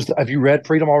awesome. So have you read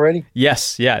Freedom already?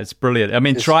 Yes, yeah, it's brilliant. I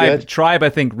mean, Tribe, I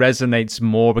think resonates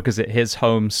more because it hits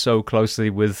home so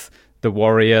closely with the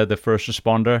warrior, the first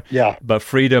responder. Yeah. But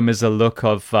Freedom is a look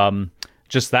of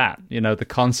just that, the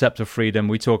concept of freedom.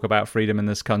 We talk about freedom in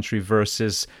this country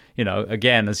versus,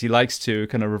 again, as he likes to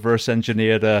kind of reverse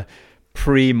engineer the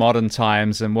pre-modern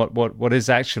times and what is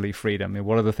actually freedom.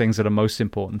 What are the things that are most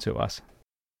important to us?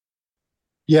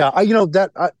 Yeah,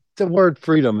 the word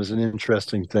freedom is an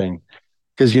interesting thing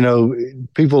because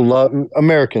people love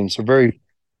Americans are very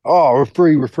we're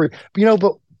free.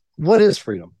 But what is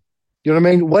freedom? You know what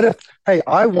I mean? What if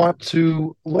I want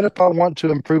to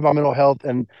improve my mental health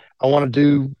and I want to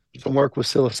do some work with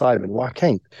psilocybin? Well, I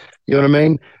can't. You know what I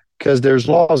mean? Because there's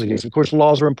laws against it. Of course,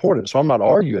 laws are important, so I'm not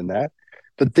arguing that.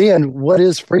 But then what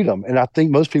is freedom? And I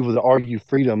think most people that argue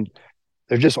freedom,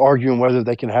 they're just arguing whether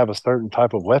they can have a certain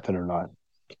type of weapon or not.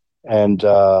 And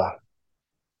I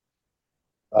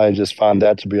just find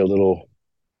that to be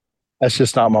that's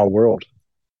just not my world.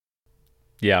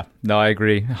 Yeah, no, I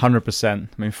agree 100%.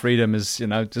 I mean, freedom is,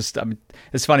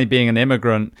 it's funny being an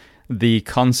immigrant, the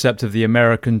concept of the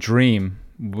American dream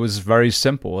was very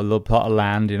simple. A little plot of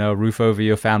land, a roof over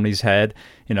your family's head,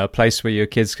 a place where your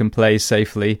kids can play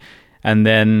safely. And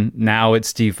then now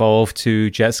it's devolved to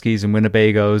jet skis and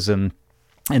Winnebagos and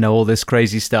all this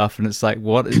crazy stuff. And it's like,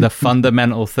 what are the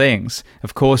fundamental things?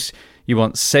 Of course, you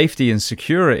want safety and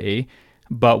security,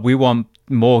 but we want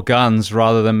more guns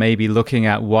rather than maybe looking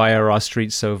at why are our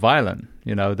streets so violent?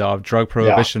 There are drug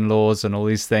prohibition laws and all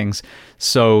these things.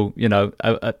 So,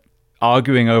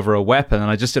 arguing over a weapon. And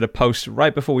I just did a post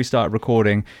right before we started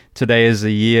recording. Today is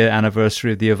the year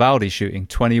anniversary of the Uvalde shooting.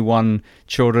 21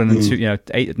 children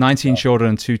and 19 children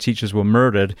and 2 teachers were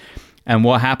murdered. And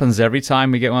what happens every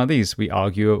time we get one of these? We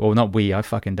argue, or not we, I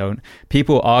fucking don't.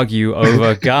 People argue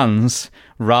over guns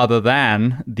rather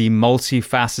than the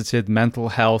multifaceted mental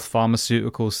health,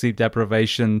 pharmaceutical, sleep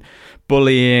deprivation,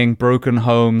 bullying, broken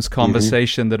homes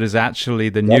conversation that is actually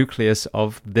the nucleus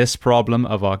of this problem,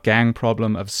 of our gang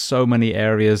problem, of so many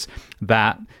areas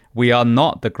that we are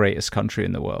not the greatest country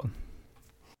in the world.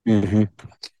 Mm-hmm.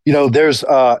 There's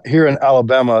here in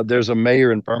Alabama, there's a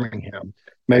mayor in Birmingham,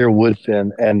 Mayor Woodfin,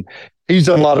 and he's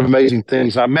done a lot of amazing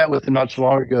things. I met with him not so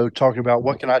long ago talking about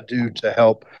what can I do to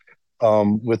help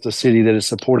with the city that has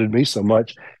supported me so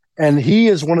much. And he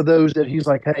is one of those that he's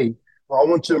like, hey, well, I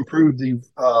want to improve the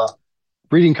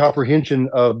reading comprehension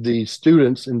of the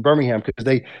students in Birmingham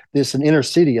because this an inner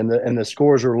city and the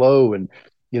scores are low and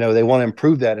they want to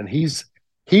improve that. And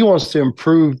he wants to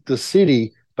improve the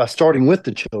city by starting with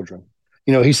the children.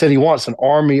 He said he wants an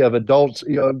army of adults,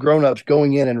 grown-ups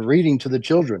going in and reading to the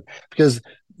children because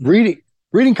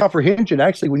reading comprehension,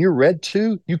 actually, when you're read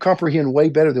to, you comprehend way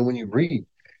better than when you read.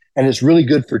 And it's really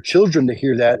good for children to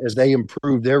hear that as they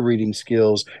improve their reading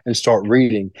skills and start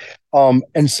reading.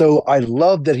 And so I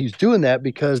love that he's doing that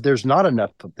because there's not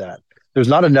enough of that. There's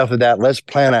not enough of that. Let's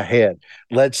plan ahead.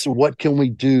 What can we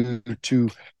do to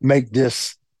make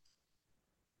this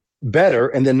better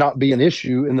and then not be an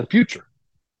issue in the future?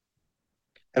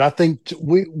 And I think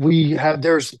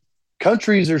there's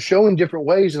countries are showing different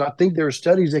ways. And I think there are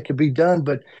studies that could be done,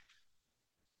 but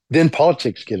then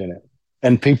politics get in it.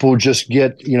 And people just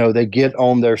they get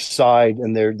on their side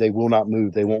and they will not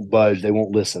move. They won't budge. They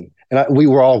won't listen. And we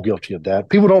were all guilty of that.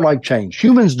 People don't like change.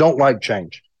 Humans don't like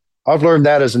change. I've learned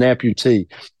that as an amputee.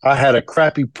 I had a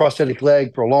crappy prosthetic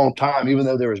leg for a long time, even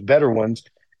though there was better ones.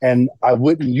 And I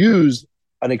wouldn't use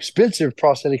an expensive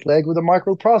prosthetic leg with a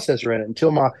microprocessor in it until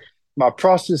my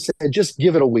process said, just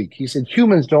give it a week. He said,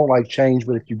 humans don't like change,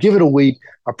 but if you give it a week,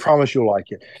 I promise you'll like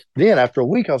it. Then after a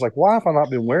week, I was like, why have I not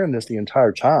been wearing this the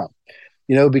entire time?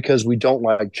 Because we don't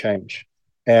like change.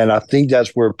 And I think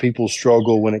that's where people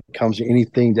struggle when it comes to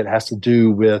anything that has to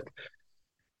do with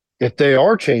if there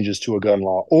are changes to a gun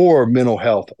law or mental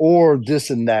health or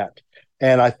this and that.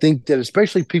 And I think that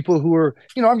especially people who are,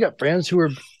 I've got friends who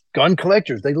are gun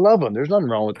collectors. They love them. There's nothing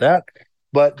wrong with that.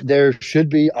 But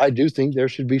I do think there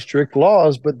should be strict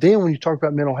laws. But then when you talk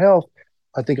about mental health,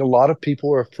 I think a lot of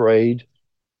people are afraid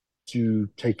to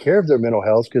take care of their mental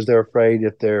health because they're afraid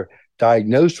if they're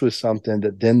diagnosed with something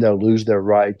that then they'll lose their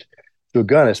right to a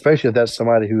gun, especially if that's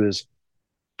somebody who is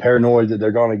paranoid that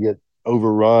they're going to get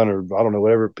overrun or I don't know,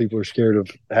 whatever people are scared of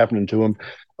happening to them,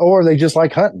 or they just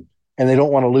like hunting and they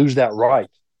don't want to lose that right.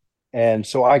 And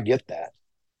so I get that.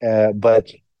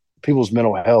 But people's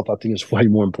mental health, I think, is way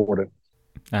more important.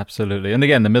 Absolutely. And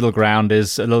again, the middle ground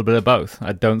is a little bit of both.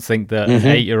 I don't think that an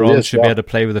 8-year-old should be able to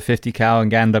play with a 50 cal in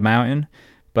Gander Mountain.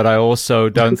 But I also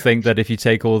don't think that if you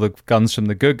take all the guns from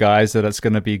the good guys, that it's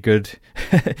going to be good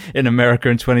in America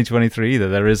in 2023 either.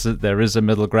 There is a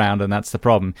middle ground, and that's the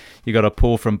problem. You got to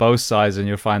pull from both sides, and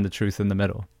you'll find the truth in the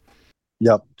middle.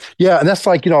 Yep. Yeah, and that's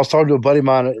like, I was talking to a buddy of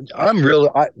mine.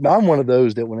 I'm one of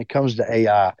those that when it comes to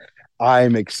AI,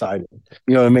 I'm excited.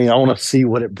 You know what I mean? I want to see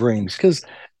what it brings because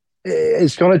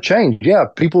it's going to change. Yeah,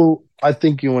 people, I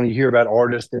think when you hear about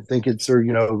artists that think it's, or,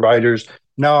 writers,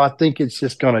 no, I think it's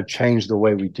just going to change the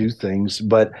way we do things.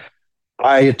 But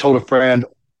I had told a friend,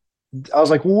 I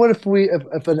was like, well, what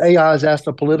if an AI is asked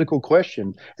a political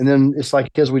question? And then it's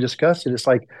like, as we discussed it, it's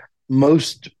like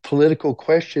most political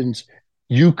questions,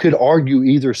 you could argue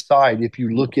either side if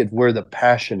you look at where the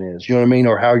passion is, you know what I mean?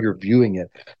 Or how you're viewing it.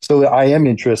 So I am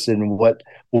interested in what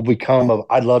will become of,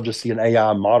 I'd love to see an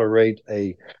AI moderate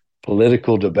a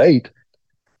political debate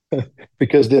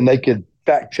because then they could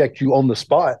fact check you on the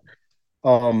spot.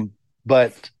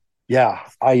 But yeah,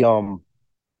 I don't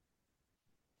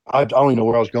even know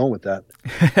where I was going with that.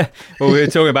 Well, we were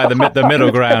talking about the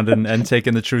middle ground and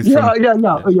taking the truth. But how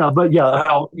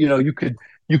you could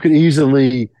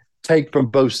easily take from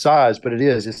both sides, but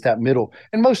it's that middle.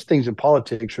 And most things in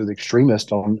politics are the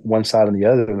extremist on one side and the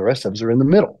other, and the rest of us are in the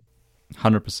middle.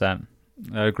 100%.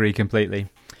 I agree completely.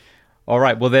 All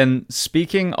right. Well, then,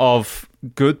 speaking of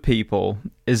good people,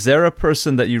 is there a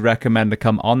person that you recommend to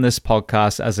come on this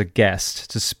podcast as a guest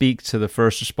to speak to the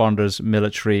first responders,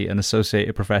 military, and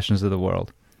associated professions of the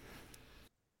world?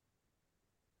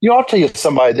 I'll tell you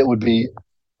somebody that would be,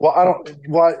 a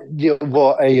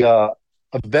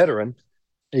veteran,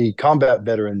 a combat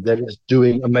veteran that is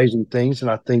doing amazing things.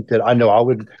 And I think that I know I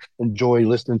would enjoy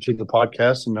listening to the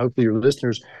podcast, and hopefully your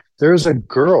listeners. There's a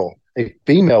girl, a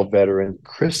female veteran,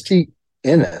 Christy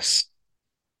Ennis.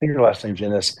 I think her last name's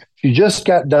Ennis. She just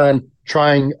got done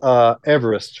trying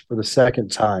Everest for the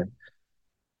second time.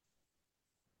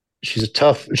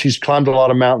 She's climbed a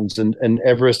lot of mountains, and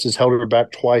Everest has held her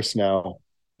back twice now,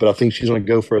 but I think she's going to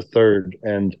go for a third.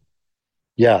 And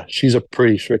yeah, she's a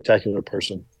pretty spectacular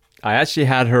person. I actually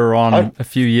had her on a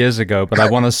few years ago, but I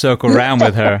want to circle around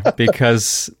with her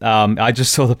because I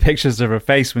just saw the pictures of her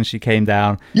face when she came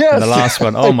down in the last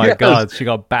one. Oh my God, she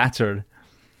got battered.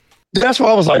 That's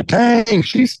why I was like, dang,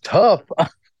 she's tough.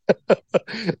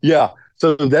 Yeah.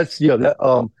 So that's,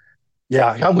 I've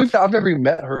never even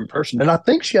met her in person. And I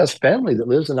think she has family that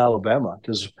lives in Alabama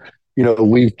because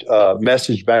we've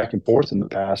messaged back and forth in the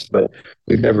past, but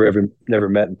we've never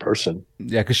met in person.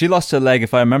 Yeah, because she lost her leg,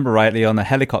 if I remember rightly, on a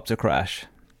helicopter crash.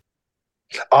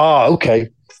 Ah, okay.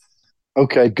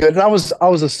 Okay, good. And I was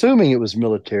assuming it was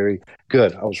military.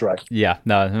 Good, I was right. Yeah,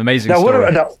 no, amazing Now,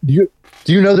 story. do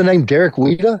you know the name Derek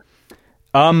Weeda?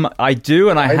 I do,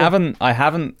 and Right? I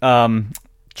haven't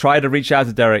tried to reach out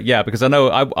to Derek yet because I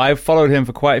know I've followed him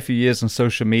for quite a few years on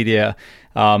social media.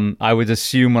 I would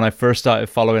assume when I first started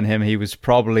following him, he was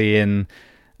probably in,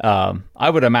 I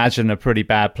would imagine, a pretty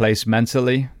bad place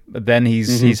mentally. But then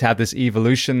he's had this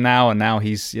evolution now, and now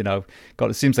he's it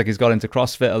seems like he's got into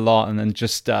CrossFit a lot, and then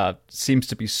just seems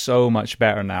to be so much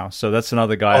better now. So that's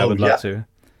another guy I would love to.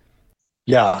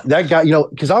 Yeah, that guy.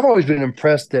 Because I've always been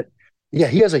impressed that, yeah,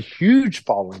 he has a huge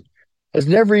following. Has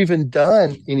never even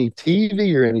done any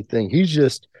TV or anything. He's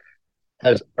just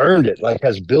has earned it, like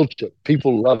has built it.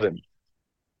 People love him,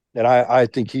 and I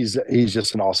think he's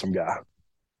just an awesome guy.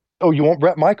 Oh, you want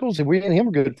Brett Michaels? We and him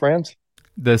are good friends.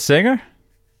 The singer.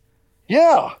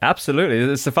 Yeah. Absolutely.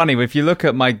 It's so funny. If you look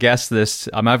at my guest list,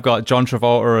 I've got John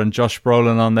Travolta and Josh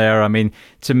Brolin on there. I mean,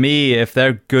 to me, if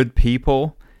they're good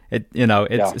people,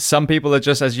 some people are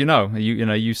just, as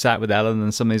you sat with Ellen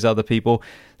and some of these other people.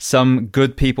 Some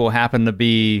good people happen to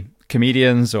be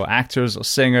comedians or actors or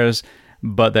singers,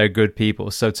 but they're good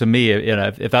people. So to me,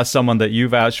 if that's someone that you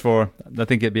vouch for, I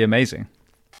think it'd be amazing.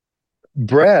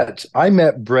 I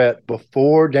met Brett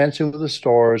before Dancing with the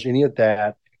Stars, any of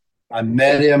that. I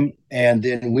met him, and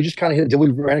then we just kind of hit. Then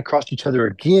we ran across each other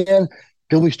again.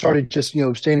 Then we started just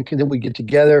staying. Then we get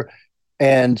together,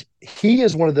 and he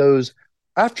is one of those.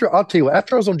 I'll tell you what.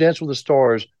 After I was on Dance with the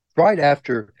Stars, right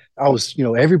after I was,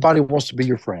 everybody wants to be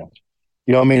your friend.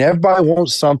 I mean, everybody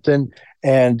wants something,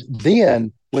 and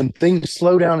then when things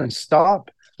slow down and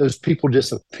stop, those people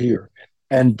disappear.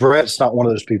 And Brett's not one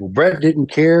of those people. Brett didn't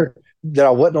care that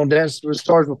I wasn't on Dance with the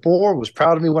Stars before. Was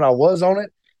proud of me when I was on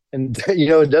it. And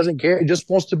it doesn't care. It just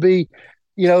wants to be,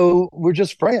 we're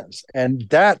just friends, and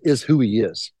that is who he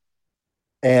is,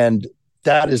 and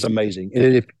that is amazing.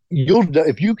 And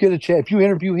if you get a chance, if you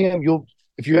interview him,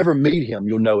 if you ever meet him,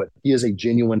 you'll know it. He is a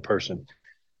genuine person,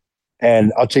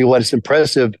 and I'll tell you what, it's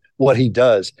impressive what he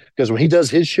does, because when he does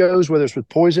his shows, whether it's with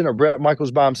Poison or Brett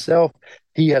Michaels by himself,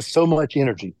 he has so much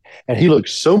energy, and he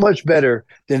looks so much better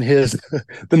than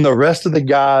than the rest of the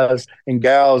guys and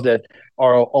gals that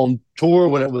are on tour.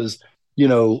 When it was,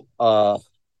 you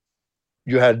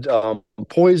had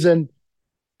Poison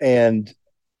and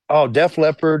Def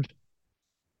Leppard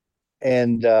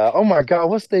and oh my God,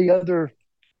 what's the other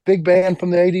big band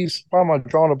from the '80s? Why am I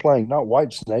drawing a blank? Not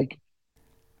Whitesnake.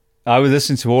 I was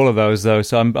listening to all of those though,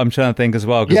 so I'm trying to think as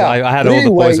well because Yeah, I had but all the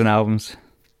anyway, Poison albums.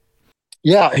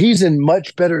 yeah, he's in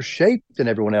much better shape than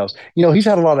everyone else. He's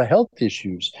had a lot of health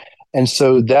issues, and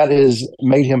so that has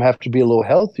made him have to be a little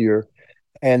healthier.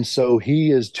 And so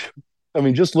he is. I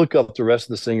mean, just look up the rest of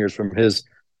the singers from his.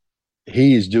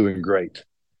 He's doing great.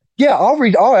 Yeah,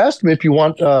 I'll ask him if you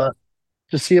want to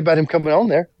see about him coming on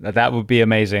there. That would be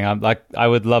amazing. I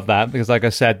would love that because, like I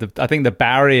said, I think the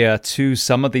barrier to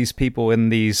some of these people in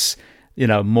these,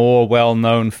 more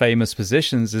well-known, famous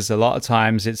positions is a lot of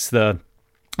times it's the,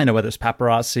 whether it's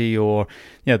paparazzi or,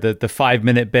 the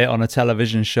 5-minute bit on a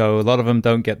television show. A lot of them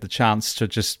don't get the chance to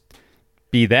just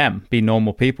be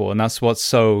normal people, and that's what's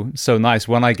so nice.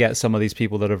 When I get some of these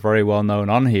people that are very well known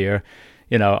on here,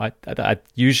 I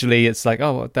usually it's like,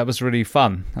 oh, that was really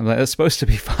fun. I'm like, it's supposed to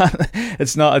be fun.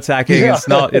 It's not attacking. Yeah. It's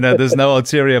not, there's no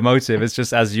ulterior motive. It's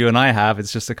just as you and I have.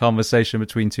 It's just a conversation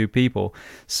between two people.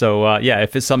 So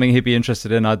if it's something he'd be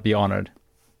interested in, I'd be honored.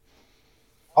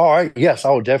 All right. Yes, I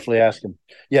will definitely ask him.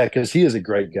 Yeah, because he is a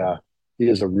great guy. He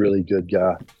is a really good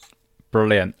guy.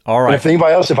 Brilliant. All right. And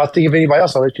if I think of anybody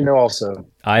else, I'll let you know also.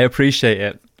 I appreciate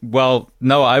it. Well,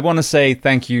 no, I want to say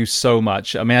thank you so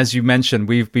much. I mean, as you mentioned,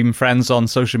 we've been friends on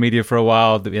social media for a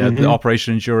while. The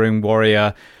Operation Enduring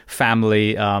Warrior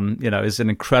family, is an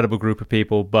incredible group of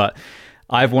people. But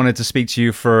I've wanted to speak to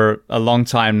you for a long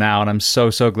time now, and I'm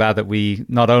so glad that we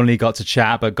not only got to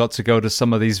chat, but got to go to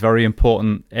some of these very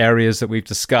important areas that we've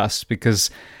discussed.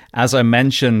 Because, as I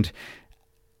mentioned,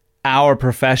 our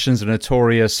professions are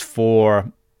notorious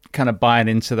for kind of buying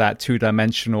into that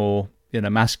two-dimensional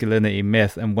masculinity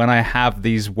myth. And when I have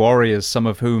these warriors, some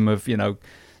of whom have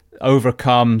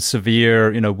overcome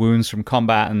severe wounds from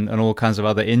combat and all kinds of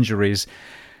other injuries,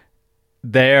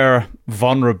 their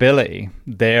vulnerability,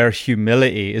 their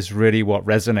humility is really what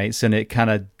resonates, and it kind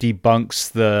of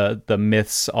debunks the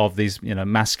myths of these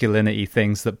masculinity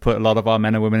things that put a lot of our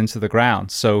men and women into the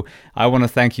ground. So I want to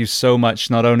thank you so much,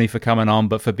 not only for coming on,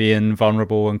 but for being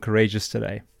vulnerable and courageous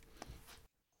today.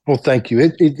 Well, thank you.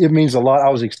 It means a lot. I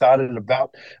was excited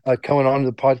about coming on to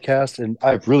the podcast, and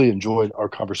I've really enjoyed our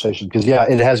conversation because, yeah,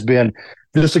 it has been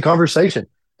just a conversation.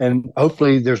 And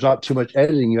hopefully, there's not too much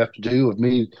editing you have to do of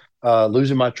me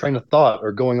losing my train of thought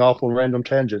or going off on random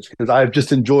tangents because I've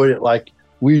just enjoyed it like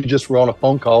we just were on a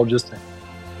phone call just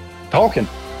talking.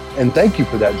 And thank you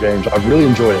for that, James. I've really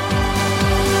enjoyed it.